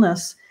chronic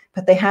illness,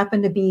 but they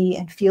happen to be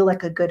and feel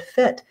like a good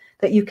fit,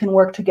 that you can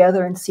work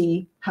together and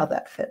see how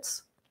that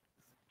fits.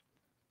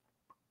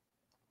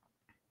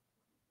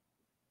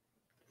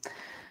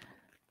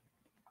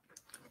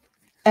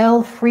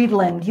 L.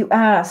 Friedland, you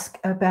ask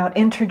about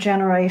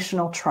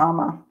intergenerational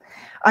trauma.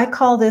 I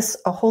call this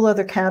a whole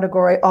other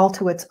category all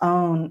to its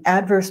own,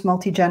 adverse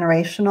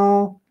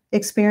multi-generational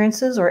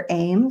experiences, or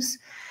AIMS.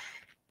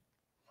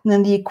 And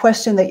then the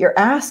question that you're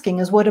asking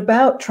is, what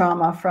about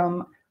trauma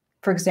from,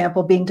 for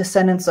example, being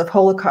descendants of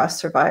Holocaust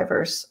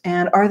survivors?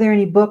 And are there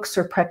any books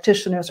or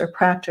practitioners or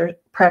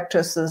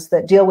practices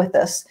that deal with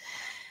this?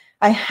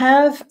 I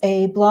have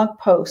a blog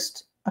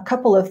post, a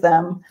couple of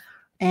them,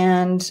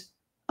 and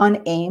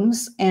on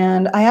AIMS,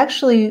 and I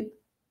actually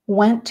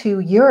went to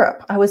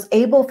Europe. I was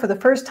able for the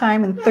first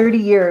time in 30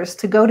 years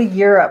to go to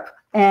Europe,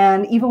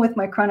 and even with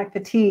my chronic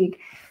fatigue,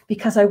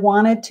 because I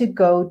wanted to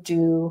go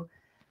do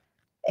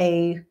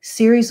a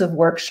series of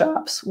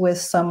workshops with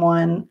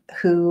someone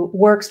who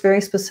works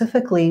very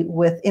specifically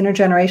with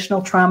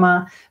intergenerational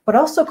trauma, but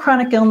also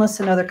chronic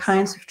illness and other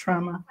kinds of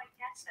trauma.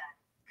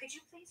 Could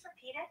you please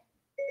repeat it?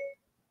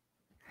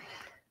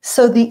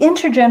 So the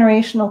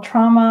intergenerational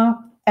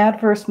trauma,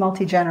 adverse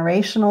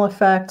multi-generational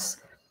effects,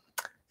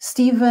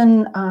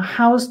 Stephen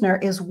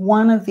Hausner is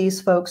one of these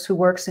folks who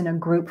works in a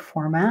group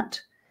format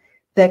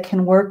that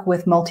can work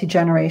with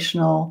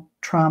multi-generational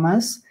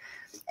traumas.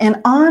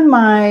 And on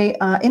my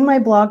in my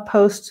blog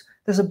post,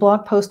 there's a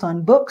blog post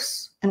on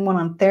books and one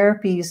on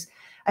therapies.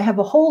 I have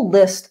a whole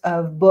list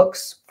of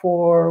books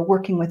for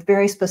working with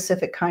very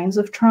specific kinds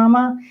of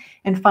trauma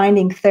and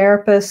finding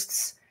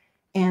therapists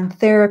and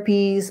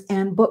therapies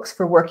and books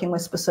for working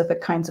with specific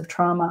kinds of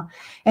trauma.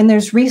 And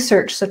there's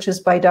research such as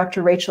by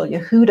Dr. Rachel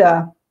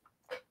Yehuda,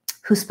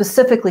 who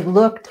specifically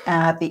looked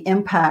at the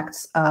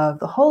impacts of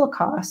the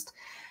Holocaust.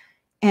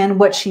 And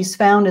what she's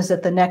found is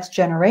that the next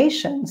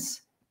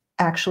generations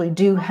actually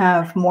do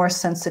have more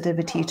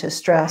sensitivity to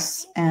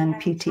stress and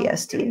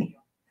PTSD.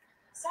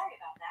 Sorry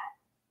about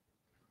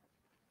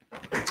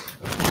that.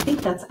 I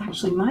think that's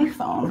actually my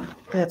phone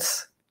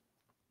that's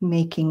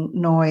making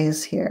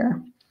noise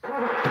here.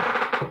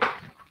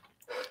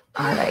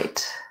 All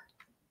right.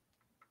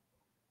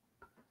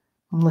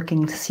 I'm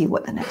looking to see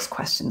what the next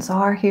questions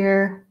are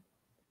here.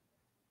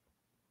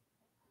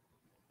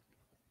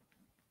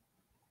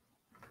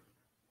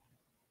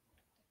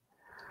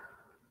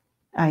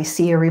 I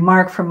see a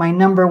remark from my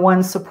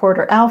 #1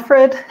 supporter,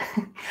 Alfred.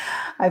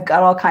 I've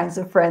got all kinds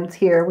of friends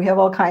here. We have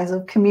all kinds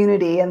of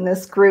community in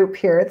this group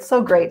here. It's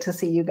so great to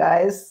see you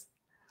guys.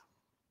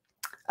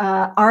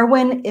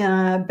 Arwen,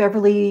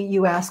 Beverly,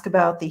 you asked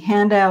about the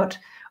handout.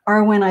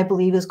 Arwen, I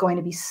believe, is going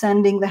to be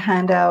sending the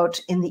handout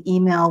in the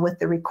email with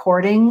the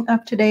recording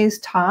of today's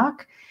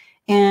talk.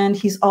 And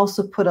he's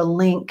also put a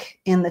link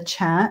in the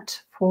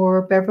chat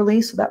for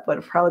Beverly. So that would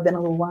have probably been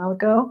a little while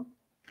ago.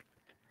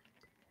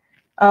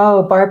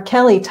 Oh, Barb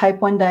Kelly, type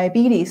 1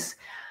 diabetes.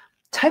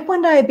 Type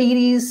 1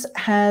 diabetes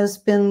has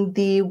been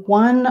the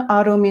one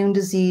autoimmune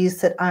disease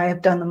that I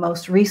have done the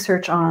most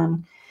research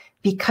on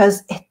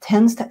because it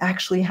tends to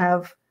actually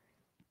have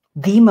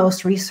the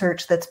most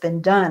research that's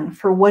been done.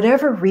 For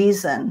whatever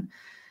reason,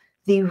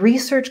 the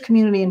research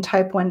community in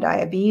type 1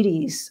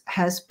 diabetes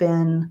has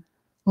been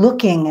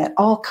looking at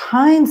all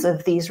kinds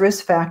of these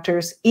risk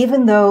factors,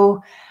 even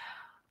though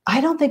I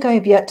don't think I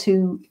have yet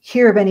to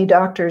hear of any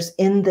doctors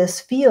in this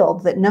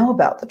field that know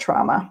about the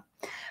trauma.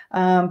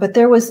 But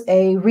there was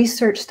a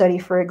research study,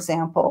 for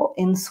example,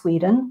 in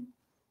Sweden,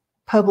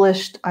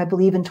 published, I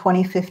believe, in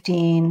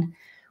 2015,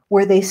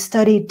 where they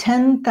studied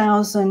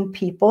 10,000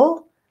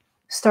 people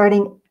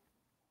starting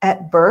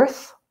at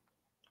birth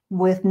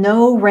with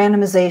no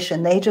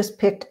randomization. They just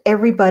picked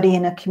everybody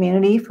in a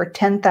community for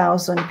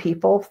 10,000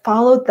 people,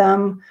 followed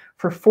them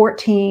for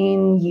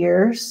 14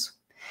 years,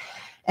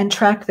 and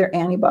tracked their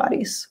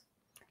antibodies.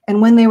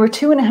 And when they were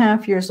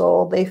 2.5 years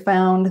old, they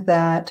found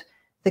that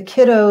the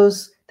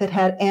kiddos that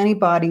had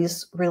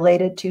antibodies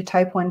related to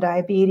type 1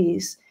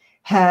 diabetes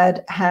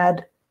had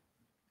had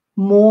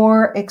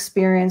more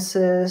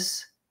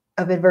experiences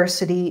of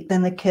adversity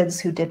than the kids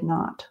who did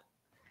not.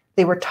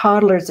 They were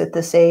toddlers at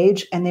this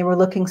age, and they were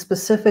looking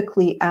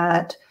specifically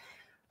at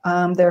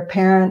their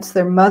parents,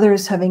 their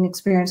mothers having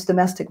experienced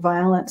domestic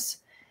violence.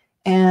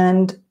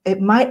 And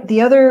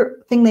the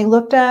other thing they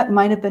looked at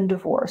might have been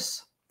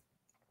divorce.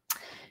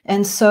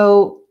 And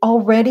so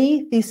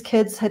already these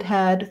kids had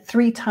had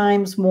 3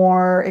 times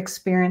more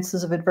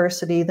experiences of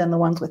adversity than the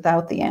ones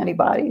without the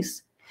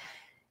antibodies.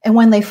 And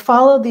when they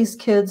followed these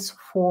kids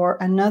for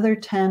another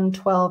 10,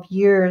 12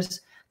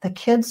 years, the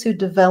kids who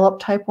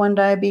developed type 1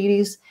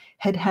 diabetes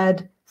had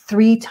had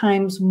 3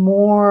 times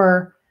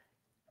more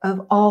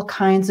of all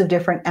kinds of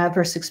different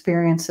adverse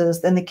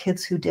experiences than the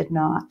kids who did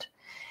not.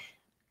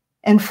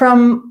 And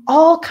from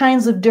all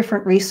kinds of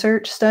different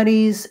research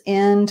studies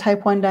in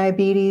type 1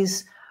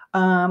 diabetes,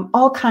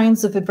 all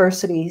kinds of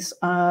adversities,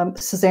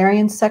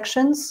 cesarean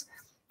sections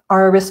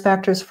are risk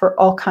factors for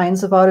all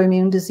kinds of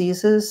autoimmune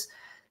diseases.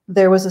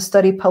 There was a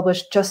study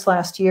published just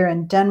last year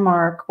in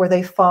Denmark where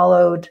they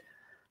followed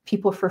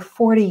people for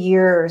 40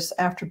 years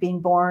after being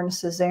born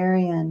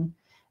cesarean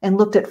and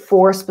looked at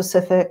 4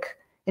 specific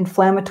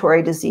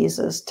inflammatory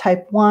diseases: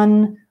 type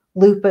 1,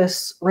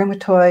 lupus,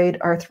 rheumatoid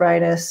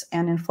arthritis,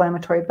 and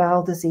inflammatory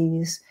bowel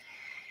disease.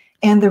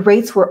 And the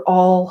rates were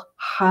all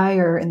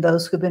higher in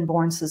those who've been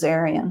born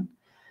cesarean.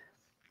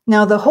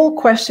 Now, the whole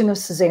question of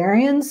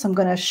cesareans, I'm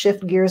going to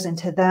shift gears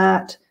into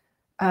that,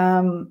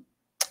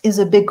 is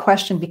a big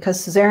question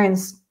because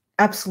cesareans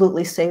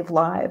absolutely save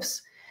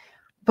lives.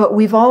 But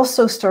we've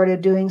also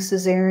started doing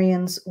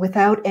cesareans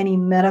without any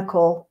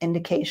medical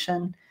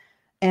indication,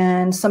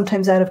 and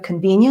sometimes out of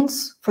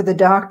convenience for the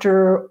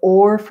doctor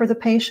or for the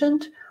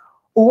patient,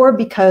 or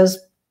because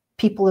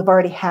people have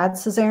already had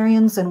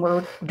cesareans and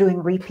we're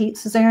doing repeat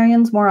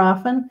cesareans more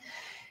often.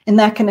 And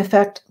that can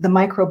affect the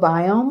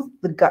microbiome,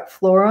 the gut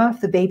flora,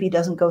 if the baby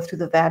doesn't go through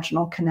the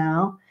vaginal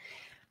canal.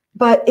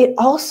 But it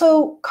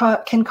also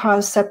can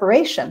cause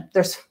separation.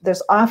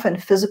 There's often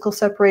physical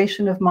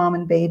separation of mom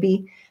and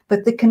baby,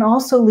 but that can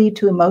also lead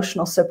to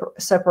emotional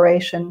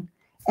separation.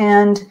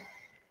 And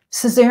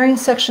cesarean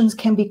sections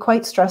can be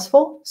quite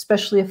stressful,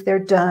 especially if they're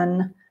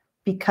done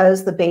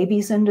because the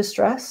baby's in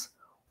distress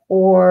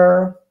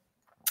or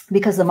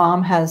because the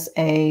mom has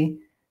a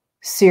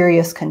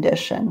serious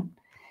condition.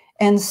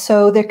 And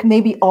so there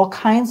may be all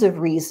kinds of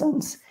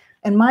reasons.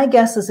 And my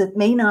guess is it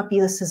may not be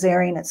the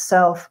cesarean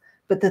itself,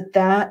 but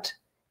that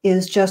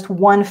is just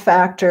one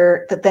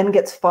factor that then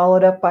gets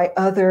followed up by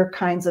other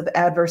kinds of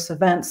adverse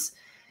events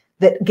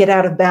that get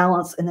out of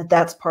balance, and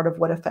that's part of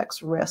what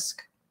affects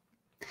risk.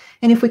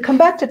 And if we come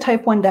back to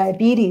type 1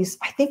 diabetes,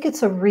 I think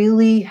it's a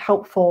really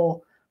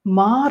helpful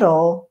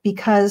model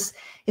because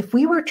if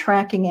we were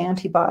tracking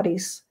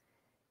antibodies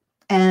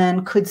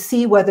and could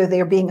see whether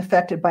they're being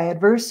affected by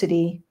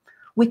adversity,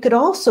 we could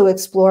also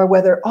explore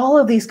whether all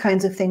of these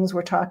kinds of things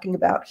we're talking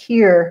about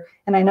here,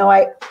 and I know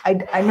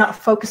I'm not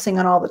focusing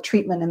on all the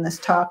treatment in this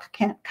talk,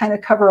 can't kind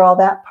of cover all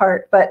that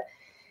part, but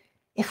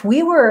if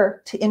we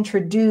were to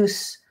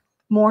introduce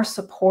more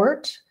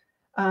support,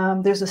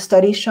 there's a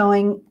study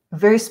showing, a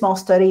very small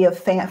study of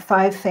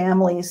 5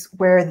 families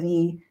where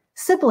the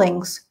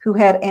siblings who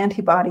had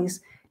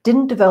antibodies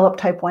didn't develop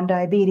type 1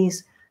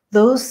 diabetes.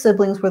 Those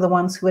siblings were the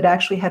ones who had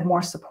actually had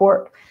more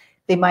support.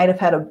 They might have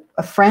had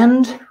a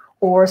friend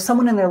or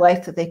someone in their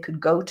life that they could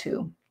go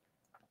to.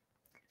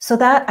 So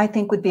that, I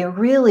think, would be a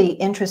really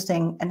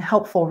interesting and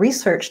helpful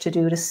research to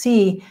do to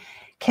see,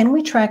 can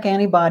we track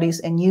antibodies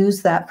and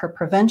use that for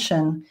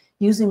prevention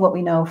using what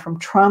we know from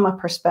trauma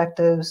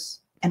perspectives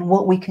and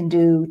what we can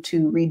do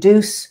to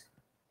reduce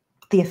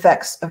the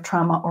effects of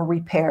trauma or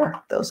repair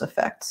those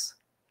effects.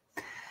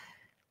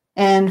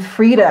 And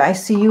Frida, I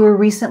see you were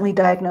recently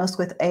diagnosed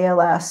with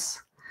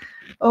ALS.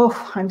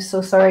 Oh, I'm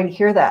so sorry to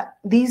hear that.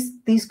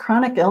 These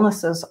chronic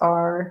illnesses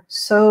are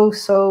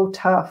so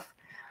tough.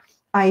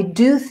 I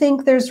do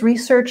think there's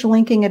research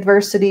linking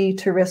adversity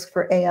to risk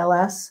for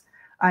ALS.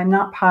 I'm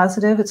not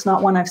positive. It's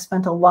not one I've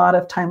spent a lot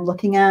of time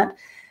looking at.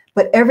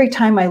 But every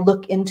time I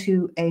look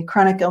into a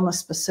chronic illness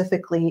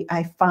specifically,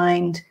 I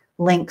find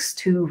links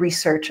to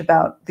research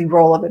about the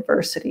role of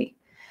adversity.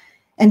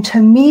 And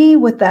to me,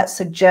 what that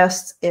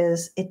suggests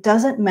is it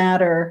doesn't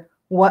matter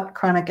what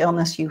chronic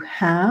illness you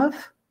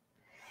have.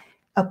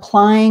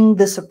 Applying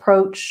this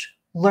approach,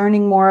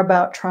 learning more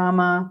about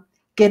trauma,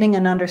 getting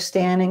an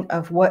understanding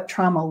of what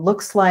trauma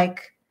looks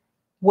like,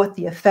 what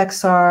the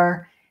effects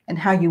are, and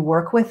how you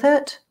work with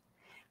it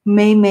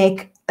may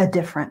make a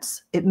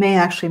difference. It may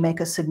actually make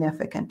a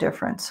significant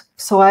difference.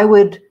 So I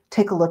would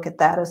take a look at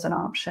that as an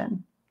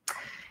option.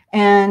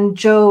 And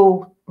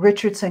Joe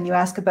Richardson, you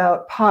ask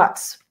about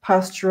POTS,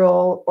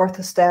 postural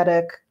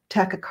orthostatic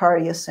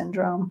tachycardia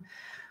syndrome,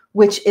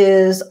 which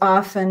is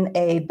often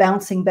a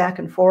bouncing back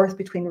and forth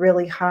between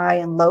really high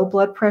and low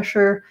blood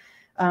pressure,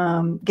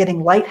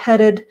 getting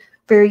lightheaded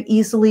very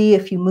easily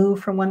if you move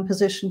from one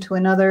position to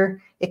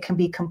another. It can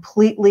be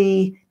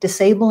completely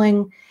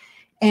disabling.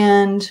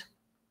 And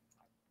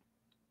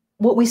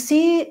what we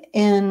see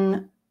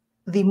in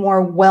the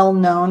more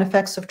well-known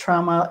effects of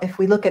trauma, if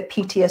we look at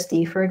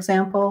PTSD, for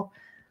example,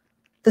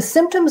 the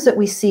symptoms that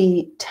we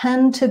see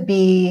tend to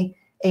be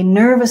a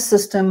nervous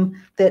system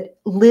that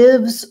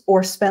lives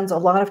or spends a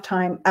lot of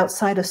time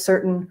outside a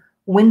certain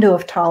window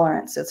of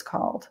tolerance, it's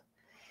called.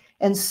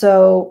 And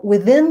so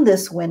within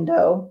this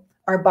window,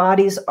 our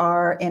bodies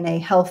are in a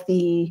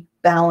healthy,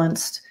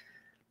 balanced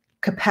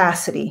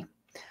capacity.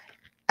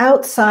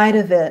 Outside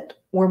of it,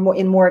 we're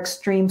in more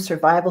extreme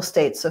survival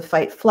states of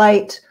fight,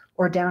 flight,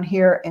 or down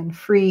here in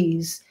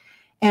freeze.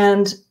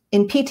 And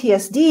in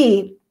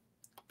PTSD,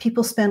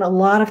 people spend a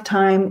lot of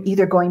time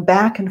either going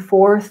back and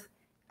forth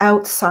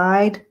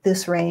outside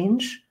this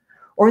range,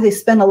 or they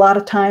spend a lot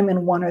of time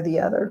in one or the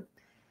other.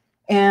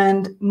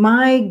 And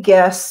my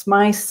guess,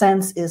 my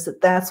sense is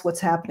that that's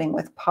what's happening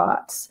with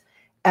POTS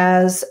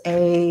as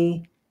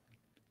a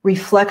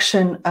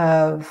reflection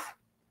of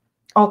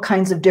all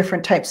kinds of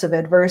different types of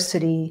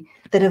adversity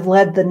that have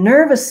led the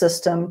nervous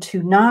system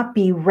to not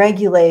be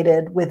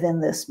regulated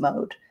within this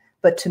mode,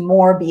 but to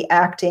more be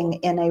acting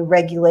in a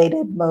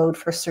regulated mode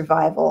for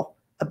survival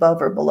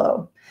above or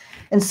below.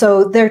 And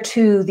so there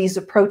too, these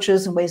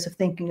approaches and ways of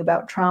thinking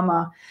about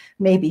trauma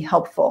may be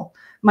helpful.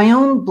 My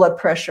own blood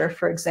pressure,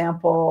 for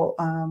example,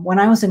 when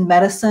I was in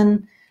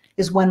medicine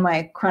is when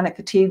my chronic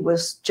fatigue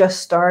was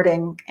just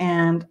starting,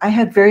 and I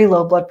had very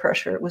low blood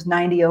pressure. It was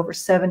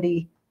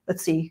 90/70.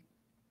 Let's see.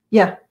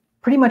 Yeah,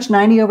 pretty much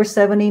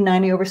 90/70,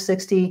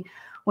 90/60,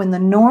 when the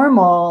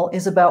normal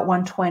is about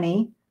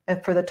 120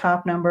 for the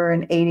top number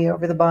and 80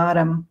 over the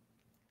bottom.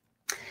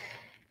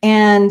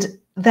 And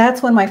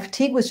that's when my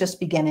fatigue was just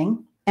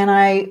beginning. And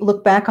I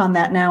look back on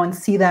that now and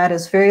see that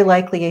as very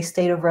likely a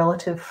state of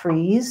relative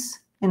freeze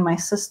in my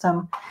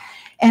system.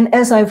 And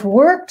as I've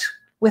worked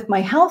with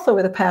my health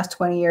over the past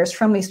 20 years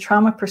from these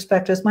trauma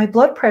perspectives, my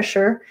blood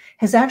pressure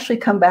has actually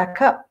come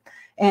back up.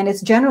 And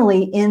it's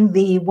generally in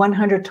the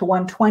 100 to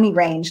 120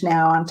 range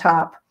now on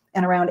top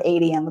and around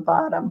 80 on the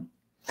bottom.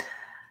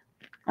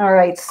 All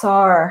right,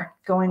 SAR,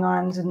 going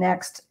on to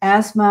next,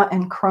 asthma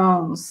and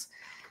Crohn's.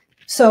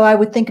 So I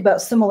would think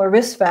about similar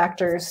risk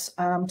factors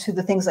to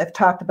the things I've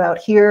talked about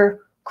here.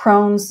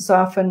 Crohn's is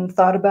often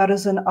thought about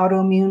as an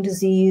autoimmune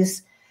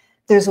disease.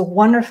 There's a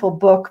wonderful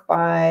book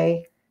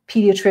by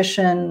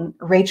pediatrician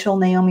Rachel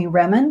Naomi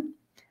Remen.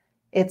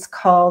 It's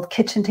called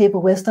Kitchen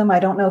Table Wisdom. I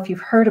don't know if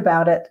you've heard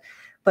about it,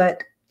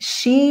 but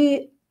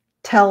she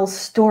tells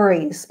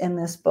stories in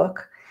this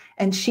book.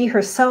 And she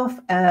herself,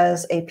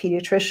 as a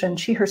pediatrician,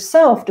 she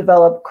herself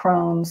developed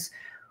Crohn's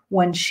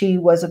when she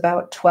was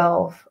about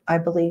 12, I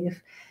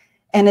believe.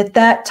 And at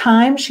that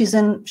time, she's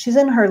in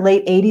her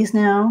late 80s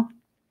now.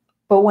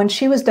 But when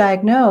she was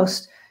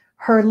diagnosed,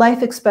 her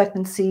life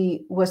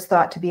expectancy was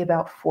thought to be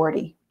about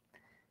 40.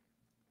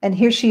 And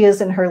here she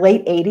is in her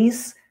late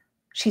 80s.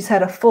 She's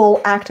had a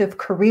full active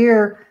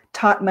career,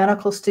 taught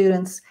medical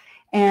students,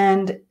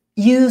 and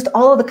used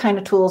all of the kind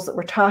of tools that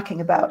we're talking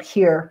about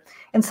here.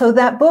 And so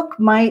that book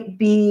might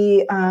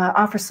be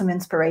offer some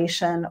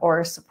inspiration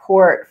or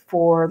support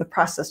for the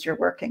process you're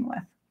working with.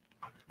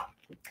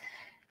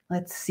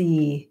 Let's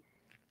see.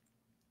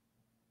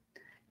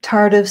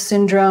 Tardive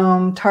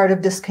syndrome,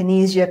 tardive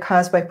dyskinesia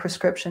caused by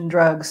prescription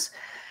drugs.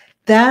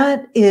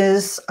 That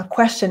is a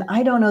question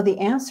I don't know the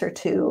answer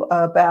to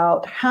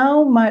about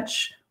how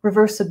much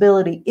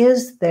reversibility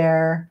is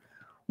there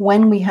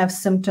when we have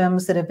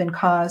symptoms that have been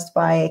caused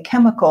by a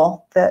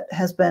chemical that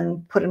has been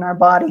put in our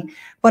body.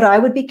 But I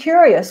would be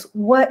curious,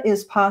 what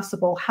is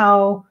possible?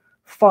 How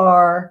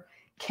far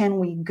can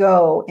we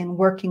go in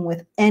working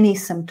with any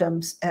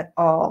symptoms at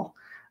all?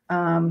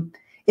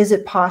 Is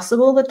it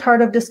possible that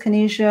tardive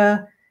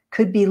dyskinesia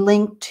could be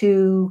linked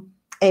to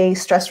a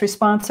stress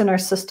response in our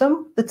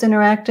system that's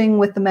interacting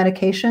with the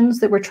medications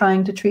that we're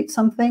trying to treat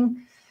something?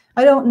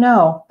 I don't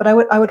know, but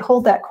I would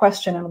hold that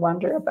question and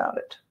wonder about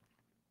it.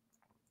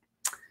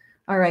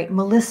 All right,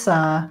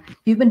 Melissa,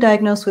 you've been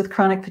diagnosed with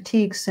chronic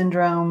fatigue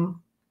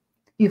syndrome.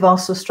 You've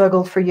also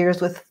struggled for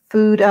years with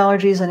food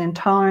allergies and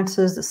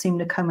intolerances that seem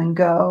to come and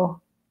go.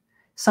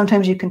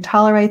 Sometimes you can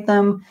tolerate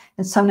them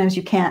and sometimes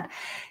you can't.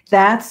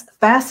 That's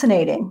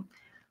fascinating.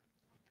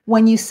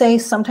 When you say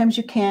sometimes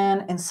you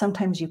can and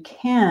sometimes you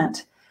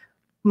can't,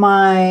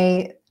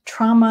 my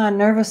trauma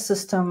nervous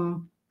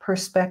system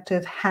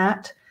perspective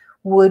hat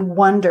would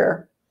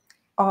wonder,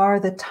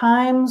 are the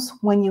times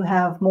when you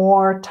have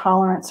more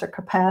tolerance or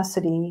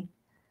capacity,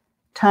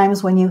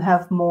 times when you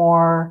have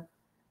more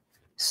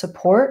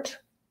support,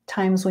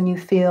 times when you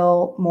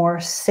feel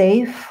more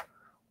safe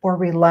or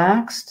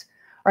relaxed?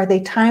 Are they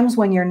times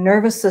when your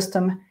nervous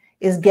system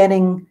is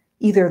getting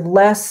either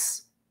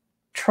less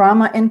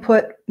trauma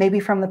input, maybe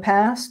from the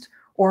past,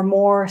 or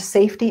more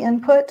safety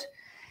input?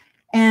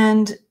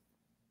 And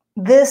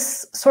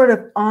this sort of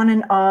on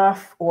and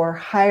off or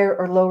higher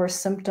or lower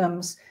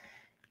symptoms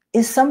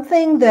is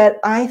something that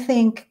I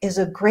think is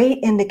a great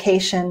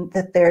indication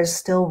that there's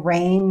still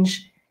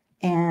range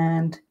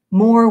and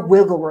more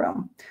wiggle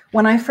room.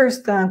 When I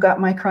first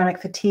got my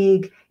chronic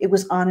fatigue, it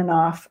was on and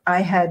off.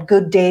 I had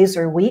good days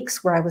or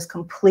weeks where I was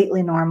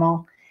completely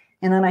normal.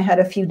 And then I had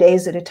a few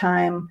days at a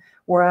time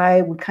where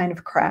I would kind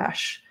of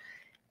crash.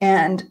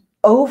 And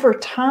over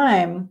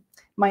time,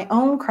 my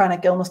own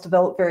chronic illness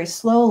developed very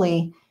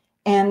slowly.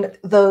 And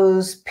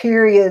those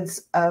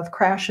periods of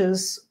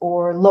crashes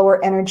or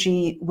lower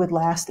energy would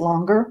last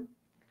longer.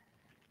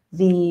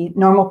 The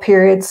normal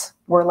periods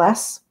were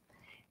less.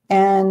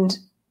 And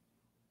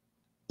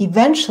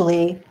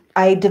eventually,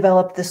 I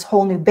developed this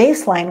whole new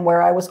baseline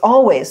where I was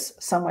always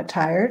somewhat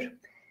tired.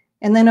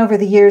 And then over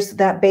the years,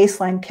 that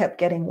baseline kept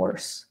getting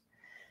worse.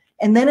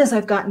 And then as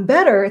I've gotten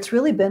better, it's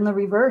really been the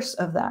reverse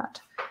of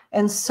that.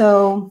 And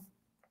so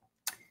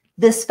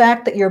this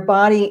fact that your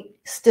body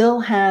still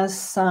has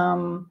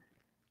some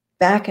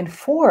back and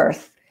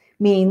forth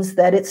means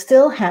that it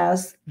still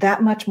has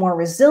that much more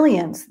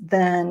resilience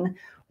than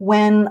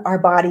when our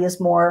body is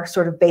more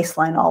sort of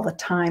baseline all the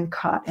time,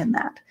 caught in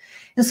that.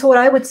 And so what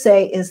I would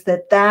say is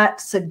that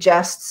that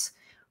suggests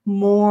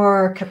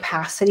more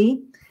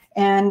capacity,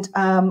 and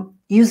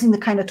using the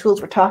kind of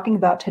tools we're talking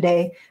about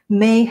today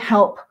may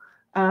help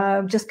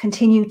just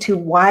continue to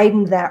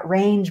widen that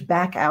range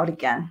back out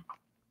again.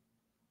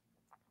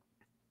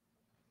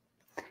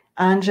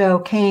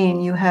 Anjo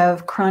Kane, you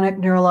have chronic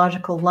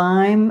neurological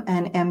Lyme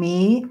and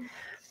ME.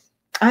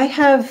 I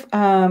have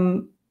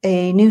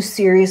a new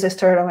series I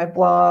started on my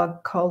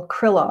blog called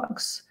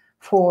Krilogs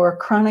for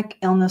chronic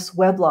illness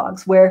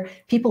weblogs, where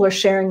people are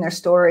sharing their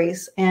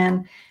stories.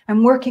 And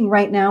I'm working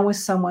right now with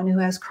someone who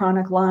has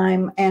chronic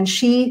Lyme, and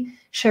she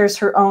shares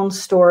her own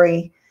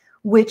story,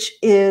 which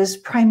is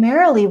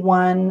primarily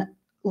one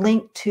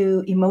linked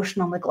to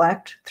emotional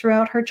neglect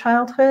throughout her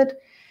childhood.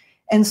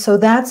 And so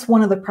that's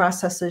one of the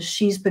processes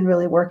she's been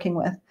really working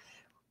with.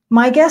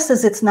 My guess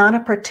is it's not a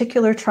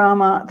particular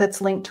trauma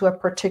that's linked to a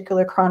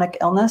particular chronic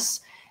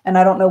illness. And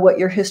I don't know what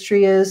your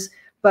history is,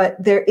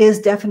 but there is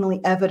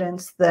definitely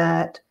evidence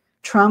that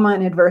trauma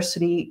and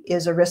adversity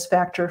is a risk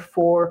factor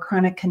for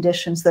chronic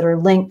conditions that are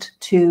linked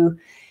to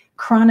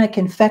chronic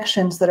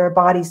infections that our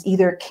bodies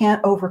either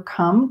can't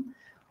overcome,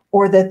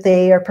 or that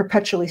they are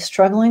perpetually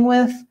struggling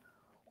with,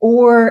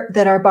 or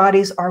that our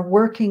bodies are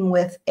working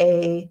with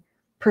a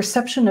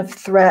perception of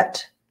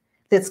threat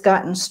that's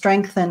gotten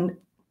strengthened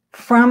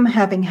from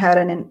having had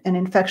an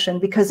infection,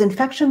 because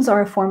infections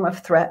are a form of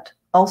threat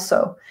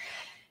also.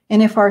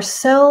 And if our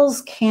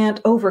cells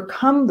can't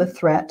overcome the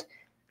threat,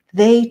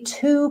 they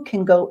too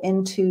can go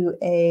into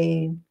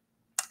a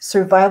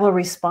survival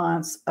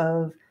response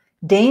of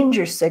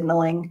danger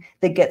signaling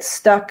that gets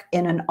stuck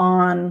in an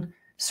on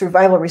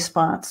survival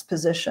response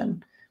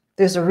position.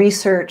 There's a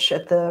researcher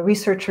at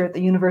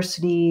the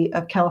University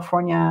of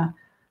California,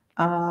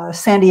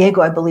 San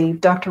Diego, I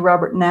believe, Dr.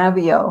 Robert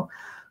Navio,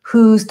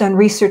 who's done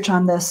research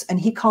on this, and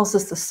he calls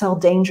this the cell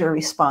danger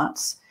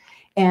response,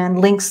 and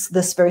links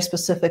this very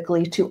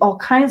specifically to all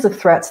kinds of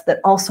threats that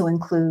also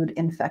include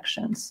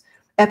infections.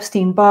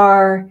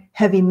 Epstein-Barr,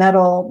 heavy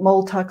metal,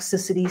 mold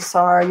toxicity,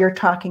 SAR, you're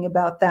talking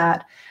about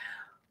that.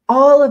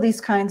 All of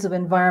these kinds of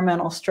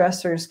environmental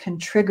stressors can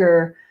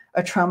trigger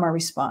a trauma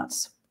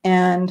response.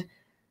 And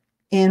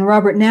in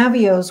Robert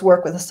Navio's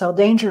work with the cell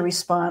danger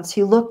response,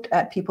 he looked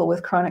at people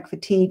with chronic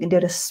fatigue and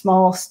did a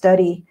small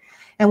study.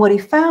 And what he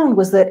found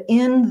was that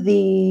in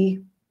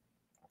the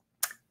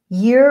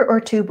year or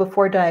two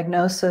before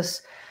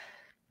diagnosis,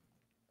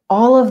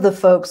 all of the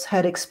folks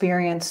had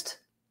experienced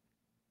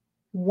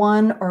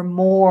one or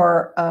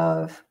more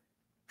of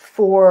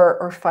 4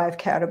 or 5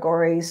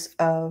 categories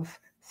of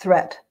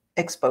threat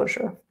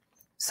exposure.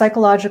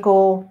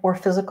 Psychological or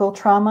physical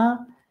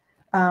trauma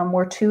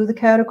were 2 of the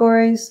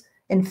categories.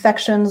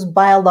 Infections,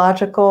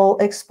 biological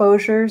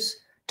exposures,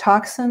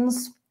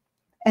 toxins,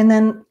 and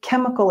then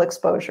chemical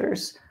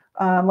exposures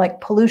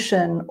like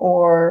pollution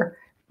or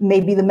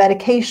maybe the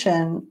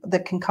medication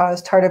that can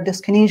cause tardive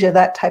dyskinesia,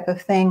 that type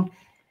of thing.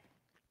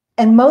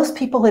 And most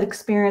people had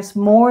experienced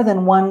more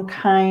than one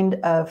kind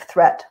of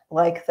threat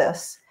like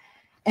this.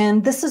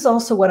 And this is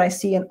also what I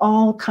see in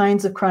all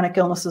kinds of chronic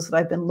illnesses that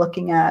I've been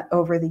looking at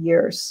over the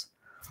years.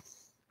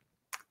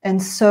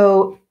 And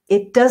so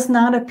it does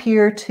not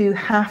appear to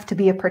have to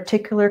be a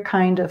particular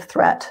kind of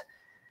threat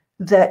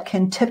that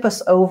can tip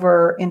us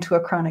over into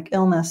a chronic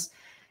illness.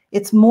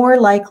 It's more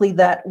likely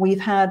that we've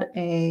had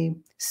a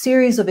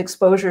series of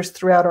exposures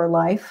throughout our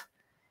life.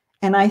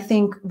 And I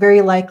think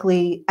very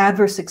likely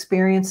adverse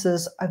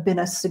experiences have been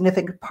a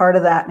significant part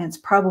of that. And it's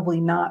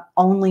probably not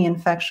only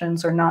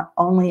infections or not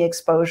only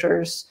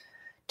exposures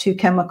to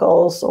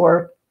chemicals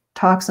or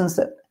toxins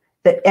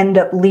that end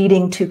up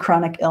leading to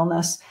chronic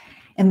illness.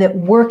 And that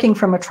working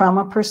from a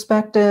trauma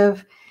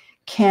perspective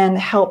can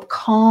help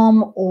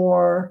calm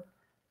or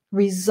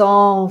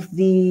resolve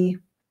the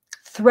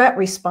threat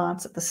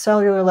response at the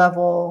cellular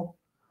level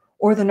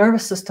or the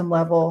nervous system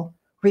level,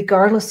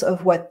 regardless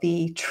of what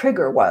the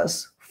trigger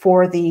was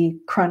for the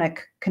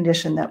chronic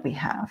condition that we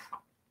have.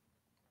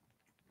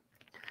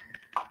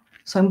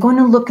 So I'm going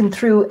to look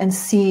through and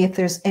see if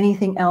there's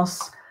anything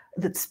else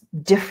that's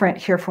different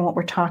here from what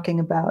we're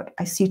talking about.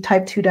 I see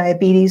type 2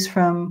 diabetes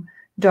from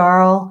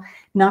Darl,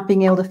 not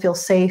being able to feel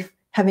safe,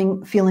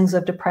 having feelings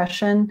of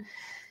depression.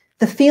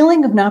 The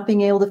feeling of not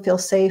being able to feel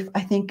safe,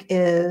 I think,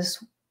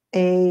 is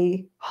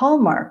a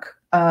hallmark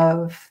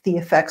of the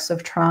effects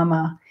of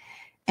trauma.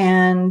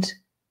 And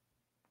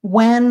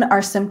when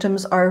our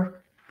symptoms are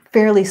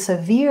fairly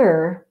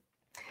severe,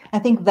 I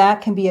think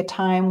that can be a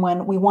time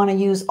when we want to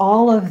use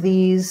all of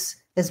these,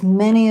 as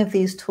many of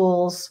these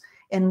tools,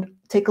 and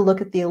take a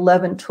look at the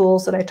 11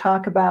 tools that I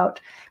talk about,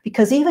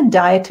 because even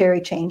dietary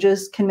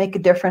changes can make a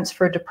difference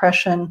for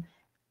depression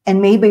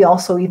and maybe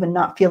also even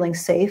not feeling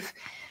safe,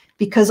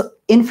 because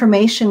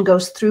information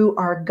goes through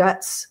our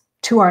guts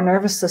to our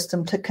nervous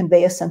system to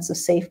convey a sense of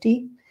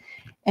safety.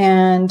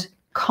 And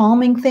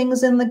calming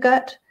things in the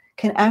gut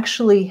can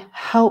actually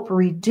help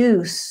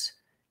reduce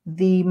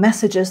the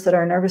messages that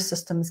our nervous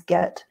systems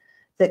get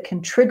that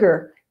can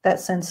trigger that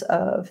sense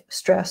of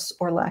stress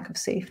or lack of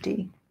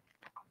safety.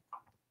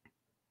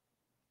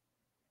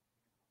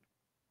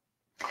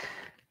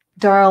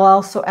 Darl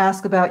also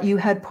asked about, you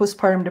had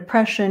postpartum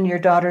depression, your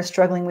daughter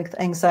struggling with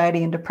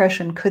anxiety and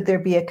depression. Could there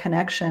be a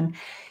connection?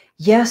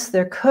 Yes,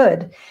 there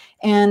could.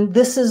 And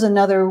this is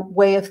another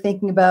way of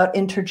thinking about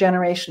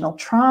intergenerational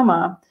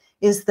trauma,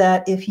 is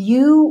that if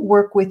you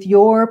work with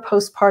your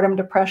postpartum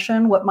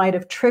depression, what might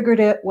have triggered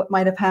it, what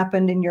might have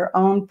happened in your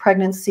own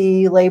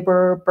pregnancy,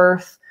 labor,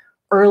 birth,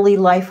 early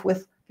life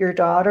with your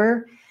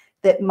daughter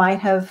that might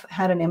have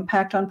had an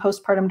impact on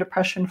postpartum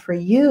depression for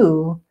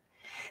you,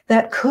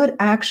 that could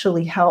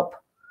actually help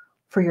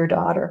for your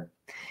daughter.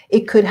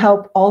 It could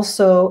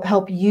also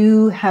help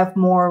you have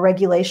more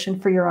regulation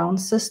for your own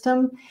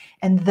system.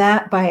 And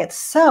that by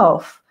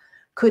itself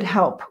could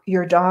help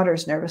your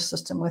daughter's nervous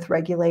system with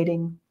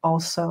regulating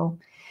also.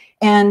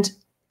 And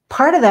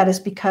part of that is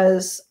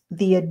because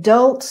the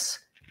adult's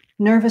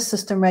nervous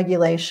system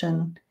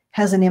regulation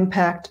has an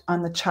impact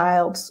on the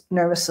child's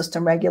nervous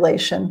system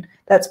regulation.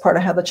 That's part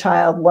of how the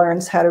child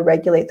learns how to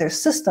regulate their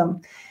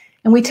system.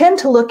 And we tend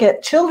to look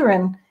at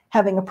children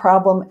having a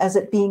problem as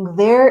it being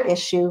their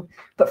issue,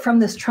 but from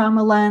this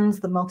trauma lens,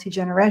 the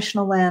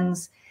multi-generational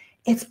lens,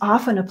 it's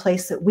often a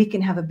place that we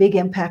can have a big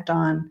impact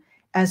on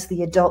as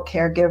the adult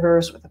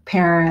caregivers or the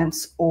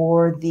parents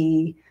or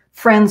the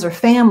friends or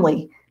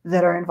family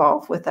that are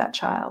involved with that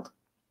child.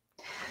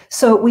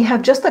 So we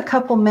have just a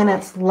couple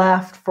minutes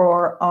left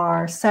for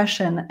our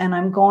session, and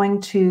I'm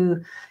going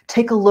to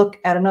take a look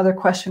at another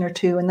question or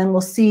two, and then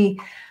we'll see.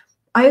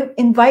 I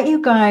invite you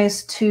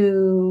guys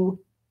to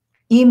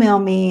email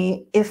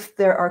me if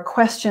there are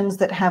questions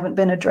that haven't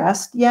been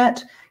addressed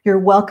yet. You're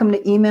welcome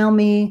to email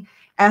me,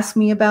 ask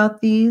me about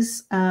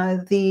these.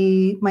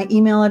 My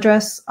email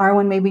address,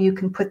 Arwen, maybe you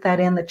can put that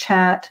in the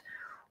chat,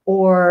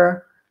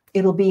 or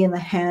it'll be in the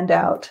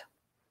handout.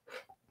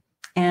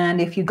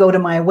 And if you go to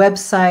my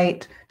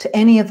website, to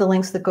any of the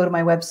links that go to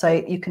my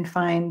website, you can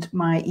find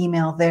my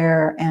email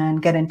there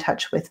and get in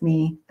touch with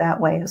me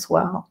that way as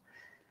well.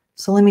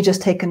 So let me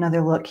just take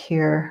another look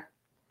here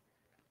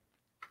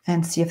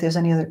and see if there's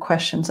any other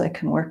questions I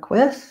can work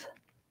with.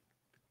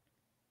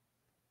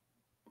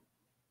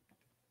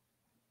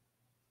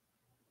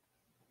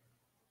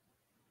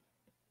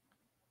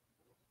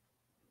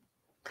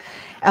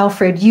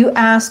 Alfred, you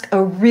ask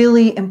a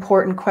really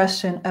important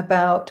question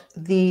about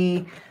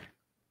the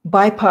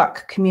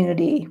BIPOC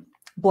community,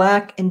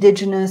 Black,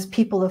 Indigenous,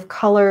 people of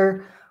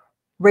color,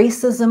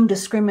 racism,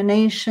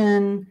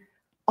 discrimination,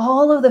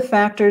 all of the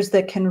factors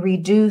that can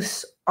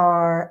reduce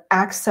our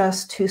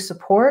access to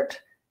support,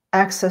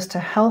 access to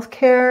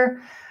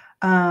healthcare,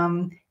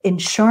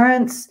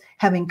 insurance,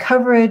 having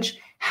coverage.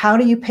 How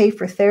do you pay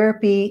for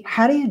therapy?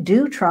 How do you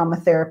do trauma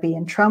therapy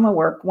and trauma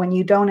work when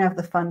you don't have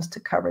the funds to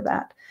cover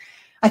that?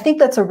 I think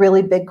that's a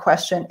really big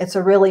question. It's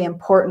a really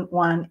important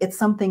one. It's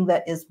something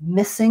that is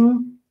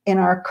missing in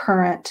our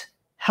current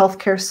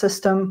healthcare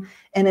system,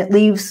 and it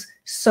leaves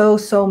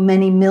so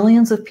many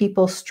millions of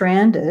people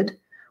stranded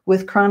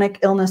with chronic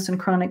illness and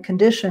chronic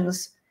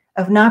conditions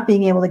of not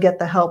being able to get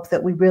the help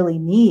that we really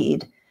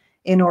need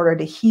in order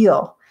to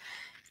heal.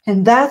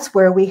 And that's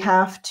where we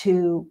have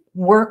to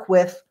work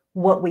with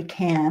what we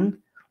can,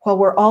 while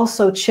we're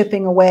also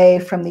chipping away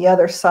from the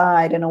other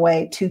side in a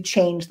way to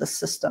change the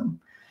system.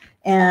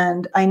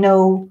 And I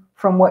know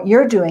from what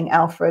you're doing,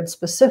 Alfred,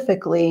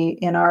 specifically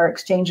in our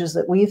exchanges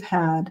that we've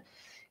had,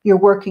 you're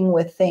working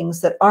with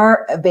things that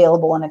are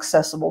available and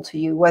accessible to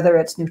you, whether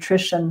it's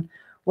nutrition,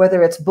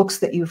 whether it's books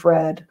that you've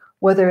read,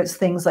 whether it's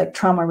things like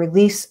trauma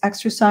release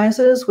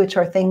exercises, which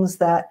are things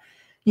that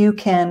you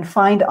can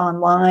find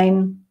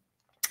online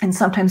and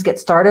sometimes get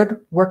started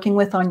working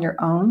with on your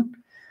own.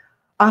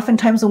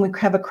 Oftentimes when we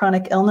have a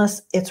chronic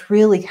illness, it's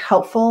really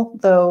helpful,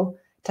 though,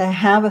 to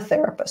have a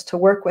therapist to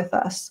work with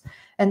us.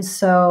 And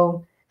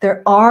so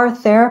there are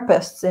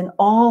therapists in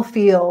all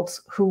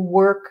fields who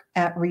work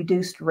at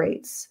reduced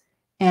rates.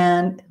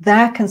 And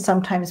that can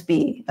sometimes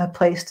be a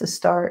place to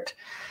start.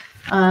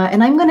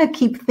 And I'm going to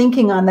keep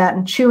thinking on that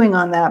and chewing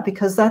on that,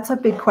 because that's a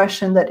big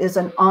question that is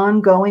an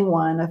ongoing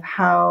one of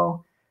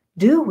how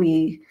do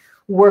we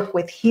work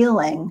with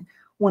healing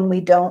when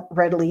we don't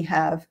readily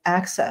have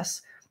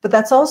access. But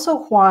that's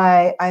also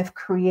why I've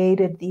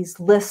created these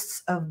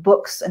lists of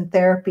books and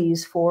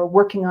therapies for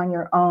working on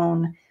your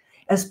own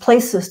as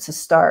places to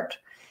start.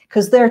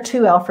 Because there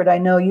too, Alfred, I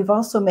know you've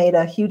also made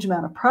a huge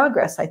amount of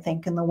progress, I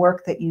think, in the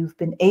work that you've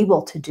been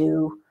able to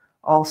do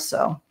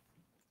also.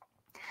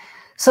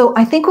 So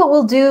I think what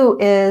we'll do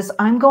is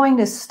I'm going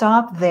to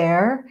stop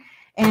there.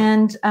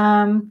 And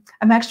I'm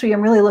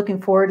really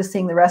looking forward to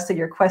seeing the rest of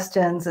your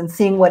questions and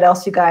seeing what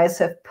else you guys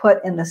have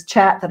put in this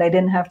chat that I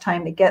didn't have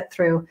time to get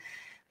through.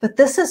 But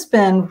this has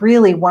been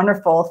really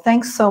wonderful.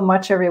 Thanks so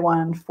much,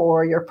 everyone,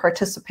 for your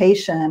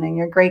participation and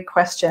your great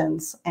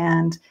questions.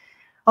 And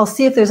I'll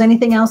see if there's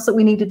anything else that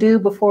we need to do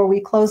before we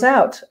close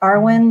out.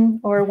 Arwen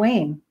or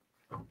Wayne?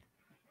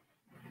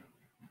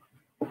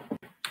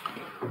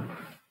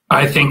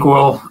 I think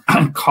we'll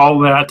call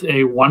that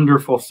a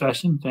wonderful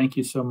session. Thank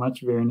you so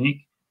much,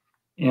 Veronique.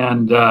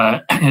 And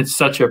it's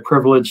such a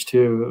privilege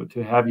to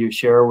have you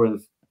share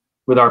with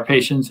our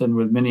patients and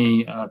with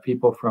many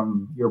people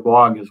from your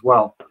blog as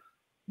well.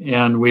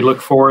 And we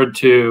look forward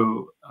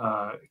to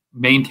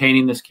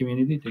maintaining this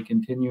community, to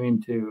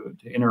continuing to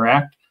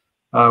interact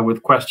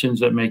with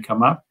questions that may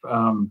come up.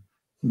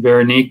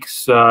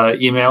 Veronique's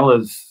email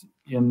is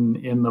in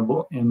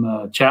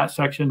the chat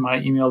section. My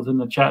email is in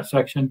the chat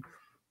section.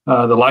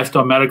 The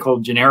Lifestyle Medical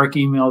generic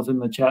email is in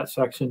the chat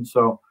section.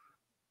 So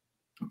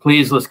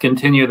please, let's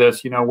continue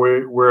this. You know,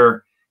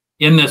 we're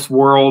in this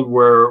world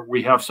where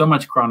we have so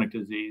much chronic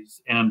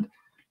disease, and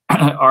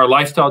our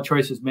lifestyle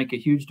choices make a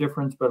huge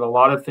difference, but a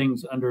lot of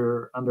things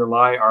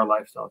underlie our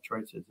lifestyle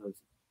choices, as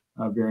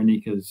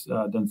Veronique has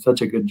done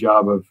such a good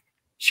job of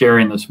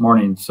sharing this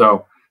morning.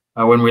 So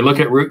when we look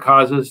at root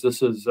causes,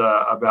 this is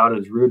about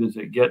as root as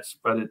it gets,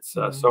 but it's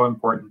so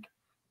important.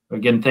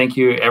 Again, thank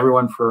you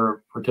everyone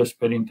for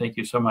participating. Thank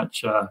you so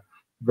much,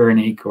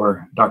 Veronique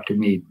or Dr.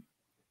 Mead.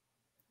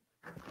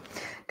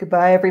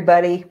 Goodbye,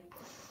 everybody.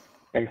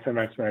 Thanks so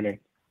much, Veronique.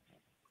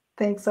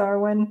 Thanks,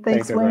 Arwen.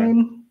 Thanks, everyone.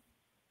 Wayne.